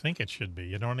like we think it should be.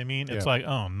 You know what I mean? It's Yeah. like,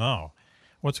 oh no,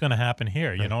 what's going to happen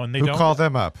here? You know, and they Who don't called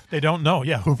them up? They don't know.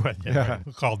 Yeah. Right, Yeah.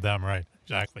 who called them? Right.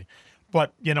 Exactly.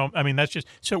 But, I mean, that's just,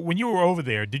 so when you were over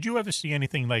there, did you ever see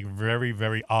anything like very,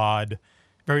 very odd,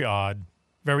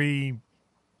 very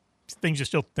things you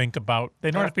still think about?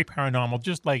 They don't have to be paranormal,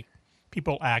 just like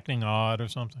people acting odd or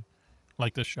something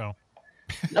like this show.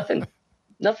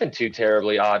 Nothing too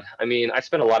terribly odd. I mean, I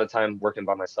spent a lot of time working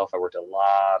by myself. I worked a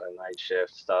lot of night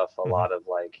shift stuff, a lot of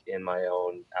in my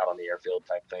own, out on the airfield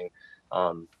type thing.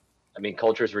 I mean,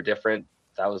 cultures were different.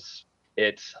 That was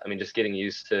it. I mean, just getting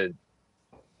used to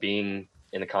being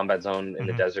in a combat zone in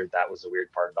the desert, that was the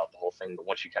weird part about the whole thing. But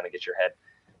once you kind of get your head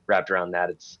wrapped around that,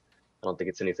 I don't think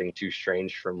it's anything too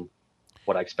strange from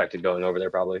what I expected going over there,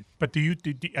 probably. But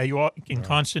are you all in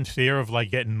constant fear of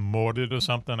like getting mortared or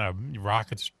something, or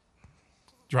rockets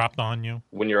dropped on you?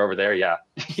 When you're over there, yeah.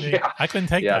 See, I couldn't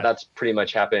take that. Yeah, that's pretty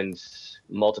much happened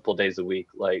multiple days a week.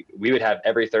 Like we would have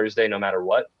every Thursday, no matter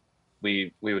what,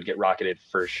 we would get rocketed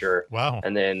for sure. Wow.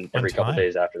 And then every couple time.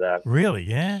 days after that. Really?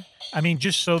 Yeah. I mean,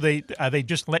 just so are they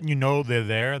just letting you know they're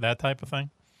there, that type of thing?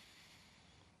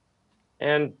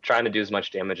 And trying to do as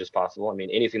much damage as possible. I mean,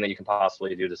 anything that you can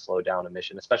possibly do to slow down a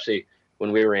mission, especially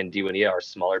when we were in Diwania, our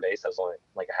smaller base that was only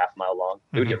like a half mile long,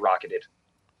 we would get rocketed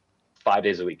 5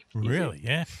 days a week. Easy. Really?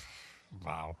 Yeah.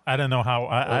 Wow. I don't know how.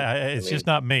 It's just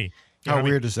not me. How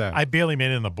weird is that? I barely made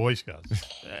it in the Boy Scouts.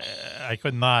 I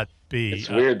could not be. It's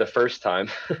weird the first time.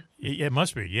 It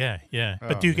must be. Yeah.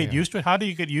 But do you get used to it? How do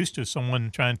you get used to someone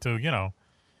trying to,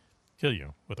 kill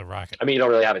you with a rocket? I mean, you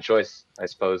don't really have a choice, I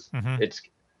suppose. Mm-hmm.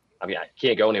 I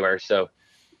can't go anywhere. So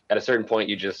at a certain point,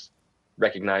 you just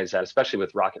recognize that, especially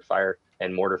with rocket fire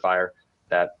and mortar fire,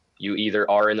 that you either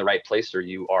are in the right place or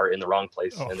you are in the wrong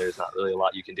place. And there's not really a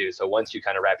lot you can do. So once you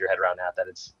kind of wrap your head around that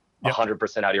it's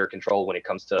 100% out of your control when it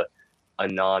comes to a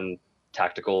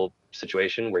non-tactical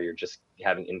situation where you're just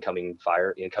having incoming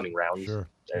rounds. Sure.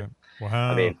 Yeah.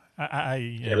 Wow. I mean,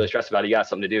 you can't really stress about it. You got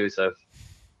something to do. So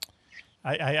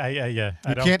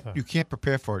You can't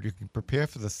prepare for it. You can prepare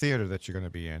for the theater that you're going to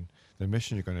be in, the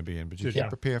mission you're going to be in, but you can't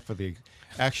prepare for the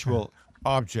actual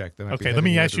object. That might be let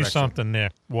me ask you direction. something there,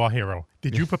 War Hero.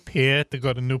 Did you prepare to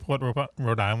go to Newport,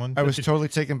 Rhode Island? I was totally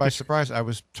taken by surprise. I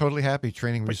was totally happy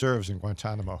training reserves in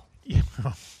Guantanamo. Yeah,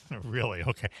 really?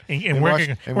 Okay. And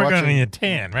working on your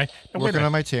tan, right? Working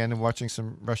on my tan and watching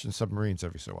some Russian submarines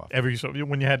every so often.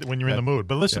 When you're in the mood.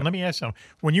 But listen, let me ask you something.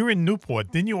 When you were in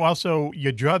Newport, didn't you also,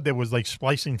 your job there was like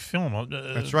splicing film?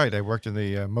 That's right. I worked in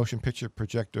the motion picture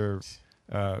projector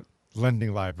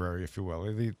lending library, if you will,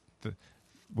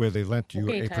 where they lent you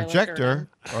a projector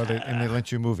and they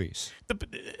lent you movies to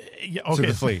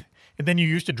the fleet. And then you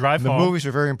used to drive home. The movies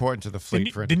are very important to the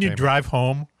fleet for entertainment. Didn't you drive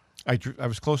home? I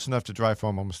was close enough to drive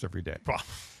home almost every day.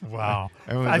 Wow.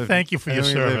 I thank you for your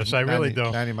service. I really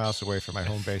do. 90 miles away from my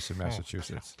home base in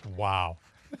Massachusetts. Wow.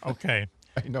 Okay.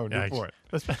 I know, Newport.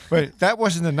 But that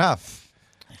wasn't enough.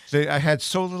 I had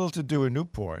so little to do in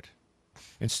Newport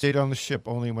and stayed on the ship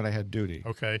only when I had duty.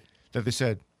 Okay. That they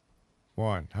said,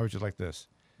 Juan, how would you like this?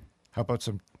 How about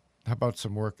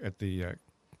some work at the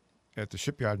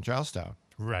shipyard in Charlestown?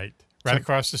 Right. Right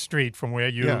across the street from where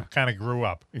you kind of grew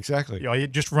up. Exactly. You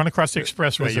just run across the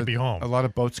expressway, you'll be home. A lot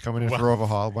of boats coming in for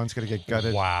overhaul. One's going to get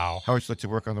gutted. Wow. How would you like to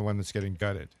work on the one that's getting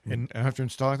gutted? And have to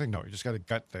install anything? No, you just got to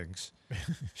gut things.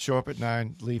 Show up at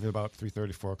 9, leave at about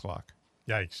 3:30, 4 o'clock.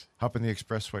 Yikes. Hop in the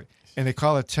expressway. And they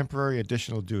call it temporary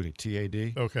additional duty,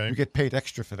 TAD. Okay. You get paid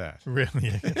extra for that. Really?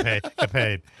 You get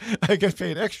paid. I get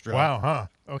paid extra. Wow, huh?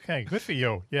 Okay, good for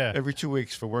you. Yeah. Every 2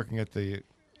 weeks for working at the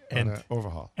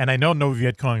overhaul. And I know no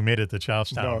Viet Cong made it to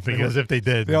Charlestown because if they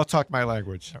did... They all talk my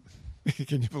language.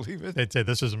 Can you believe it? They'd say,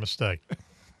 this is a mistake.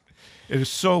 It is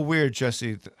so weird,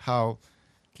 Jesse, how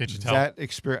Can't you tell? that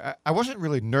experience... I wasn't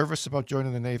really nervous about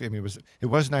joining the Navy. I mean, it was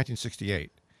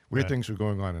 1968. Weird things were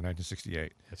going on in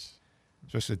 1968. Yes.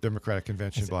 Just a Democratic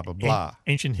convention, blah, blah, blah.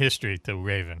 Ancient history to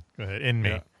Raven. Go ahead. In me.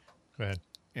 Yeah. Go ahead.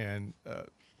 And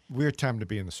weird time to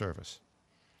be in the service.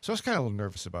 So I was kind of a little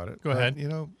nervous about it. Go ahead. You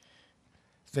know,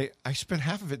 I spent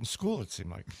half of it in school, it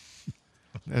seemed like.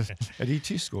 At ET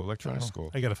school, electronics school.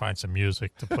 I got to find some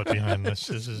music to put behind this.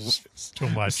 This is too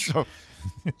much. So,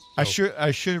 I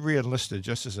should re-enlisted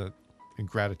just as in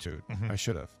gratitude. I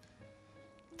should have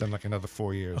done like another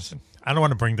 4 years. Listen, I don't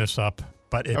want to bring this up,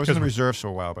 but I was in the reserves for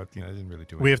a while, but I didn't really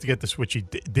do it. We have to get the switchy.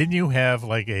 Didn't you have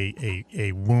like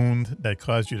a wound that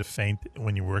caused you to faint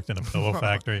when you worked in a pillow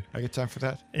factory? I get time for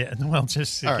that? Yeah. Well,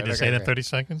 just All can right, you say it in 30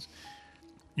 seconds?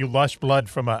 You lost blood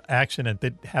from an accident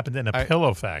that happened in a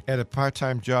pillow factory. I had a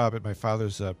part-time job at my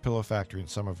father's pillow factory in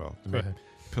Somerville. Go ahead.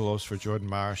 Pillows for Jordan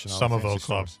Marsh and all Somerville the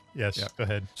Club. stores. Yes, Yeah. go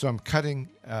ahead. So I'm cutting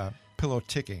pillow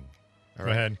ticking. All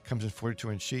right? ahead. Comes in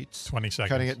 42-inch sheets. 20 seconds.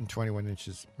 Cutting it in 21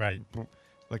 inches. Right.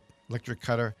 Like electric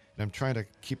cutter. And I'm trying to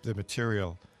keep the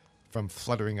material from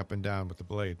fluttering up and down with the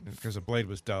blade. Because the blade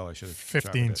was dull, I should have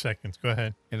 15 seconds. Go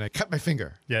ahead. And I cut my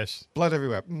finger. Yes. Blood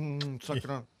everywhere. Suck it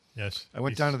on. Yes. I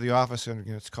went down to the office and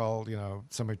it's called,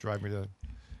 somebody drive me to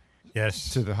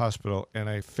the hospital, and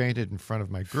I fainted in front of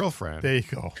my girlfriend. There you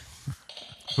go.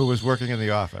 Who was working in the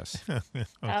office.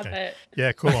 Okay.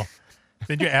 Yeah, cool.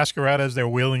 Did you ask her out as they're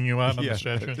wheeling you out on the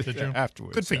stretcher? Did you?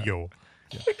 Afterwards. Good for you.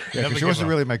 Yeah, 'cause she wasn't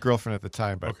really my girlfriend at the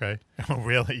time. But, okay. Oh,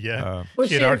 really? Yeah. Was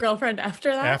she your girlfriend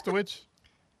after that? Afterwards?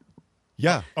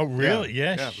 Yeah. Oh, really?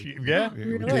 Yeah. Really?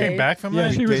 You came back from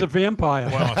that? Yeah, she was a vampire.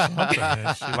 Well,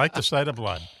 something. She liked the sight of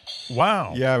blood.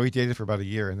 Wow. Yeah, we dated for about a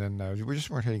year, and then we just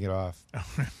weren't hitting it off.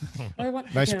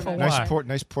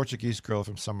 Nice Portuguese girl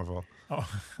from Somerville. Oh.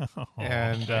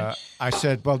 And I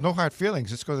said, well, no hard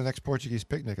feelings. Let's go to the next Portuguese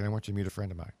picnic, and I want you to meet a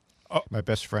friend of mine. My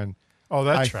best friend. Oh,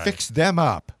 that's I right. fixed them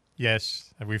up.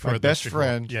 Yes, we've My heard best this before.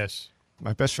 friend. Yes,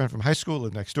 My best friend from high school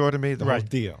lived next door to me. The whole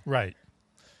deal. Right.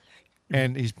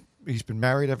 And he's been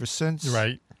married ever since.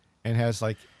 Right. And has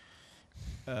like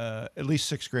at least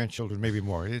 6 grandchildren, maybe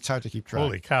more. It's hard to keep track.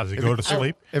 Holy cow! Does he go to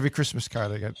sleep? Every Christmas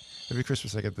card I get. Every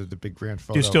Christmas I get the big grand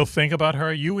photo. Do you still think about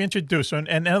her? You introduced her. And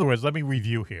in other words, let me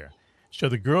review here. So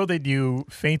the girl that you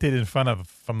fainted in front of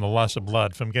from the loss of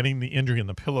blood, from getting the injury in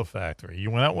the pillow factory,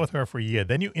 you went out with her for a year.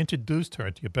 Then you introduced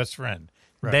her to your best friend.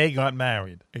 Right. They got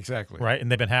married. Exactly. Right? And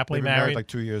they've been happily They've been married married? like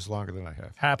 2 years longer than I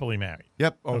have. Happily married.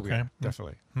 Yep. Oh, Okay. yeah,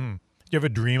 definitely. Do you ever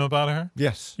dream about her?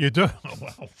 Yes. You do?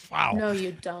 Wow. No,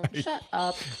 you don't. Shut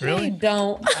up. Really? No, you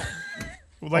don't.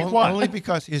 Like what? Only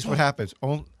because, here's what happens.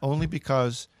 Only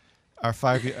because our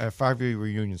 5-year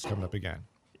reunion's coming up again.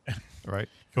 Right?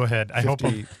 Go ahead. I hope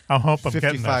I'm 55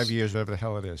 getting this. years, whatever the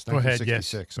hell it is. Go ahead.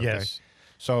 1966, Yes. okay? Yes.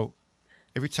 So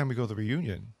every time we go to the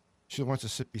reunion, she wants to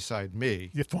sit beside me.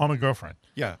 Your former girlfriend.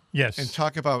 Yeah. Yes. And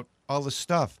talk about all this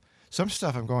stuff. Some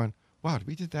stuff I'm going, wow,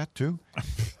 we did that too?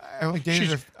 I only dated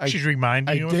her. She's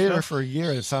reminding you I of dated her stuff? for a year,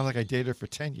 and it sounded like I dated her for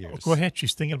 10 years. Go ahead.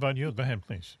 She's thinking about you. Go ahead,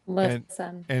 please.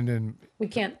 Listen. And then We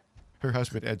can't. her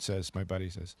husband, Ed, says, my buddy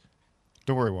says,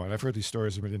 don't worry, Juan. I've heard these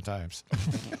stories a million times.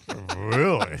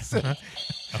 Really?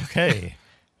 Okay.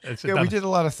 Yeah, we did a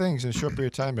lot of things in a short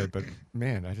period of time, Ed, but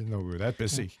man, I didn't know we were that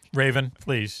busy. Raven,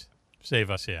 please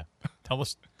save us here. Tell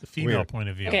us the female Weird. point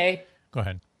of view. Okay. Go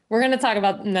ahead. We're going to talk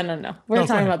about. No. We're No, going to go talk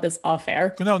ahead. about this off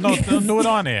air. No, don't do it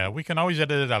on air. We can always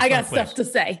edit it out. I Go got ahead, please. stuff to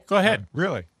say. Go ahead.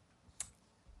 Really?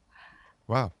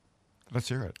 Wow. Let's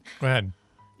hear it. Go ahead.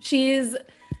 She's.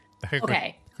 Okay.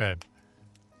 Okay. Go ahead.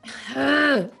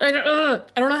 I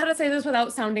don't know how to say this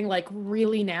without sounding like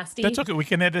really nasty. That's okay. We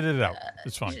can edit it out.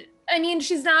 It's fine. I mean,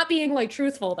 she's not being like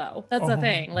truthful though. That's the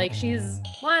thing. Like she's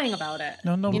lying about it.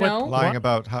 No, you but know? Lying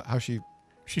about how she...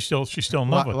 She's still in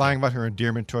love with lying about her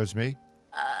endearment towards me?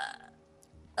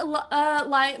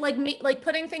 Like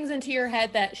putting things into your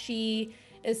head that she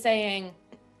is saying,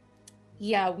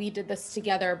 yeah, we did this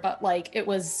together, but like it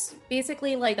was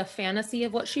basically like a fantasy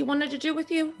of what she wanted to do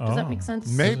with you. Does that make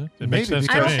sense? Maybe. It makes sense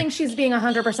to I don't me. think she's being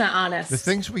 100% honest. The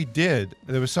things we did,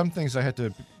 there were some things I had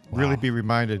to really be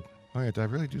reminded, oh yeah, did I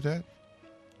really do that?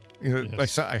 You know,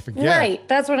 like I forget. Right.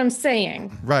 That's what I'm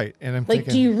saying. Right. And I'm Like,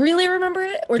 thinking... do you really remember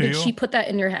it? Or Do did you? she put that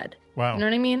in your head? Wow. You know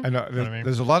what I mean? I know.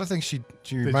 There's a lot of things she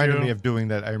reminded you? me of doing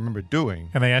that I remember doing.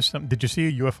 Can I ask something? Did you see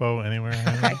a UFO anywhere?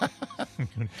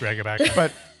 Drag it back.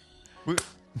 But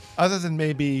other than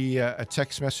maybe a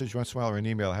text message once in a while or an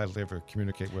email, I hardly ever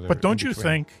communicate with her. But don't in you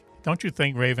between.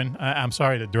 think, Raven? I'm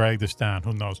sorry to drag this down.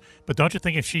 Who knows? But don't you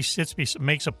think if she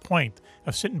makes a point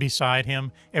of sitting beside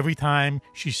him every time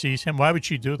she sees him, why would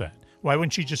she do that? Why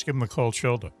wouldn't she just give him a cold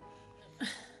shoulder?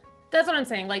 That's what I'm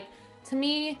saying. Like, to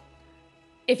me,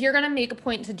 if you're going to make a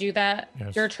point to do that,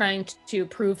 Yes. you're trying to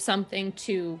prove something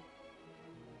to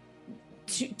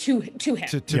him. To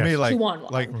Yes. me, like, To Juan.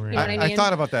 like You know what I I mean?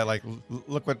 thought about that. Like,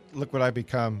 look what I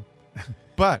become.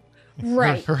 But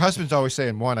Right. her husband's always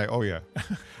saying, "Juan, I owe you."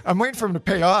 I'm waiting for him to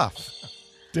pay off.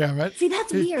 Damn it! See,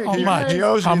 that's weird. How much? He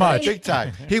owes How me much? big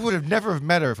time. He would have never have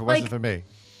met her if it wasn't Like- for me.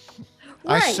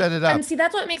 Right. I set it up. And see,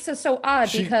 that's what makes it so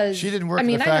odd because she didn't work I in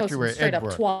mean, the I know factory some where straight Ed up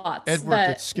worked. twats Ed worked that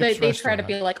at Skip's they try to restaurant.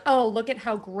 be like, oh, look at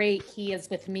how great he is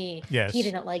with me. Yes. He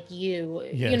didn't like you.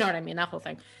 Yes. You know what I mean? That whole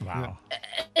thing. Wow.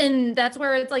 And that's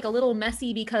where it's like a little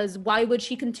messy because why would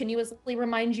she continuously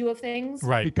remind you of things?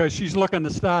 Right. Because she's looking to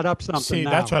start up something See,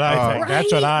 now. that's what I think.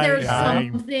 That's what Right? There's I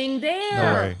something there.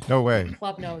 No way. No way.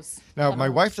 Club knows. Now, Club my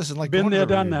knows. wife doesn't like Been going to there,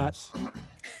 the done reunions.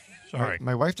 Sorry.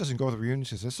 My wife doesn't go to the reunions.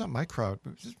 She says, "That's not my crowd."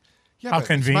 Yeah, How but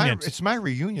convenient. It's my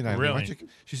reunion. I Really?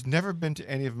 She's never been to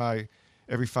any of my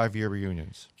every 5-year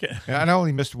reunions. Okay. And I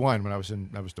only missed one when I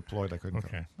was deployed. I couldn't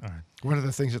Okay. go. All right. One of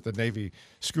the things that the Navy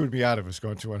screwed me out of was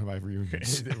going to one of my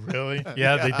reunions. Really?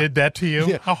 Yeah, they did that to you?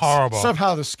 Yeah. How horrible.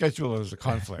 Somehow the schedule is a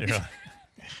conflict. Yeah.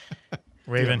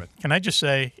 Raven, Damn it. can I just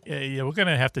say, yeah, we're going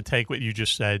to have to take what you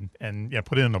just said and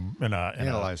put it in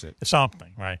Analyze it.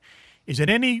 something, right? Is it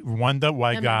any wonder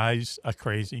why Emma. guys are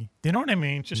crazy? Do you know what I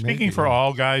mean? Just speaking Maybe. for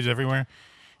all guys everywhere,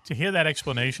 to hear that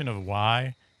explanation of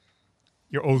why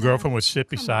your old girlfriend would sit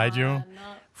beside you,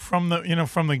 from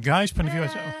the guy's point of view, I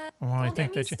say, well, I Don't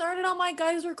think get me that you. started on my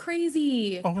guys are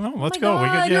crazy. Oh no, let's my go.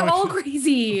 God, we you're got, all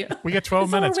crazy. we got 12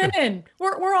 So minutes. We're women.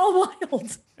 We're all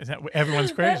wild. Is that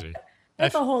everyone's crazy?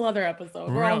 That's a whole other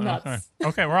episode. We're all nuts.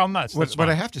 Okay, we're all nuts. What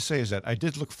I have to say is that I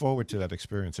did look forward to that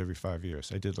experience every 5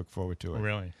 years. I did look forward to it.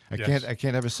 Really? I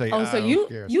can't ever say. Oh, so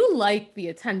you like the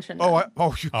attention?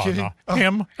 You kidding? No.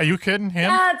 Him? Are you kidding?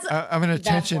 Him? I'm an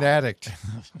attention addict.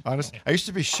 Honestly, I used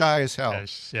to be shy as hell.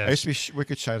 Yes. I used to be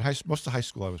wicked shy. Most of high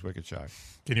school, I was wicked shy.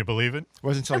 Can you believe it? It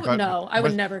wasn't until I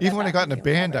would never. Even when I got in a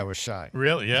band, I was shy.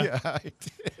 Really? Yeah. Yeah, I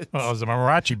did. Well, it was a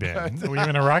mariachi band. Were you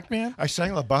in a rock band? I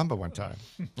sang La Bamba one time.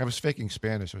 I was faking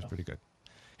Spanish. It was pretty good.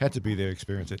 Had to be there to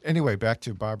experience it. Anyway, back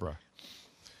to Barbara,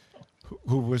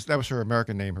 that was her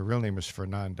American name. Her real name was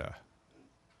Fernanda.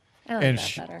 I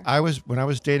like that better. When I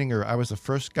was dating her, I was the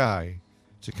first guy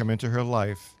to come into her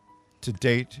life to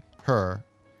date her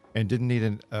and didn't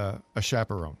need a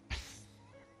chaperone.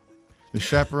 The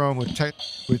chaperone would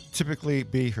typically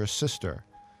be her sister,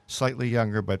 slightly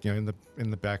younger, but in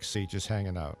the back seat, just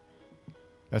hanging out.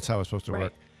 That's how it was supposed to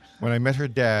work. When I met her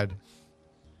dad,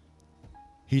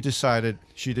 he decided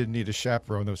she didn't need a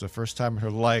chaperone. That was the first time in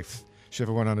her life she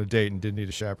ever went on a date and didn't need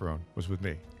a chaperone. Was with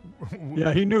me.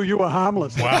 Yeah, he knew you were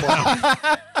harmless. Wow.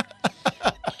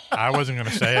 I wasn't going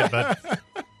to say it, but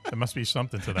there must be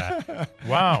something to that.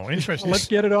 Wow, interesting. Let's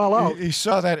get it all out. He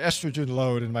saw that estrogen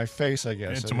load in my face, I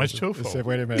guess. It's much too He full. said,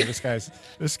 "Wait a minute,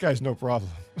 this guy's no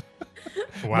problem."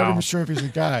 Wow. I'm not even sure if he's a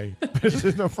guy, but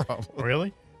it's no problem.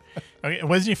 Really? Okay,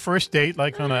 was your first date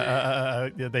like on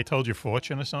they told you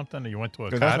fortune or something? Or you went to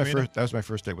a card reading? That was my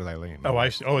first date with Eileen. Oh, I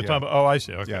see. I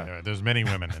see. Okay, Yeah. all right. There's many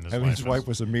women in this Eileen's life. wife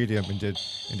was a medium and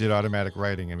did automatic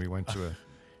writing, and we went to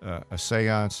a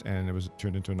seance, and it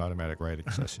turned into an automatic writing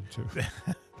session too.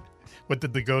 What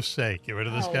did the ghost say? Get rid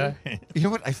of this guy? You know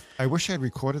what? I wish I had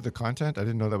recorded the content. I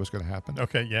didn't know that was going to happen.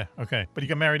 Okay, yeah, okay. But you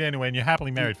got married anyway, and you're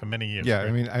happily married for many years. Yeah, right?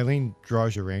 I mean, Eileen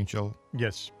draws your angel.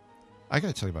 Yes. I got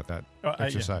to tell you about that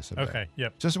exercise. Yeah. Okay,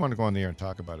 yep. Just want to go on the air and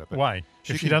talk about it. But why?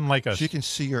 If she doesn't like us. She can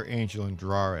see your angel and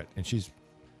draw it, and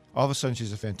all of a sudden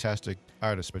she's a fantastic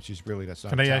artist, but that's not.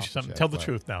 Can I ask you something? Tell the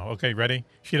truth now. Okay, ready?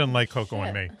 She doesn't like Coco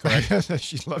and me, correct?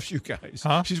 She loves you guys.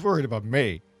 Huh? She's worried about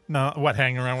me. No, what,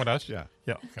 hanging around with us? Yeah.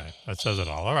 Yeah, okay. That says it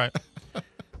all. All right.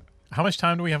 How much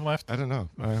time do we have left? I don't know.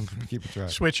 I'm keeping track.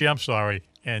 Switchy, I'm sorry.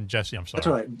 And Jesse, I'm sorry. That's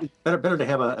all right. Better to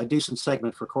have a decent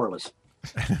segment for Corliss.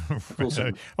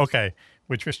 Okay.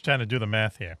 We're just trying to do the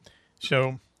math here.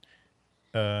 So,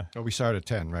 we started at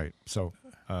 10, right? So,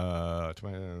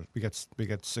 we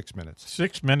got 6 minutes.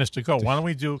 6 minutes to go. Why don't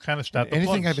we start the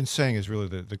Anything plugs? I've been saying is really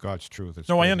the God's truth. It's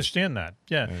No, really, I understand that.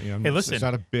 Yeah. Hey, listen. It's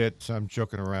not a bit. So I'm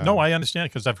joking around. No, I understand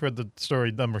because I've heard the story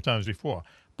a number of times before.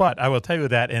 But I will tell you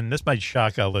that, and this might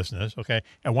shock our listeners, okay?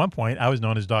 At one point, I was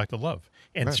known as Dr. Love.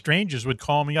 And strangers would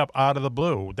call me up out of the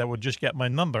blue that would just get my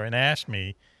number and ask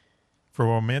me for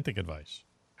romantic advice.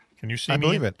 Can you see me? I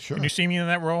believe it, sure. Can you see me in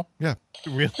that role? Yeah.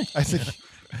 Really? I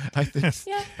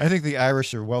think the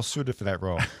Irish are well suited for that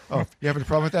role. Oh, you having a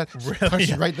problem with that? Really? Punch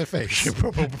him right in the face.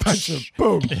 Punch him.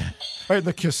 Boom. Right in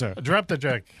the kisser. Drop the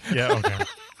jack. Yeah, okay.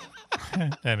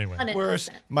 Anyway. Whereas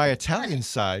my Italian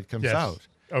side comes out.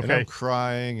 Okay. And I'm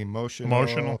crying,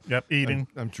 emotional. Yep, eating.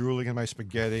 I'm drooling in my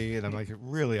spaghetti, and I'm like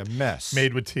really a mess.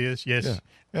 Made with tears, yes.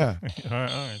 Yeah. All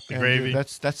right. The and gravy.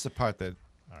 That's the part that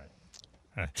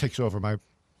takes over my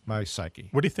psyche.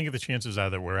 What do you think of the chances are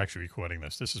that we're actually recording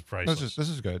this? This is priceless. This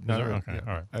is good. Okay,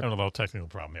 all right. I don't know about a technical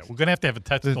problem yet. We're going to have a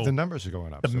technical... The numbers are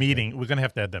going up. The meeting. We're going to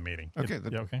have that meeting. Okay.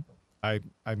 Okay.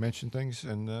 I mentioned things,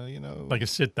 and, Like a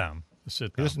sit-down.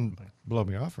 It doesn't blow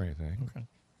me off or anything. Okay.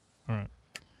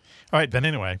 All right, then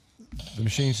anyway. The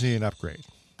machines need an upgrade.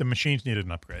 The machines needed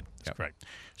an upgrade. That's correct.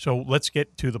 So let's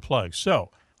get to the plugs.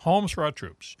 So Homes for Our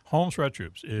Troops. Homes for Our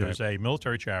Troops is a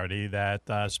military charity that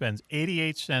spends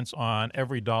 88 cents on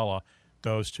every dollar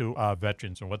goes to our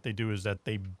veterans. And what they do is that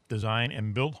they design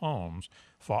and build homes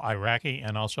for Iraqi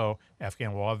and also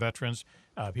Afghan war veterans,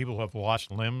 people who have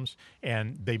lost limbs.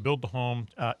 And they build the home,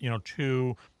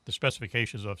 to the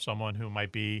specifications of someone who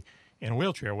might be in a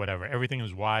wheelchair or whatever. Everything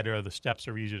is wider, the steps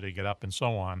are easier to get up and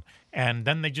so on. And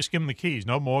then they just give them the keys.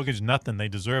 No mortgage, nothing. They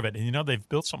deserve it. And, they've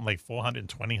built something like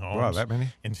 420 homes. Wow, that many?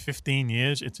 In 15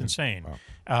 years. It's insane.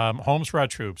 Wow. Homes for Our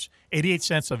Troops, 88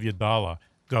 cents of your dollar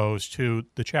goes to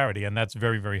the charity, and that's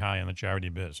very, very high in the charity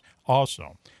biz.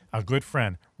 Also, our good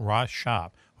friend, Ross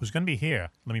Sharp, who's going to be here.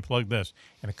 Let me plug this.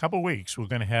 In a couple of weeks, we're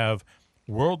going to have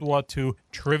World War II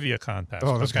trivia contest.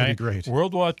 Oh, that's going to be great.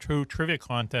 World War II trivia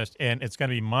contest, and it's going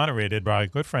to be moderated by our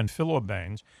good friend Phil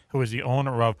O'Baines, who is the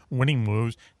owner of Winning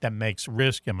Moves that makes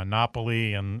Risk and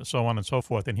Monopoly and so on and so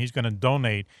forth. And he's going to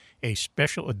donate a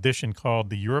special edition called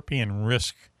the European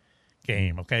Risk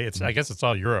game. Okay, I guess it's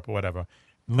all Europe or whatever.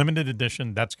 Limited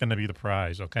edition. That's going to be the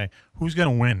prize. Okay, who's going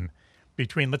to win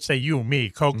between, let's say, you, me,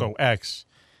 Coco, X,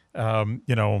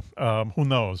 Who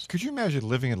knows? Could you imagine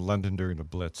living in London during the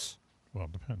Blitz? Well,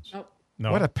 it depends. Oh.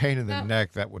 No. What a pain in the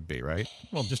neck that would be, right?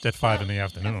 Well, just at 5 in the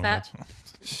afternoon.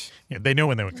 Yeah, they knew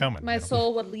when they were coming. My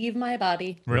soul would leave my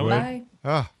body. Really? Bye.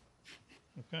 Ah.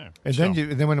 Okay. And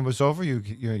then when it was over,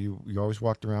 you always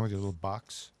walked around with your little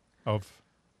box of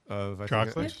I think,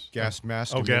 chocolates, gas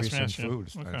mask, oh, gas maybe mask, some food,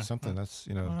 okay. something that's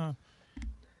and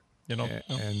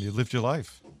you lived your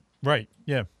life. Right.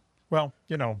 Yeah. Well,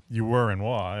 you were in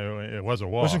war. It was a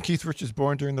war. Wasn't Keith Richards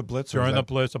born during the Blitz? During the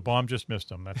Blitz, a bomb just missed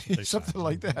him. That's what they something said.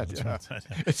 like that. That's Yeah. what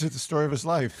they said. It's the story of his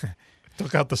life.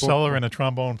 Took out the cellar and a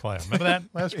trombone player. Remember that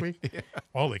last week? Yeah.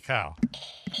 Holy cow.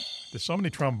 There's so many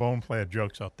trombone player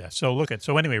jokes out there. So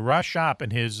anyway, Ross Sharp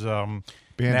and his Band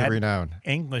of Renown.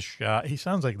 English, he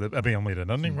sounds like the band leader,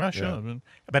 doesn't he? Ross Sharp. Yeah.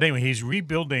 But anyway, he's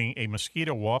rebuilding a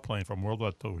mosquito warplane from World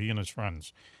War II, he and his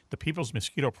friends. The People's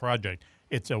Mosquito Project.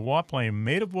 It's a warplane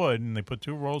made of wood, and they put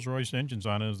 2 Rolls-Royce engines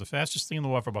on it. It was the fastest thing in the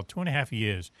war for about 2.5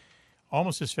 years,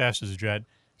 almost as fast as a jet.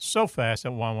 So fast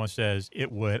that one says it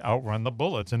would outrun the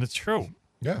bullets, and it's true.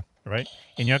 Yeah. Right?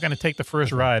 And you're going to take the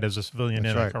first ride as a civilian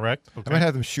in it, correct? Okay. I might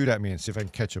have them shoot at me and see if I can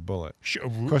catch a bullet.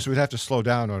 Of course, we'd have to slow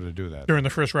down in order to do that. During the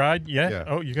first ride? Yeah?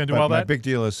 Oh, you're going to do all that? My big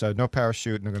deal is no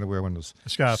parachute, and I'm going to wear one of those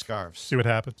scarves. See what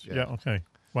happens? Yeah, okay.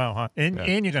 Wow, huh? And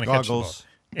you're going to catch the bullet.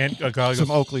 And goggles.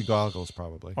 Some Oakley goggles,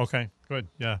 probably. Okay, good.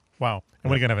 Yeah. Wow. And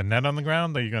what, are you going to have a net on the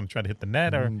ground? Or are you going to try to hit the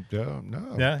net? Or?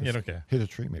 No. Yeah, you don't care. Hit a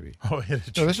tree, maybe. Oh, hit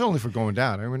a tree. No, this is only for going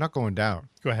down. I mean, we're not going down.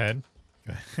 Go ahead.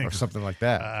 Or something like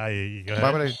that. Go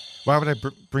ahead. Why would I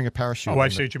bring a parachute? Oh, I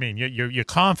see what you mean. You're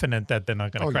confident that they're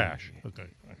not going to crash. Yeah. Okay.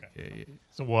 Yeah.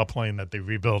 It's a warplane that they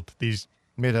rebuilt. These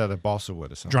made out of balsa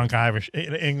wood or something. Drunk Irish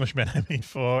Englishmen. I mean,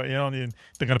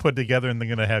 they're going to put it together and they're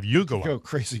going to have you go up.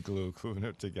 Crazy glue gluing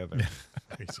it together.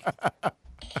 Crazy.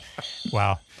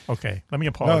 Wow. Okay. Let me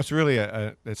apologize. No, it's really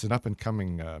it's an up and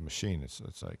coming machine. It's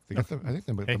like I think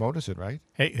the motor's it, right?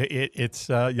 Hey, it's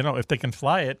if they can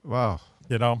fly it. Wow.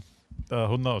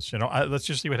 Who knows? Let's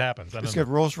just see what happens. It's got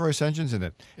Rolls-Royce engines in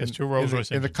it. It's 2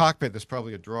 Rolls-Royce engines. In the cockpit, there's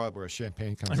probably a drawer where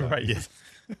champagne comes out. Right. Yeah.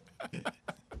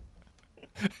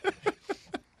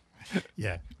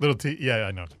 Yeah. Little tea. Yeah,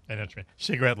 I know. I know what you mean.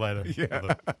 Cigarette lighter.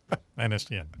 Yeah. I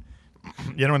understand.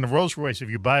 In the Rolls-Royce, if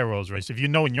you buy a Rolls-Royce, if you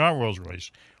know in your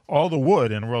Rolls-Royce, all the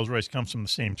wood in a Rolls-Royce comes from the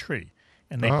same tree.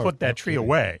 And they put that tree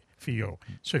away for you.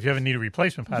 So if you ever need a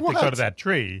replacement part, they go to that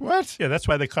tree. What? Yeah, that's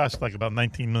why they cost like about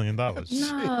 $19 million.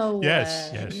 No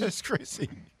Yes. That's crazy.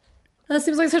 That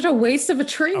seems like such a waste of a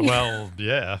tree. Well,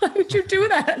 yeah. Why would you do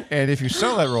that? And if you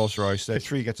sell that Rolls Royce, that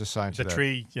tree gets assigned to the that.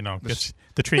 tree.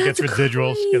 The tree gets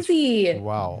residuals. Crazy.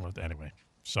 Wow. Anyway,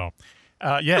 so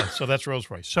so that's Rolls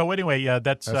Royce. So anyway,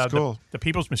 that's cool. the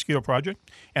People's Mosquito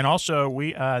Project, and also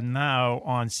we are now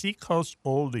on Seacoast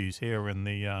Oldies here in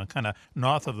the kind of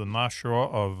north of the North Shore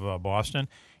of Boston,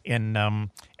 in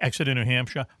Exeter, New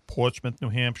Hampshire, Portsmouth, New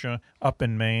Hampshire, up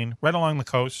in Maine, right along the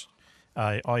coast.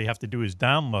 All you have to do is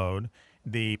download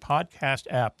the podcast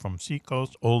app from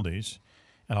Seacoast Oldies,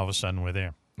 and all of a sudden we're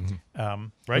there. Mm-hmm.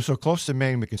 Right? We're so close to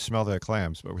Maine we can smell their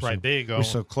clams, but there you go. We're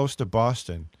so close to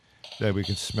Boston that we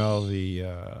can smell the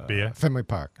beer. Fenway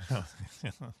Park.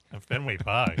 Fenway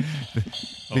Park.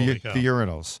 the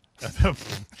urinals.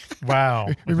 Wow.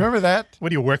 Remember that? What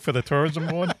do you work for the tourism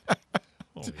board?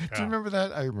 Do you remember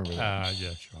that? I remember that.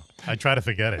 Yeah, sure. I try to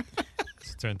forget it.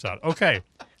 As it turns out. Okay.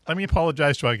 Let me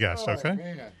apologize to our guests, okay?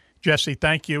 Man. Jesse,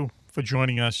 thank you for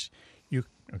joining us.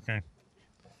 Okay?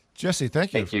 Jesse,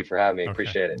 thank you. Thank you for having me.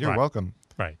 Appreciate it. You're welcome.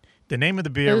 Right. The name of the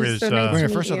beer is... first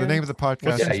of all, the name of the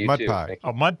podcast is Mud Pie.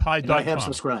 Oh, mudpie.com. I have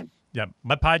subscribed. Yeah,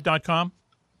 mudpie.com?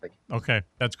 Okay,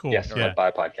 that's cool. Yes, yeah. Mud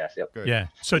Pie podcast. Yep. Good. Yeah.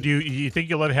 So do you think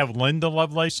you'll ever have Linda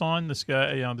Lovelace on, this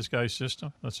guy's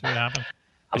sister? Let's see what happens.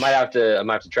 I might have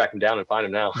to track him down and find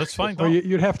him now. Let's find Or out.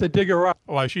 you'd have to dig her up.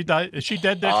 Oh, she died? Is she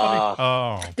dead there?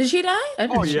 Oh. Did she die?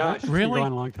 Oh, yeah. She's Really? been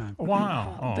gone a long time.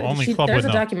 Wow. Oh, But only club there's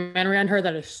would a know. documentary on her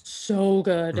that is so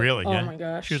good. Really? Oh Yeah. my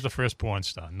gosh. She was the first porn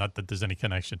star. Not that there's any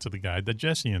connection to the guy that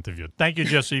Jesse interviewed. Thank you,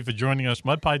 Jesse, for joining us.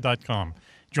 Mudpie.com.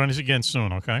 Join us again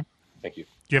soon, okay? Thank you.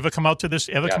 Do you ever come out to this?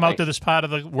 Come out to this part of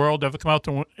the world?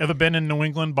 Ever been in New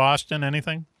England, Boston,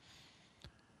 anything?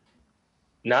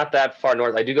 Not that far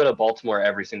north. I do go to Baltimore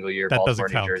every single year. That Baltimore,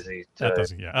 doesn't count. New Jersey. That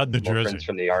doesn't. Yeah, New more Jersey. friends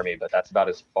from the Army, but that's about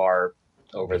as far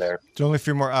over there. It's only a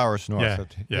few more hours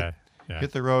north. Yeah.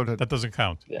 Hit the road. That doesn't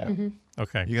count. Yeah.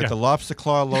 Okay. You got the lobster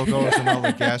claw logos and all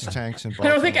the gas tanks in I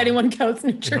Baltimore. don't think anyone counts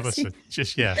New Jersey. Listen,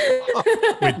 just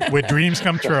where dreams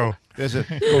come true. There's a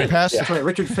go past That's right,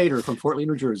 Richard Fader from Fort Lee,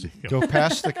 New Jersey. go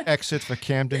past the exit for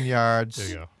Camden Yards. There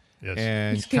you go. Yes.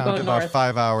 And Just keep count going about north.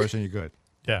 5 hours and you're good.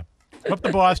 Yeah. Come up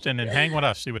to Boston and hang with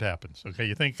us. See what happens. Okay,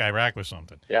 you think Iraq was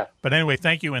something? Yeah. But anyway,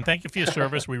 thank you, and thank you for your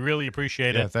service. We really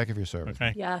appreciate Yeah, it. thank you for your service.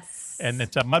 Okay. Yes. And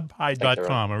it's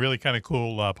mudpie.com, a really kind of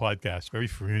cool podcast, very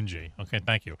fringy. Okay,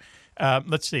 thank you.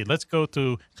 Let's see. Let's go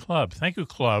to Club. Thank you,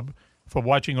 Club, for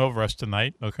watching over us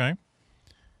tonight. Okay.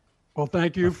 Well,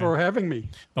 thank you for having me.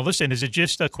 Now, listen. Is it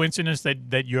just a coincidence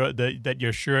that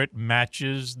your shirt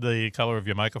matches the color of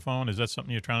your microphone? Is that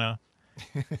something you're trying to?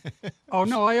 Oh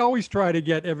no, I always try to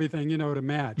get everything to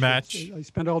match. I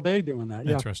spend all day doing that.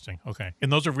 Yeah. Interesting. Okay.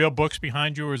 And those are real books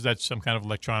behind you, or is that some kind of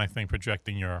electronic thing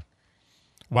projecting your?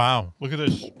 Wow! Look at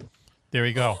this. There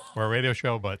we go. We're a radio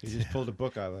show, but You just pulled a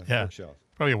book out of the bookshelf.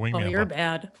 Probably a wingman. Oh, you're book.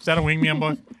 bad. Is that a wingman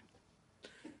book?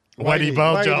 Whitey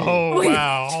Bulger. Oh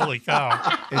wow! Holy cow!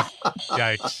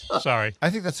 Yikes! Sorry. I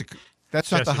think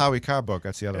that's not the Howie Carr book.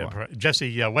 That's the other one.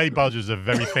 Jesse, Whitey Bulger is a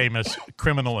very famous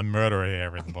criminal and murderer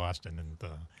here in Boston, and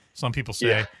some people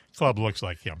say Club looks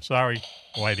like him. Sorry,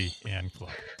 Whitey and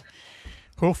Club.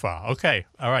 Hoofa. Okay.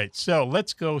 All right. So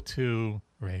let's go to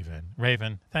Raven.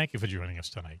 Raven, thank you for joining us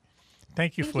tonight.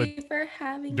 Thank you for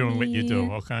having doing me. what you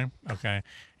do. Okay. Okay.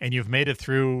 And you've made it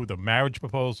through the marriage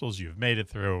proposals. You've made it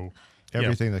through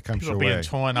everything that comes your people being way.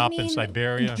 torn up in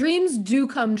Siberia. Dreams do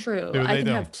come true. Do I they can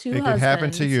do? have two It husbands. can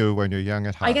happen to you when you're young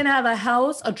at heart. I can have a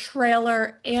house, a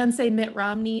trailer, and say Mitt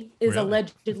Romney is Really?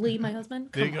 allegedly my husband.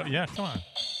 There you Come go. on. Yeah, come on.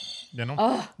 You know?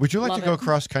 Oh, Would you like love to go it.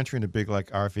 cross country in a big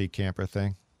RV camper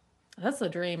thing? That's the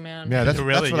dream, man. Yeah, that's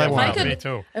Really? what I Yeah, want. wow, me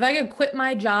too. If I could quit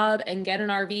my job and get an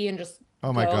RV and just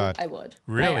Oh, my go, God. I would.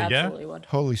 Really, I yeah? absolutely would.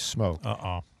 Holy smoke!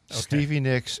 Uh-oh. Okay. Stevie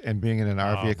Nicks and being in an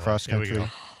RV Oh, across boy. Here we country.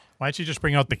 go. Why don't you just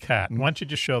bring out the cat? Why don't you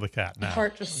just show the cat My now?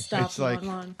 heart just stopped. It's like-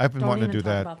 on. I've been Don't wanting to even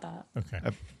do talk that. About that.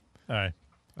 Okay. All right.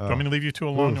 Do you want me to leave you two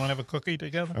alone? You want to have a cookie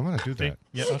together? I want to do See? that.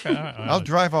 Yeah, okay. All right, all I'll right.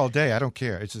 drive all day. I don't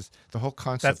care. It's just the whole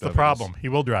concept. That's the of it is- problem. He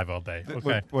will drive all day.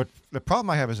 Okay. What the problem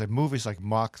I have is that movies like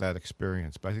mock that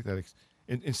experience, but I think that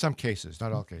in some cases,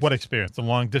 not all cases. What experience? The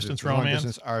long distance the long romance?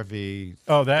 distance RV.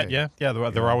 Oh, that, thing. yeah. Yeah,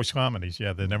 they're always comedies.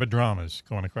 Yeah, they're never dramas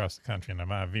going across the country in an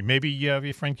RV. Maybe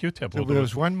your friend Q-Tip will do There it.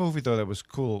 was one movie though that was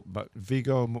cool, but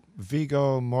Viggo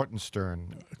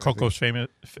Mortenstern, Coco's favorite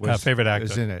actor.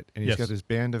 is in it, and he's Yes. got this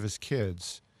band of his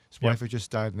kids. His Yep. wife had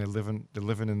just died, and they're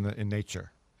living in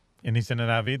nature. And he's in an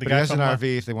RV. The But he guy has from an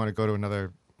RV if they want to go to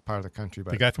another part of the country.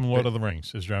 But the guy from Lord of the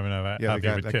Rings is driving an yeah, RV the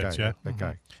guy, with that kids. guy, Yeah, that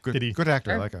guy. Good, Did he- good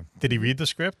actor. I like him. Did he read the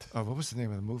script? Oh, what was the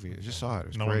name of the movie? I just saw it. It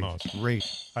was No one great. knows. Great.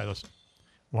 All right, listen.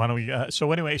 Why don't we?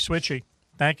 So anyway, Switchy,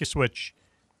 thank you, Switch.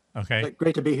 Okay.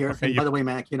 Great to be here. Okay, And by the way,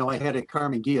 Mac, I had a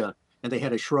Carmen Gia, and they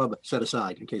had a shrub set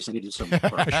aside in case I needed some.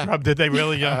 A shrub? Did they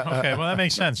really? Okay. Well, that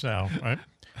makes sense now, right?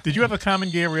 Did you have a common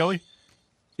gear really?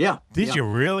 Yeah. Did yeah. you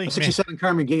really? A 67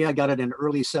 Carmen Gia. I got it in the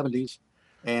early 70s,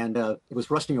 and it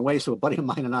was rusting away. So a buddy of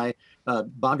mine and I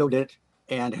bondoed it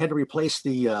and had to replace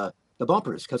the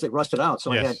bumpers because they rusted out.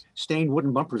 So I had stained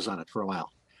wooden bumpers on it for a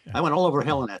while. I went all over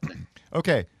hell in that thing.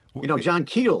 Okay. John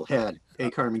Keel had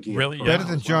a Carmen Gia. Really? for a Better while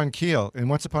than as well. John Keel. And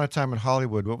Once Upon a Time in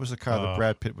Hollywood, what was the car that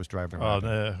Brad Pitt was driving Oh, around?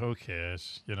 in? who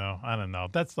cares? I don't know.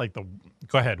 That's like the.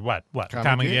 Go ahead. What? Common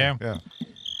Common gear? gear? Yeah.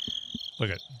 Look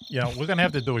at. We're gonna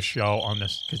have to do a show on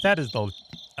this because that is the.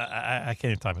 I can't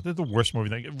even talk about it. This is the worst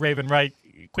movie. Raven, right?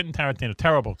 Quentin Tarantino.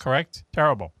 Terrible. Correct.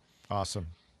 Terrible. Awesome.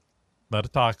 Let her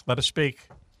talk. Let her speak.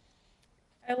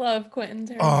 I love Quentin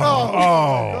Tarantino.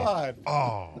 God.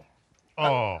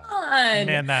 Oh, Come on.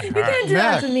 man, that you hurt. can't do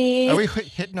that Mac, to me. Are we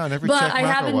hitting on every but check I mark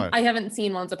or haven't. what? I haven't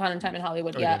seen Once Upon a Time in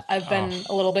Hollywood yet. I've been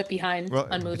a little bit behind Well,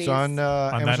 on movies. it's on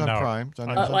that Amazon note. Prime. It's on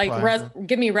Amazon like Prime.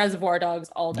 give me Reservoir Dogs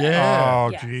all day. Yeah. Oh,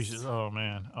 Yes. Jesus. Oh,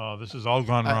 man. Oh, this has all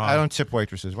gone wrong. I don't tip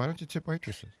waitresses. Why don't you tip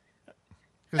waitresses?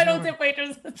 I don't tip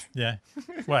waitresses. Yeah.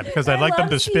 What? Because I like them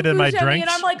to love spit in my seafood, Jimmy,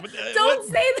 drinks? And I'm like, don't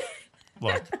say that.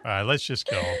 Look, all right, let's just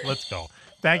go. Let's go.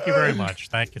 Thank you very much.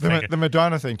 Thank you. Thank you. The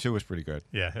Madonna thing, too, was pretty good.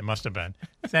 Yeah, it must have been.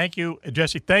 Thank you,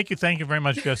 Jesse. Thank you very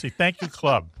much, Jesse. Thank you,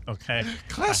 Club. Okay.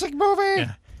 Classic movie.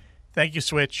 Yeah. Thank you,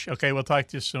 Switch. Okay, we'll talk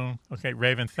to you soon. Okay,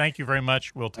 Raven, thank you very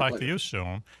much. We'll talk to you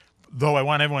soon. Though I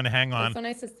want everyone to hang on. It's so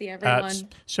nice to see everyone.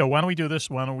 So why don't we do this?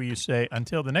 Why don't we say,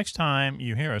 until the next time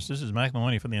you hear us, this is Mac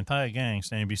Maloney for the entire gang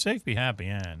saying be safe, be happy,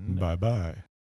 and... Bye-bye.